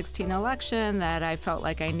 2016 election that I felt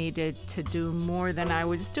like I needed to do more than I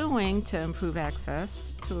was doing to improve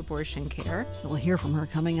access to abortion care. We'll hear from her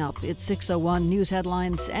coming up. It's 6:01. News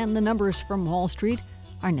headlines and the numbers from Wall Street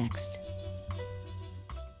are next.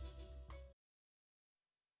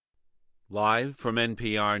 Live from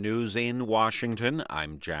NPR News in Washington,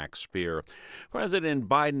 I'm Jack Speer. President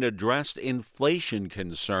Biden addressed inflation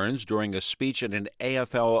concerns during a speech at an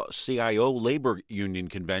AFL-CIO labor union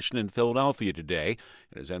convention in Philadelphia today.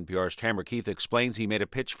 And as NPR's Tamara Keith explains, he made a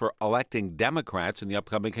pitch for electing Democrats in the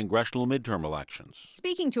upcoming congressional midterm elections.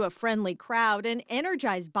 Speaking to a friendly crowd, an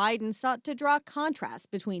energized Biden sought to draw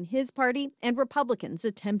contrast between his party and Republicans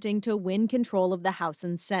attempting to win control of the House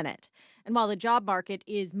and Senate. And while the job market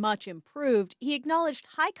is much improved, he acknowledged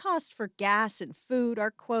high costs for gas and food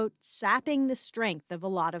are, quote, sapping the strength of a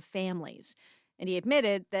lot of families. And he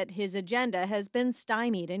admitted that his agenda has been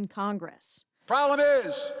stymied in Congress. Problem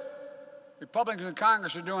is, Republicans in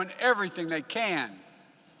Congress are doing everything they can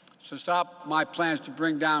to stop my plans to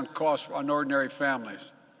bring down costs on ordinary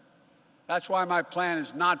families. That's why my plan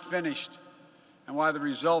is not finished and why the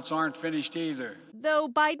results aren't finished either. Though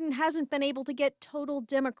Biden hasn't been able to get total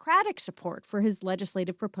Democratic support for his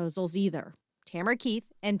legislative proposals either. Tamara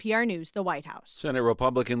Keith, NPR News, the White House. Senate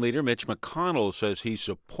Republican leader Mitch McConnell says he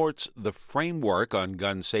supports the framework on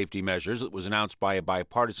gun safety measures that was announced by a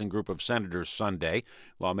bipartisan group of senators Sunday.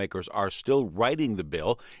 Lawmakers are still writing the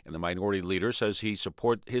bill, and the minority leader says his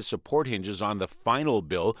support hinges on the final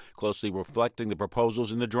bill, closely reflecting the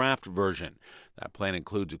proposals in the draft version. That plan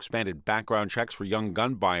includes expanded background checks for young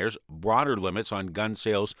gun buyers, broader limits on gun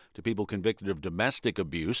sales to people convicted of domestic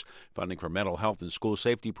abuse, funding for mental health and school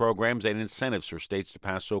safety programs, and incentives for states to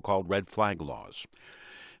pass so-called red flag laws.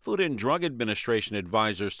 Food and Drug Administration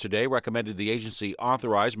advisors today recommended the agency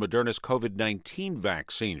authorize Moderna's COVID-19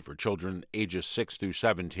 vaccine for children ages 6 through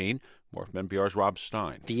 17. More from NPR's Rob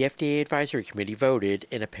Stein. The FDA Advisory Committee voted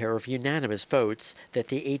in a pair of unanimous votes that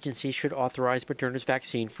the agency should authorize Moderna's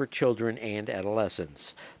vaccine for children and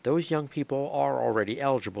adolescents. Those young people are already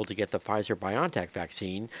eligible to get the Pfizer-BioNTech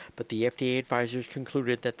vaccine, but the FDA advisors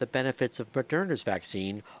concluded that the benefits of Moderna's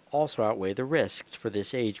vaccine also outweigh the risks for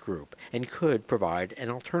this age group and could provide an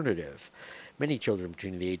alternative. Many children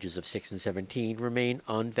between the ages of 6 and 17 remain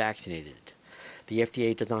unvaccinated. The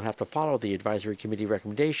FDA does not have to follow the advisory committee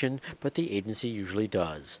recommendation, but the agency usually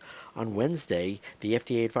does. On Wednesday, the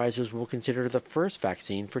FDA advisors will consider the first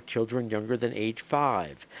vaccine for children younger than age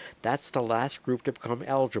 5. That's the last group to become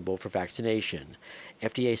eligible for vaccination.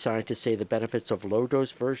 FDA scientists say the benefits of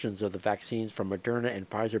low-dose versions of the vaccines from Moderna and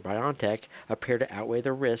Pfizer-BioNTech appear to outweigh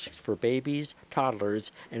the risks for babies,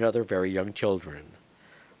 toddlers, and other very young children.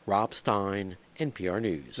 Rob Stein, NPR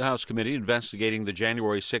News. The House committee investigating the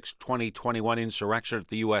January 6, 2021 insurrection at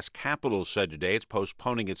the U.S. Capitol said today it's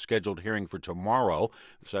postponing its scheduled hearing for tomorrow.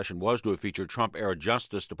 The session was to have featured Trump-era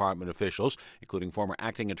Justice Department officials, including former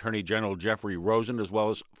Acting Attorney General Jeffrey Rosen, as well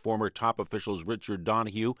as former top officials Richard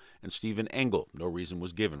Donoghue and Stephen Engel. No reason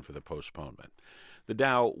was given for the postponement. The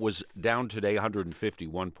Dow was down today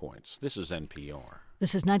 151 points. This is NPR.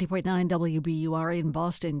 This is 90.9 WBUR in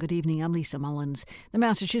Boston. Good evening. I'm Lisa Mullins. The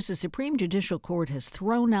Massachusetts Supreme Judicial Court has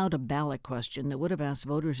thrown out a ballot question that would have asked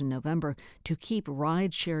voters in November to keep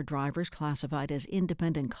ride-share drivers classified as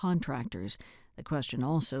independent contractors. The question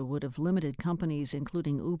also would have limited companies,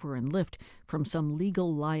 including Uber and Lyft, from some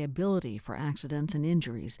legal liability for accidents and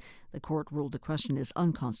injuries. The court ruled the question is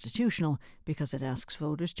unconstitutional because it asks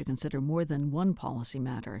voters to consider more than one policy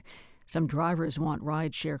matter. Some drivers want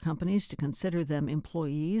ride-share companies to consider them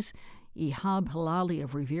employees. Ihab Halali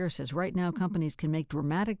of Revere says right now companies can make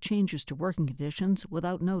dramatic changes to working conditions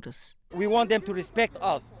without notice. We want them to respect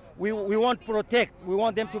us. We want protect. We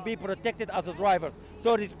want them to be protected as drivers.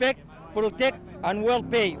 So respect, protect, and well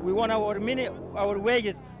pay. We want our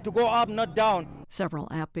wages to go up, not down. Several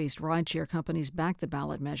app-based rideshare companies back the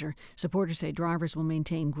ballot measure. Supporters say drivers will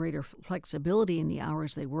maintain greater flexibility in the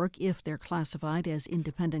hours they work if they're classified as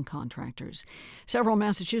independent contractors. Several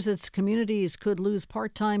Massachusetts communities could lose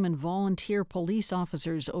part-time and volunteer police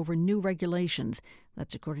officers over new regulations.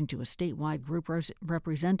 That's according to a statewide group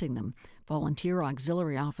representing them. Volunteer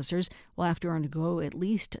auxiliary officers will have to undergo at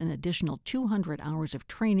least an additional 200 hours of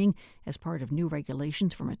training as part of new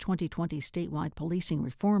regulations from a 2020 statewide policing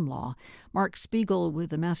reform law. Mark Spiegel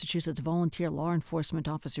with the Massachusetts Volunteer Law Enforcement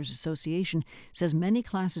Officers Association says many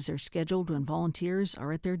classes are scheduled when volunteers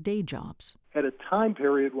are at their day jobs. At a time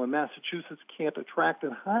period when Massachusetts can't attract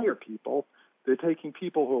and hire people, they're taking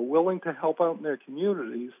people who are willing to help out in their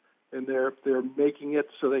communities, and they're making it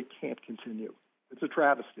so they can't continue. It's a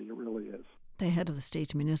travesty, it really is. The head of the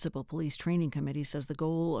state's Municipal Police Training Committee says the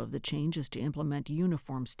goal of the change is to implement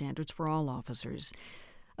uniform standards for all officers.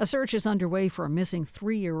 A search is underway for a missing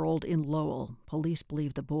 3-year-old in Lowell. Police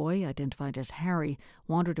believe the boy, identified as Harry,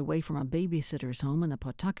 wandered away from a babysitter's home in the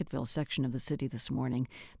Pawtucketville section of the city this morning.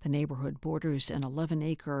 The neighborhood borders an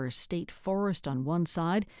 11-acre state forest on one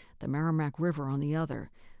side, the Merrimack River on the other.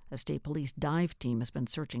 A state police dive team has been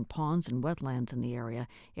searching ponds and wetlands in the area.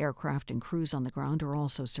 Aircraft and crews on the ground are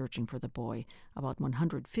also searching for the boy. About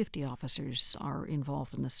 150 officers are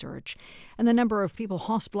involved in the search. And the number of people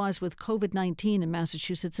hospitalized with COVID-19 in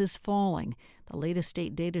Massachusetts is falling. The latest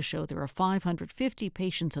state data show there are 550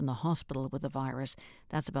 patients in the hospital with the virus.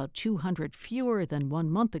 That's about 200 fewer than 1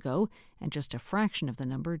 month ago, and just a fraction of the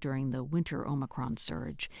number during the winter Omicron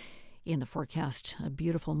surge. In the forecast, a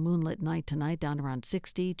beautiful moonlit night tonight, down around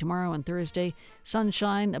 60. Tomorrow and Thursday,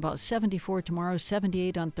 sunshine, about 74 tomorrow,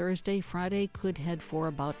 78 on Thursday. Friday could head for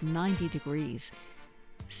about 90 degrees.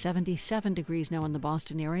 77 degrees now in the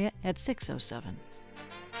Boston area at 6:07.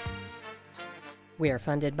 We are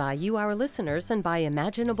funded by you, our listeners, and by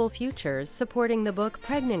Imaginable Futures, supporting the book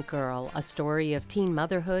Pregnant Girl, a story of teen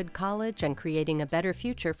motherhood, college, and creating a better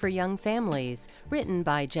future for young families. Written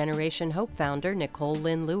by Generation Hope founder Nicole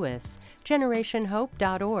Lynn Lewis.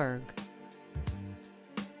 GenerationHope.org.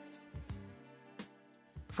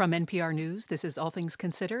 From NPR News, this is All Things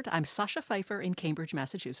Considered. I'm Sasha Pfeiffer in Cambridge,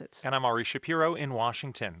 Massachusetts. And I'm Ari Shapiro in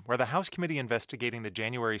Washington, where the House committee investigating the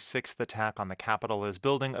January 6th attack on the Capitol is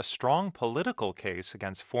building a strong political case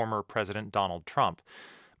against former President Donald Trump.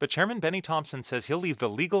 But Chairman Benny Thompson says he'll leave the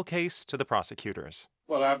legal case to the prosecutors.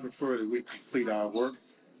 Well, I prefer that we complete our work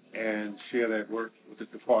and share that work with the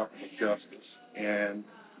Department of Justice, and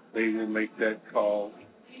they will make that call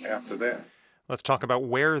after that. Let's talk about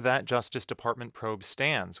where that Justice Department probe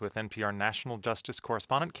stands with NPR National Justice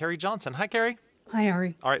correspondent Carrie Johnson. Hi, Carrie. Hi,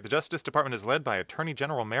 Ari. All right, the Justice Department is led by Attorney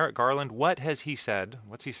General Merrick Garland. What has he said?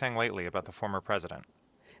 What's he saying lately about the former president?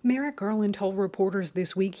 Merrick Garland told reporters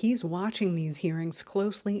this week he's watching these hearings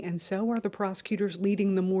closely, and so are the prosecutors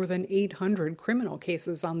leading the more than 800 criminal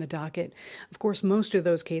cases on the docket. Of course, most of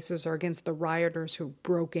those cases are against the rioters who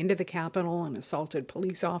broke into the Capitol and assaulted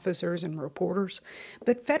police officers and reporters.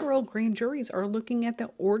 But federal grand juries are looking at the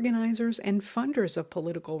organizers and funders of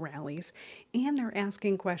political rallies, and they're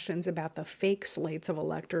asking questions about the fake slates of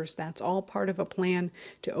electors. That's all part of a plan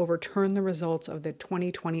to overturn the results of the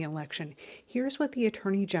 2020 election. Here's what the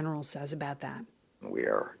Attorney General says about that. We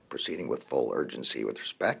are proceeding with full urgency with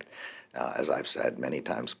respect, as I've said many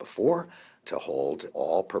times before, to hold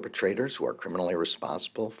all perpetrators who are criminally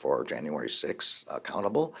responsible for January 6th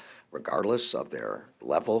accountable, regardless of their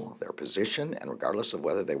level, their position, and regardless of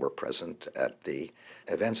whether they were present at the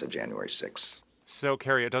events of January 6th. So,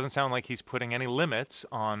 Kerry, it doesn't sound like he's putting any limits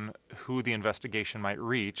on who the investigation might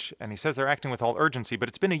reach, and he says they're acting with all urgency, but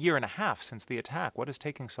it's been a year and a half since the attack. What is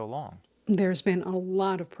taking so long? There's been a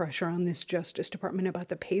lot of pressure on this Justice Department about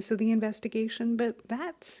the pace of the investigation, but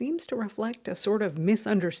that seems to reflect a sort of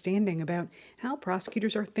misunderstanding about how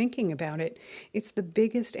prosecutors are thinking about it. It's the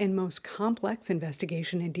biggest and most complex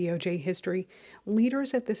investigation in DOJ history.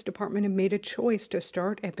 Leaders at this department have made a choice to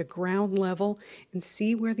start at the ground level and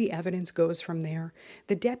see where the evidence goes from there.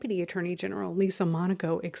 The Deputy Attorney General, Lisa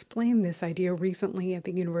Monaco, explained this idea recently at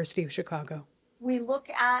the University of Chicago. We look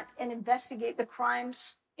at and investigate the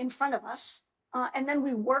crimes in front of us, and then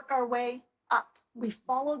we work our way up. We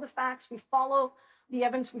follow the facts, we follow the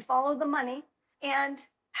evidence, we follow the money, and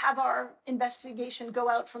have our investigation go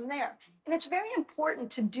out from there. And it's very important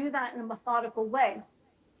to do that in a methodical way.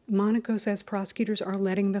 Monaco says prosecutors are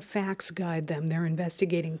letting the facts guide them. They're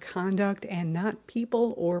investigating conduct and not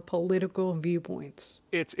people or political viewpoints.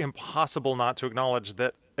 It's impossible not to acknowledge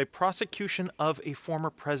that a prosecution of a former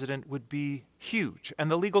president would be huge, and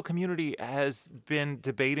the legal community has been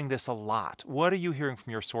debating this a lot. What are you hearing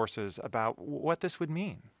from your sources about what this would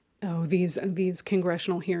mean? Oh, these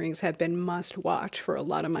congressional hearings have been must-watch for a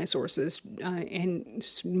lot of my sources, and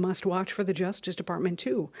must-watch for the Justice Department,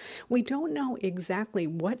 too. We don't know exactly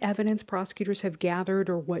what evidence prosecutors have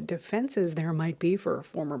gathered or what defenses there might be for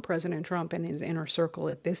former President Trump and his inner circle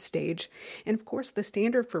at this stage. And, of course, the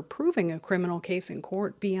standard for proving a criminal case in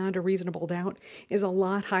court beyond a reasonable doubt is a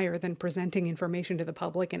lot higher than presenting information to the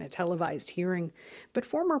public in a televised hearing. But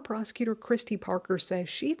former prosecutor Christy Parker says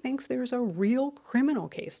she thinks there's a real criminal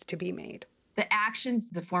case to be made. The actions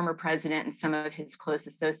the former president and some of his close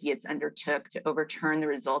associates undertook to overturn the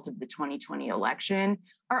result of the 2020 election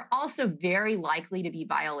are also very likely to be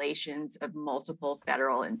violations of multiple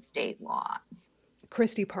federal and state laws.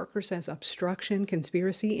 Christy Parker says obstruction,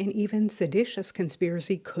 conspiracy, and even seditious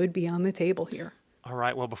conspiracy could be on the table here. All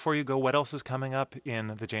right, well, before you go, what else is coming up in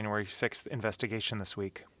the January 6th investigation this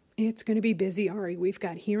week? It's going to be busy, Ari. We've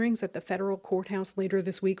got hearings at the federal courthouse later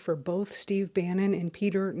this week for both Steve Bannon and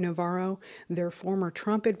Peter Navarro. They're former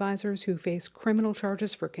Trump advisors who face criminal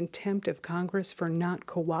charges for contempt of Congress for not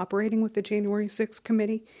cooperating with the January 6th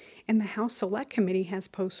committee. And the House Select Committee has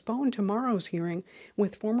postponed tomorrow's hearing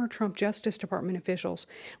with former Trump Justice Department officials.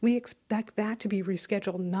 We expect that to be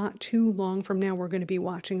rescheduled not too long from now. We're going to be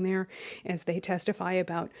watching there as they testify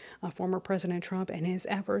about former President Trump and his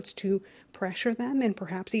efforts to pressure them and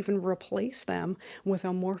perhaps even replace them with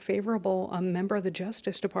a more favorable member of the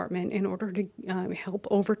Justice Department in order to help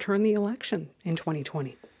overturn the election in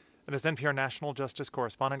 2020. That is NPR National Justice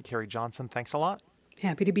Correspondent Carrie Johnson. Thanks a lot.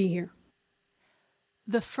 Happy to be here.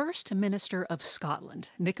 The First Minister of Scotland,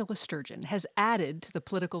 Nicola Sturgeon, has added to the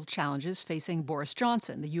political challenges facing Boris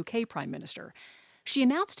Johnson, the UK Prime Minister. She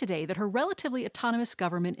announced today that her relatively autonomous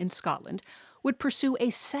government in Scotland would pursue a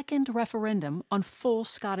second referendum on full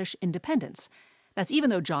Scottish independence. That's even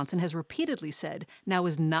though Johnson has repeatedly said now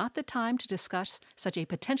is not the time to discuss such a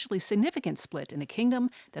potentially significant split in a kingdom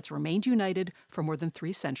that's remained united for more than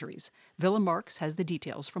 3 centuries. Willem Marks has the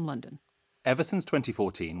details from London. Ever since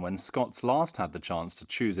 2014, when Scots last had the chance to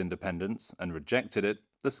choose independence and rejected it,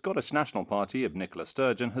 the Scottish National Party of Nicola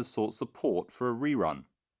Sturgeon has sought support for a rerun.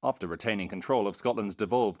 After retaining control of Scotland's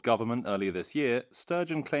devolved government earlier this year,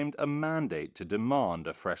 Sturgeon claimed a mandate to demand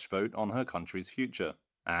a fresh vote on her country's future.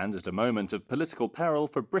 And at a moment of political peril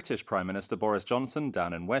for British Prime Minister Boris Johnson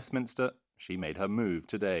down in Westminster, she made her move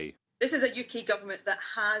today. This is a UK government that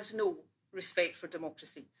has no respect for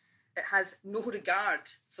democracy. It has no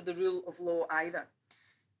regard for the rule of law either.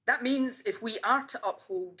 That means if we are to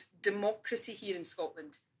uphold democracy here in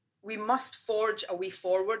Scotland, we must forge a way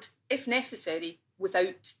forward, if necessary,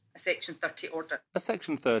 without a Section 30 order. A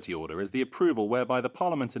Section 30 order is the approval whereby the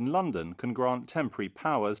Parliament in London can grant temporary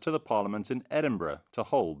powers to the Parliament in Edinburgh to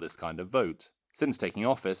hold this kind of vote. Since taking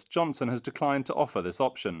office, Johnson has declined to offer this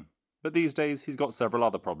option. But these days he's got several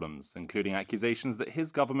other problems, including accusations that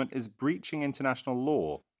his government is breaching international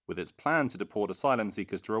law with its plan to deport asylum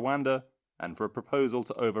seekers to Rwanda and for a proposal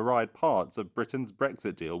to override parts of Britain's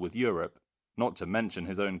Brexit deal with Europe. Not to mention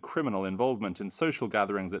his own criminal involvement in social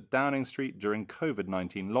gatherings at Downing Street during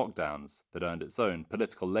COVID-19 lockdowns that earned its own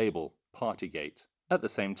political label, Partygate. At the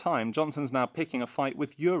same time, Johnson's now picking a fight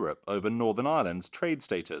with Europe over Northern Ireland's trade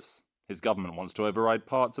status. His government wants to override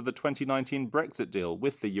parts of the 2019 Brexit deal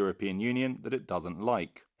with the European Union that it doesn't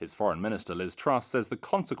like. His Foreign Minister Liz Truss says the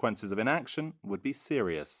consequences of inaction would be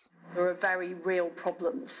serious. There are very real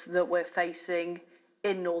problems that we're facing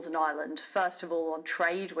in Northern Ireland. First of all, on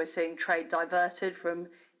trade, we're seeing trade diverted from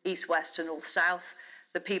east-west to north-south.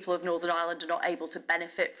 The people of Northern Ireland are not able to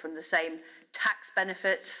benefit from the same tax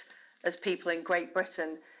benefits as people in Great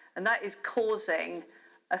Britain, and that is causing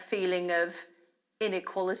a feeling of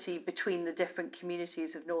inequality between the different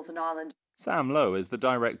communities of Northern Ireland. Sam Lowe is the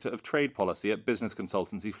Director of Trade Policy at business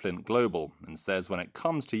consultancy Flint Global and says when it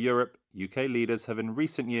comes to Europe, UK leaders have in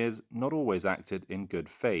recent years not always acted in good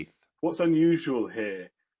faith. What's unusual here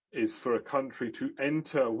is for a country to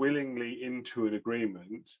enter willingly into an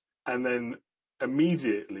agreement and then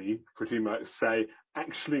immediately pretty much say,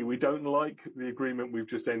 actually, we don't like the agreement we've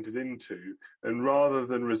just entered into, and rather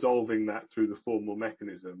than resolving that through the formal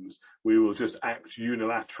mechanisms, we will just act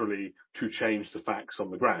unilaterally to change the facts on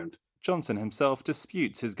the ground. Johnson himself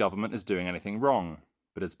disputes his government is doing anything wrong,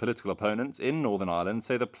 but his political opponents in Northern Ireland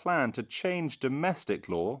say the plan to change domestic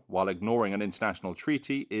law while ignoring an international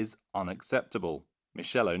treaty is unacceptable.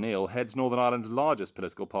 Michelle O'Neill heads Northern Ireland's largest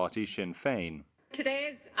political party, Sinn Féin.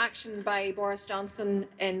 Today's action by Boris Johnson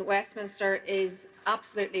in Westminster is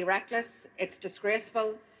absolutely reckless. It's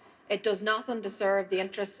disgraceful. It does nothing to serve the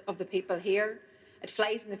interests of the people here. It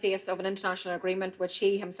flies in the face of an international agreement which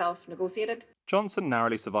he himself negotiated. Johnson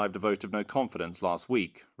narrowly survived a vote of no confidence last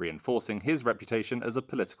week, reinforcing his reputation as a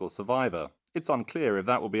political survivor. It's unclear if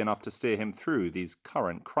that will be enough to steer him through these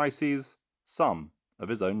current crises, some of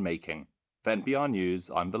his own making. For NPR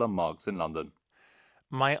News, I'm Willem Marks in London.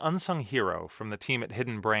 My unsung hero from the team at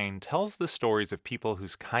Hidden Brain tells the stories of people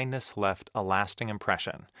whose kindness left a lasting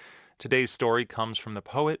impression. Today's story comes from the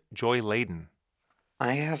poet Joy Ladin.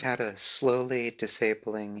 I have had a slowly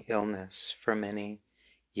disabling illness for many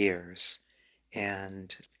years,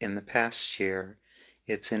 and in the past year,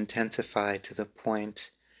 it's intensified to the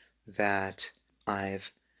point that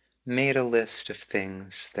I've made a list of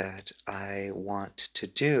things that I want to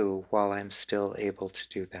do while I'm still able to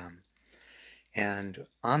do them. And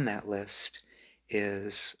on that list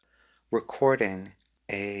is recording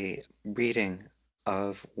a reading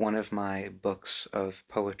of one of my books of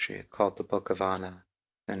poetry called The Book of Anna.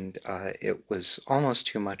 And it was almost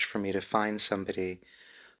too much for me to find somebody,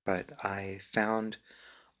 but I found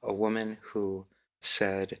a woman who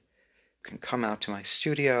said, can come out to my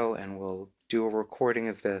studio and we'll do a recording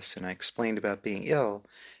of this. And I explained about being ill,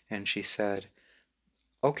 and she said,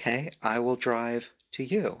 okay, I will drive to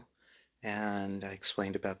you. And I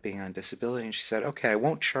explained about being on disability, and she said, okay, I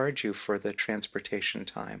won't charge you for the transportation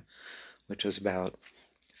time, which was about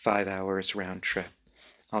 5 hours round trip.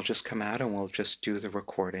 I'll just come out and we'll just do the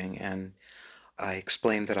recording. And I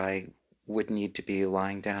explained that I would need to be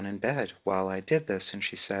lying down in bed while I did this, and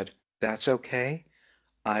she said, that's okay.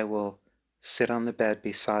 I will sit on the bed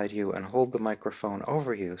beside you and hold the microphone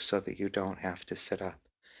over you so that you don't have to sit up.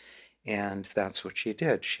 And that's what she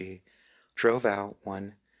did. She drove out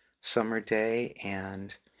one summer day,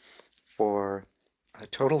 and for a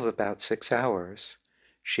total of about 6 hours,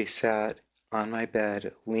 she sat on my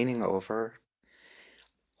bed, leaning over,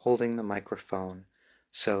 holding the microphone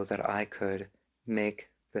so that I could make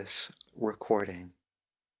this recording.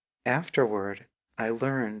 Afterward, I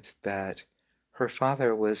learned that her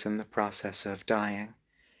father was in the process of dying,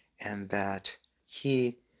 and that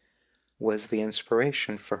he was the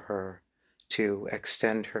inspiration for her to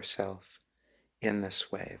extend herself in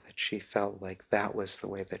this way, that she felt like that was the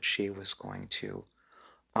way that she was going to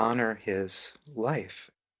honor his life.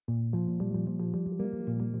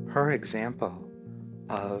 Her example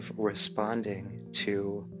of responding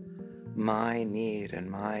to my need and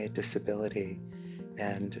my disability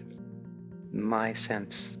and my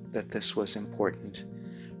sense that this was important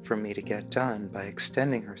for me to get done by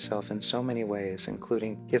extending herself in so many ways,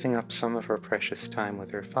 including giving up some of her precious time with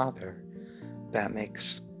her father, that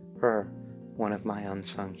makes her one of my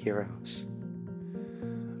unsung heroes.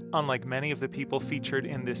 Unlike many of the people featured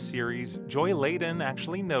in this series, Joy Ladin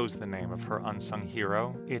actually knows the name of her unsung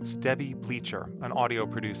hero. It's Debbie Bleacher, an audio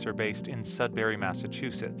producer based in Sudbury,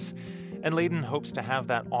 Massachusetts. And Ladin hopes to have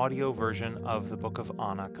that audio version of the Book of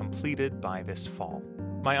Anna completed by this fall.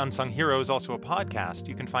 My Unsung Hero is also a podcast.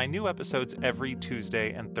 You can find new episodes every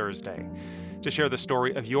Tuesday and Thursday. To share the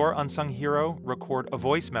story of your unsung hero, record a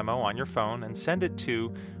voice memo on your phone and send it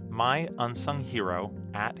to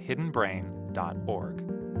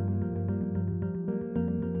myunsunghero@hiddenbrain.org.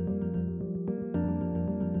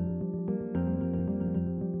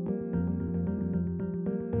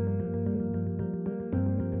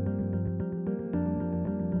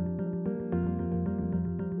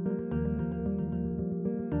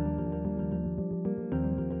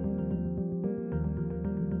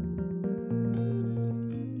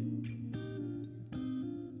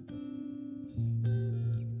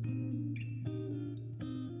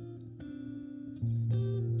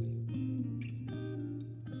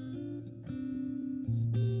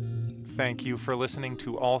 Thank you for listening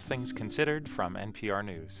to All Things Considered from NPR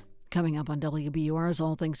News. Coming up on WBUR's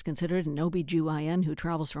All Things Considered, an OB/GYN who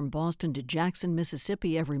travels from Boston to Jackson,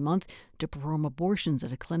 Mississippi every month to perform abortions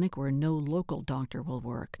at a clinic where no local doctor will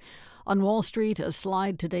work. On Wall Street, a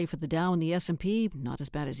slide today for the Dow and the S&P. Not as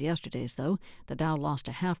bad as yesterday's, though. The Dow lost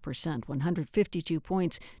 0.5%, 152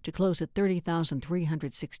 points, to close at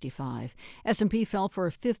 30,365. S&P fell for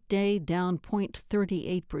a fifth day, down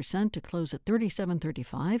 0.38% to close at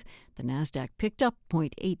 3735. The Nasdaq picked up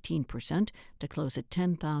 0.18% to close at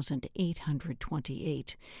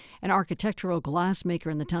 10,828. An architectural glass maker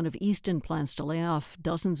in the town of Easton plans to lay off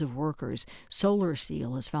dozens of workers. Solar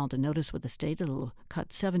Steel has filed a notice with the state. It'll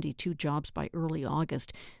cut 72 jobs by early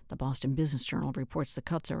August. The Boston Business Journal reports the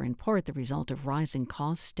cuts are in part the result of rising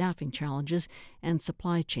costs, staffing challenges, and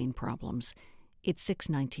supply chain problems. It's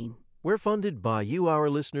 6:19. We're funded by you, our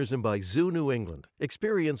listeners, and by Zoo New England.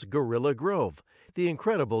 Experience Gorilla Grove, the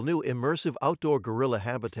incredible new immersive outdoor gorilla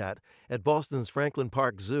habitat at Boston's Franklin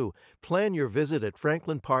Park Zoo. Plan your visit at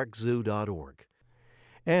franklinparkzoo.org.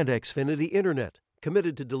 And Xfinity Internet,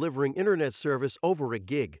 committed to delivering internet service over a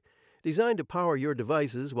gig, designed to power your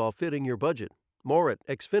devices while fitting your budget. More at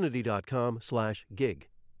xfinity.com/gig.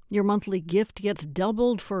 Your monthly gift gets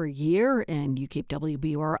doubled for a year, and you keep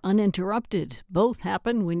WBUR uninterrupted. Both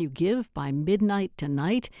happen when you give by midnight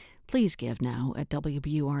tonight. Please give now at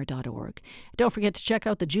WBUR.org. Don't forget to check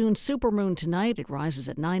out the June supermoon tonight. It rises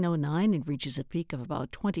at 9:09 and reaches a peak of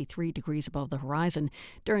about 23 degrees above the horizon.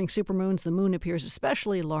 During supermoons, the moon appears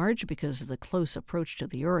especially large because of the close approach to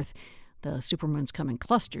the Earth. The supermoons come in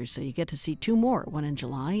clusters, so you get to see two more, one in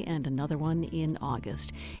July and another one in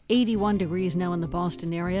August. 81 degrees now in the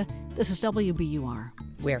Boston area. This is WBUR.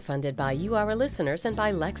 We're funded by you, our listeners, and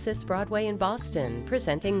by Lexus Broadway in Boston,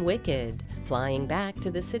 presenting Wicked, flying back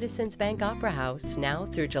to the Citizens Bank Opera House now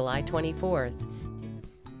through July 24th.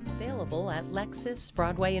 Available at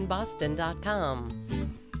lexusbroadwayinboston.com.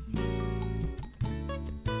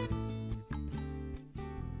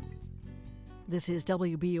 This is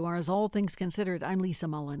WBUR's All Things Considered. I'm Lisa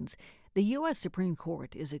Mullins. The U.S. Supreme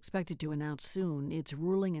Court is expected to announce soon its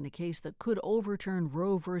ruling in a case that could overturn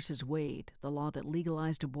Roe v. Wade, the law that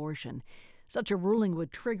legalized abortion. Such a ruling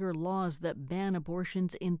would trigger laws that ban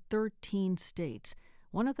abortions in 13 states.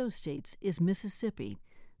 One of those states is Mississippi.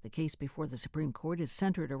 The case before the Supreme Court is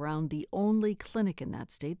centered around the only clinic in that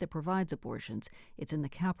state that provides abortions. It's in the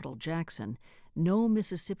capital, Jackson. No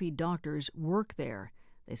Mississippi doctors work there.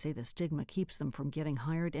 They say the stigma keeps them from getting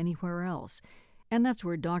hired anywhere else. And that's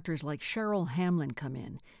where doctors like Cheryl Hamlin come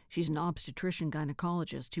in. She's an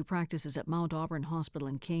obstetrician-gynecologist who practices at Mount Auburn Hospital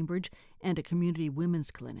in Cambridge and at community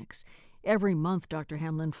women's clinics. Every month, Dr.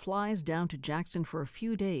 Hamlin flies down to Jackson for a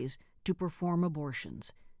few days to perform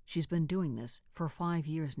abortions. She's been doing this for 5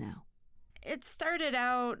 years now. It started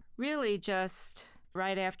out really just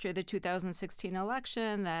right after the 2016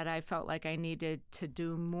 election that I felt like I needed to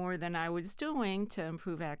do more than I was doing to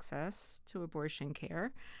improve access to abortion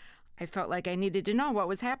care. I felt like I needed to know what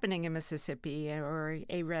was happening in Mississippi, or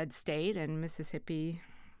a red state, and Mississippi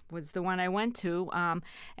was the one I went to.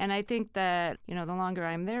 And I think that, the longer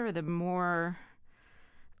I'm there, the more,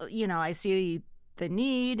 I see the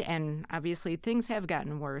need, and obviously things have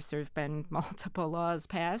gotten worse. There have been multiple laws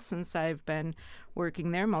passed since I've been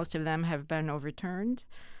working there. Most of them have been overturned,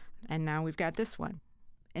 and now we've got this one.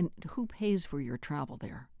 And who pays for your travel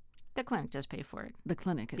there? The clinic does pay for it. The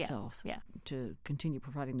clinic itself? Yeah. To continue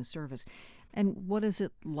providing the service. And what is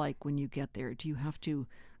it like when you get there? Do you have to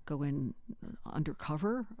go in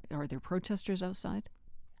undercover? Are there protesters outside?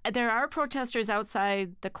 There are protesters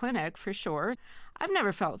outside the clinic, for sure. I've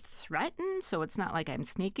never felt threatened, so it's not like I'm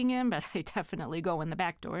sneaking in, but I definitely go in the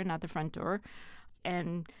back door, not the front door.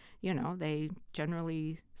 And, they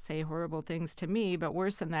generally say horrible things to me, but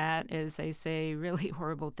worse than that is they say really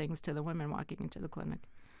horrible things to the women walking into the clinic.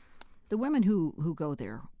 The women who go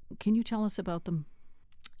there, can you tell us about them?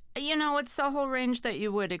 It's the whole range that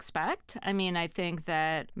you would expect. I mean, I think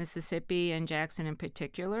that Mississippi and Jackson in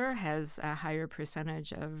particular has a higher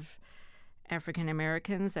percentage of African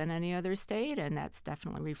Americans than any other state, and that's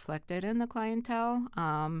definitely reflected in the clientele.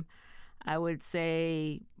 I would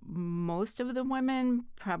say most of the women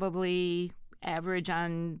probably average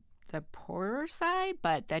on the poorer side,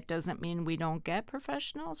 but that doesn't mean we don't get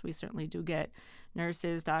professionals. We certainly do get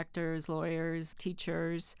nurses, doctors, lawyers,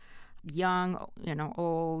 teachers, young,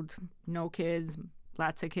 old, no kids,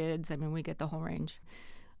 lots of kids. I mean, we get the whole range.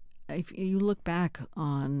 If you look back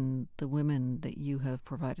on the women that you have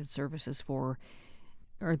provided services for,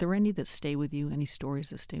 are there any that stay with you, any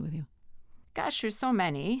stories that stay with you? Gosh, there's so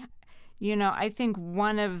many. I think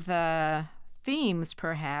one of the themes,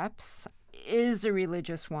 perhaps, is a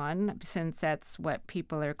religious one, since that's what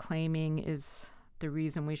people are claiming is the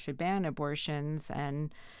reason we should ban abortions.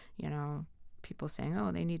 And, people saying,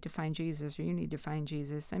 oh, they need to find Jesus, or you need to find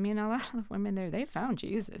Jesus. I mean, a lot of the women there, they found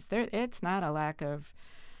Jesus. It's not a lack of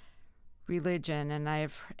religion. And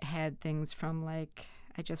I've had things from like,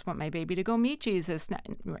 I just want my baby to go meet Jesus,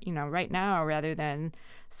 right now, rather than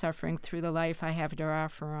suffering through the life I have to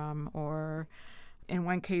offer him. Or in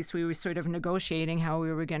one case, we were sort of negotiating how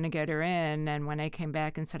we were going to get her in. And when I came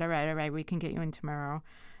back and said, all right, we can get you in tomorrow.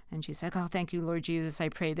 And she's like, oh, thank you, Lord Jesus. I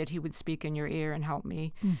pray that he would speak in your ear and help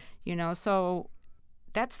me. So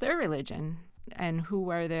that's their religion. And who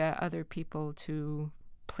are the other people to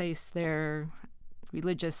place their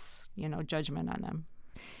religious, judgment on them?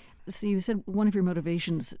 So you said one of your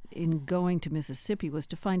motivations in going to Mississippi was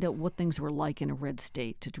to find out what things were like in a red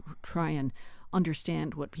state, to try and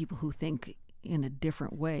understand what people who think in a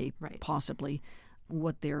different way, possibly,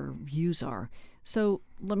 what their views are. So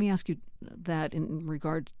let me ask you that in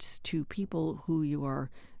regards to people who you are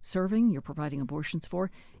serving, you're providing abortions for,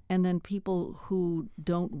 and then people who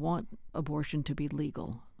don't want abortion to be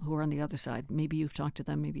legal, who are on the other side. Maybe you've talked to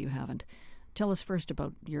them, maybe you haven't. Tell us first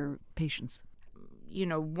about your patients.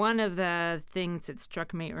 One of the things that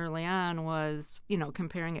struck me early on was,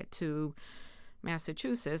 comparing it to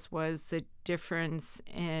Massachusetts, was the difference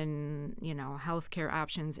in, healthcare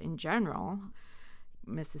options in general.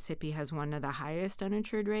 Mississippi has one of the highest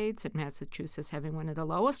uninsured rates, and Massachusetts having one of the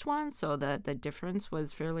lowest ones. So the difference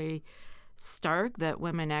was fairly stark, that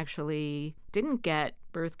women actually didn't get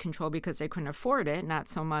birth control because they couldn't afford it, not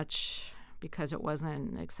so much because it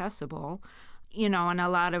wasn't accessible. And a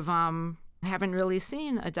lot of haven't really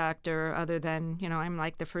seen a doctor other than, I'm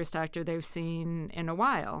like the first doctor they've seen in a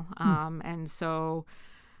while. And so,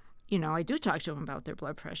 I do talk to them about their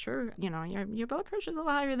blood pressure. Your blood pressure is a little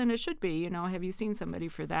higher than it should be. Have you seen somebody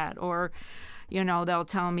for that? Or, they'll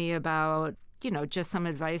tell me about, just some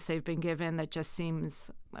advice they've been given that just seems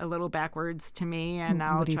a little backwards to me. And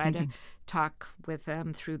I'll try to talk with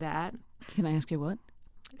them through that. Can I ask you what?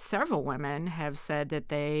 Several women have said that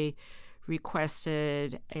they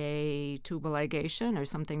requested a tubal ligation or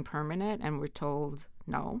something permanent and were told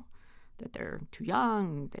no, that they're too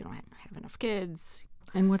young, they don't have enough kids.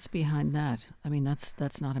 And what's behind that? I mean,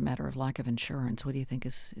 that's not a matter of lack of insurance. What do you think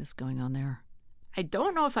is going on there? I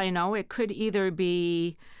don't know if I know. It could either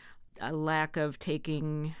be a lack of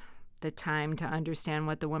taking the time to understand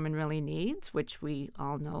what the woman really needs, which we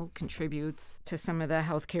all know contributes to some of the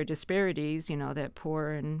healthcare disparities, that poor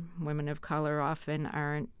and women of color often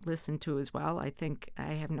aren't listened to as well.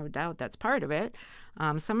 I have no doubt that's part of it.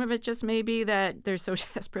 Some of it just may be that they're so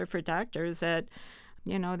desperate for doctors that,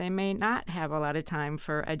 they may not have a lot of time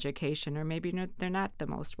for education, or maybe they're not the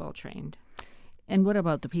most well-trained. And what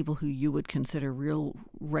about the people who you would consider real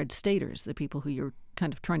red staters, the people who you're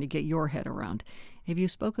kind of trying to get your head around? Have you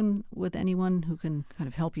spoken with anyone who can kind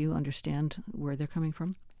of help you understand where they're coming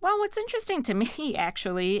from? Well, what's interesting to me,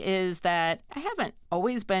 actually, is that I haven't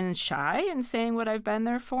always been shy in saying what I've been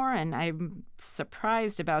there for, and I'm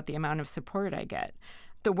surprised about the amount of support I get.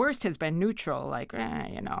 The worst has been neutral, like,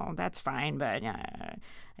 that's fine, but I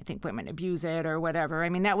think women abuse it or whatever. I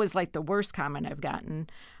mean, that was like the worst comment I've gotten.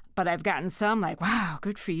 But I've gotten some like, wow,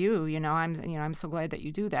 good for you. I'm so glad that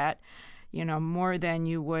you do that, more than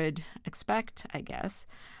you would expect, I guess.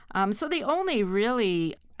 So the only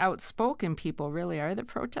really outspoken people really are the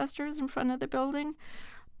protesters in front of the building.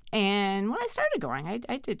 And when I started going,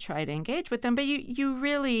 I did try to engage with them, but you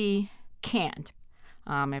really can't.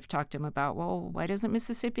 I've talked to them about, well, why doesn't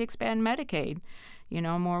Mississippi expand Medicaid?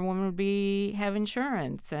 More women would have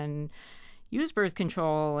insurance and use birth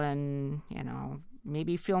control and,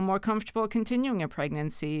 maybe feel more comfortable continuing a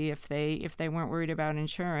pregnancy if they weren't worried about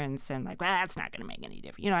insurance, and like, well, that's not going to make any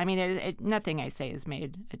difference. Nothing I say has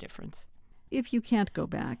made a difference. If you can't go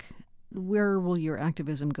back, where will your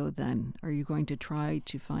activism go then? Are you going to try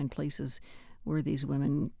to find places where these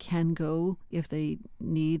women can go if they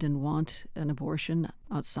need and want an abortion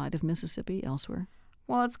outside of Mississippi, elsewhere?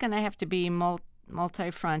 Well, it's going to have to be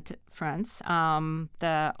multi-fronts.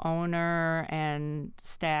 The owner and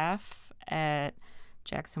staff at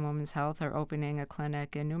Jackson Women's Health are opening a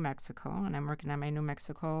clinic in New Mexico, and I'm working on my New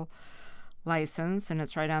Mexico license, and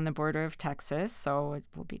it's right on the border of Texas, so it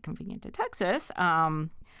will be convenient to Texas. I'm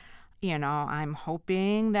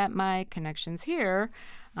hoping that my connections here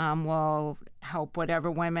will help whatever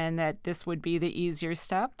women that this would be the easier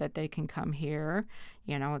step, that they can come here.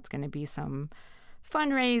 It's going to be some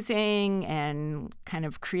fundraising and kind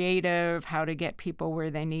of creative, how to get people where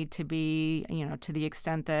they need to be, to the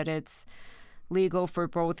extent that it's legal for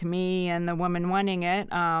both me and the woman wanting it,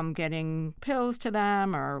 getting pills to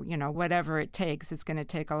them or, whatever it takes. It's going to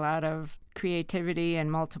take a lot of creativity and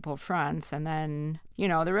multiple fronts. And then,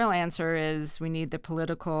 the real answer is we need the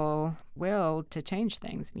political will to change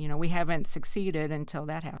things. We haven't succeeded until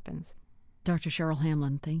that happens. Dr. Cheryl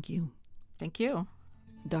Hamlin, thank you. Thank you.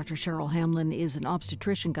 Dr. Cheryl Hamlin is an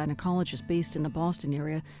obstetrician gynecologist based in the Boston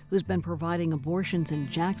area who's been providing abortions in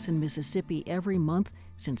Jackson, Mississippi every month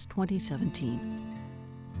since 2017.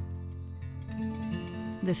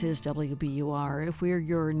 This is WBUR. If we're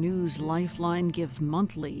your news lifeline, give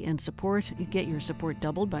monthly and support. You get your support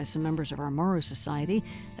doubled by some members of our Morrow Society.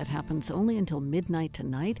 That happens only until midnight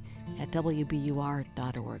tonight at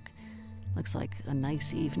WBUR.org. Looks like a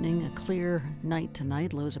nice evening, a clear night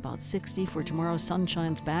tonight. Lows about 60 for tomorrow. Sun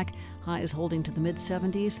shines back. Highs holding to the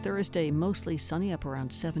mid-70s. Thursday, mostly sunny, up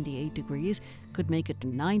around 78 degrees. Could make it to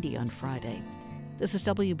 90 on Friday. This is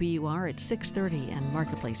WBUR at 6:30, and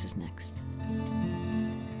Marketplace is next.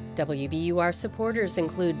 WBUR supporters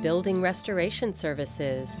include Building Restoration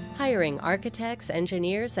Services, hiring architects,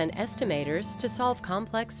 engineers, and estimators to solve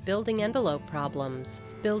complex building envelope problems.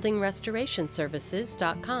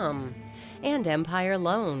 BuildingRestorationServices.com. And Empire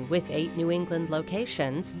Loan, with 8 New England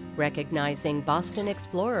locations, recognizing Boston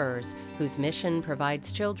explorers, whose mission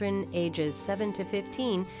provides children ages 7 to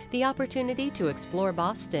 15 the opportunity to explore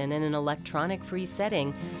Boston in an electronic-free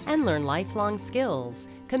setting and learn lifelong skills,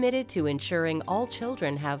 committed to ensuring all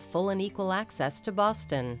children have full and equal access to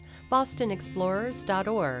Boston.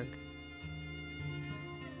 BostonExplorers.org.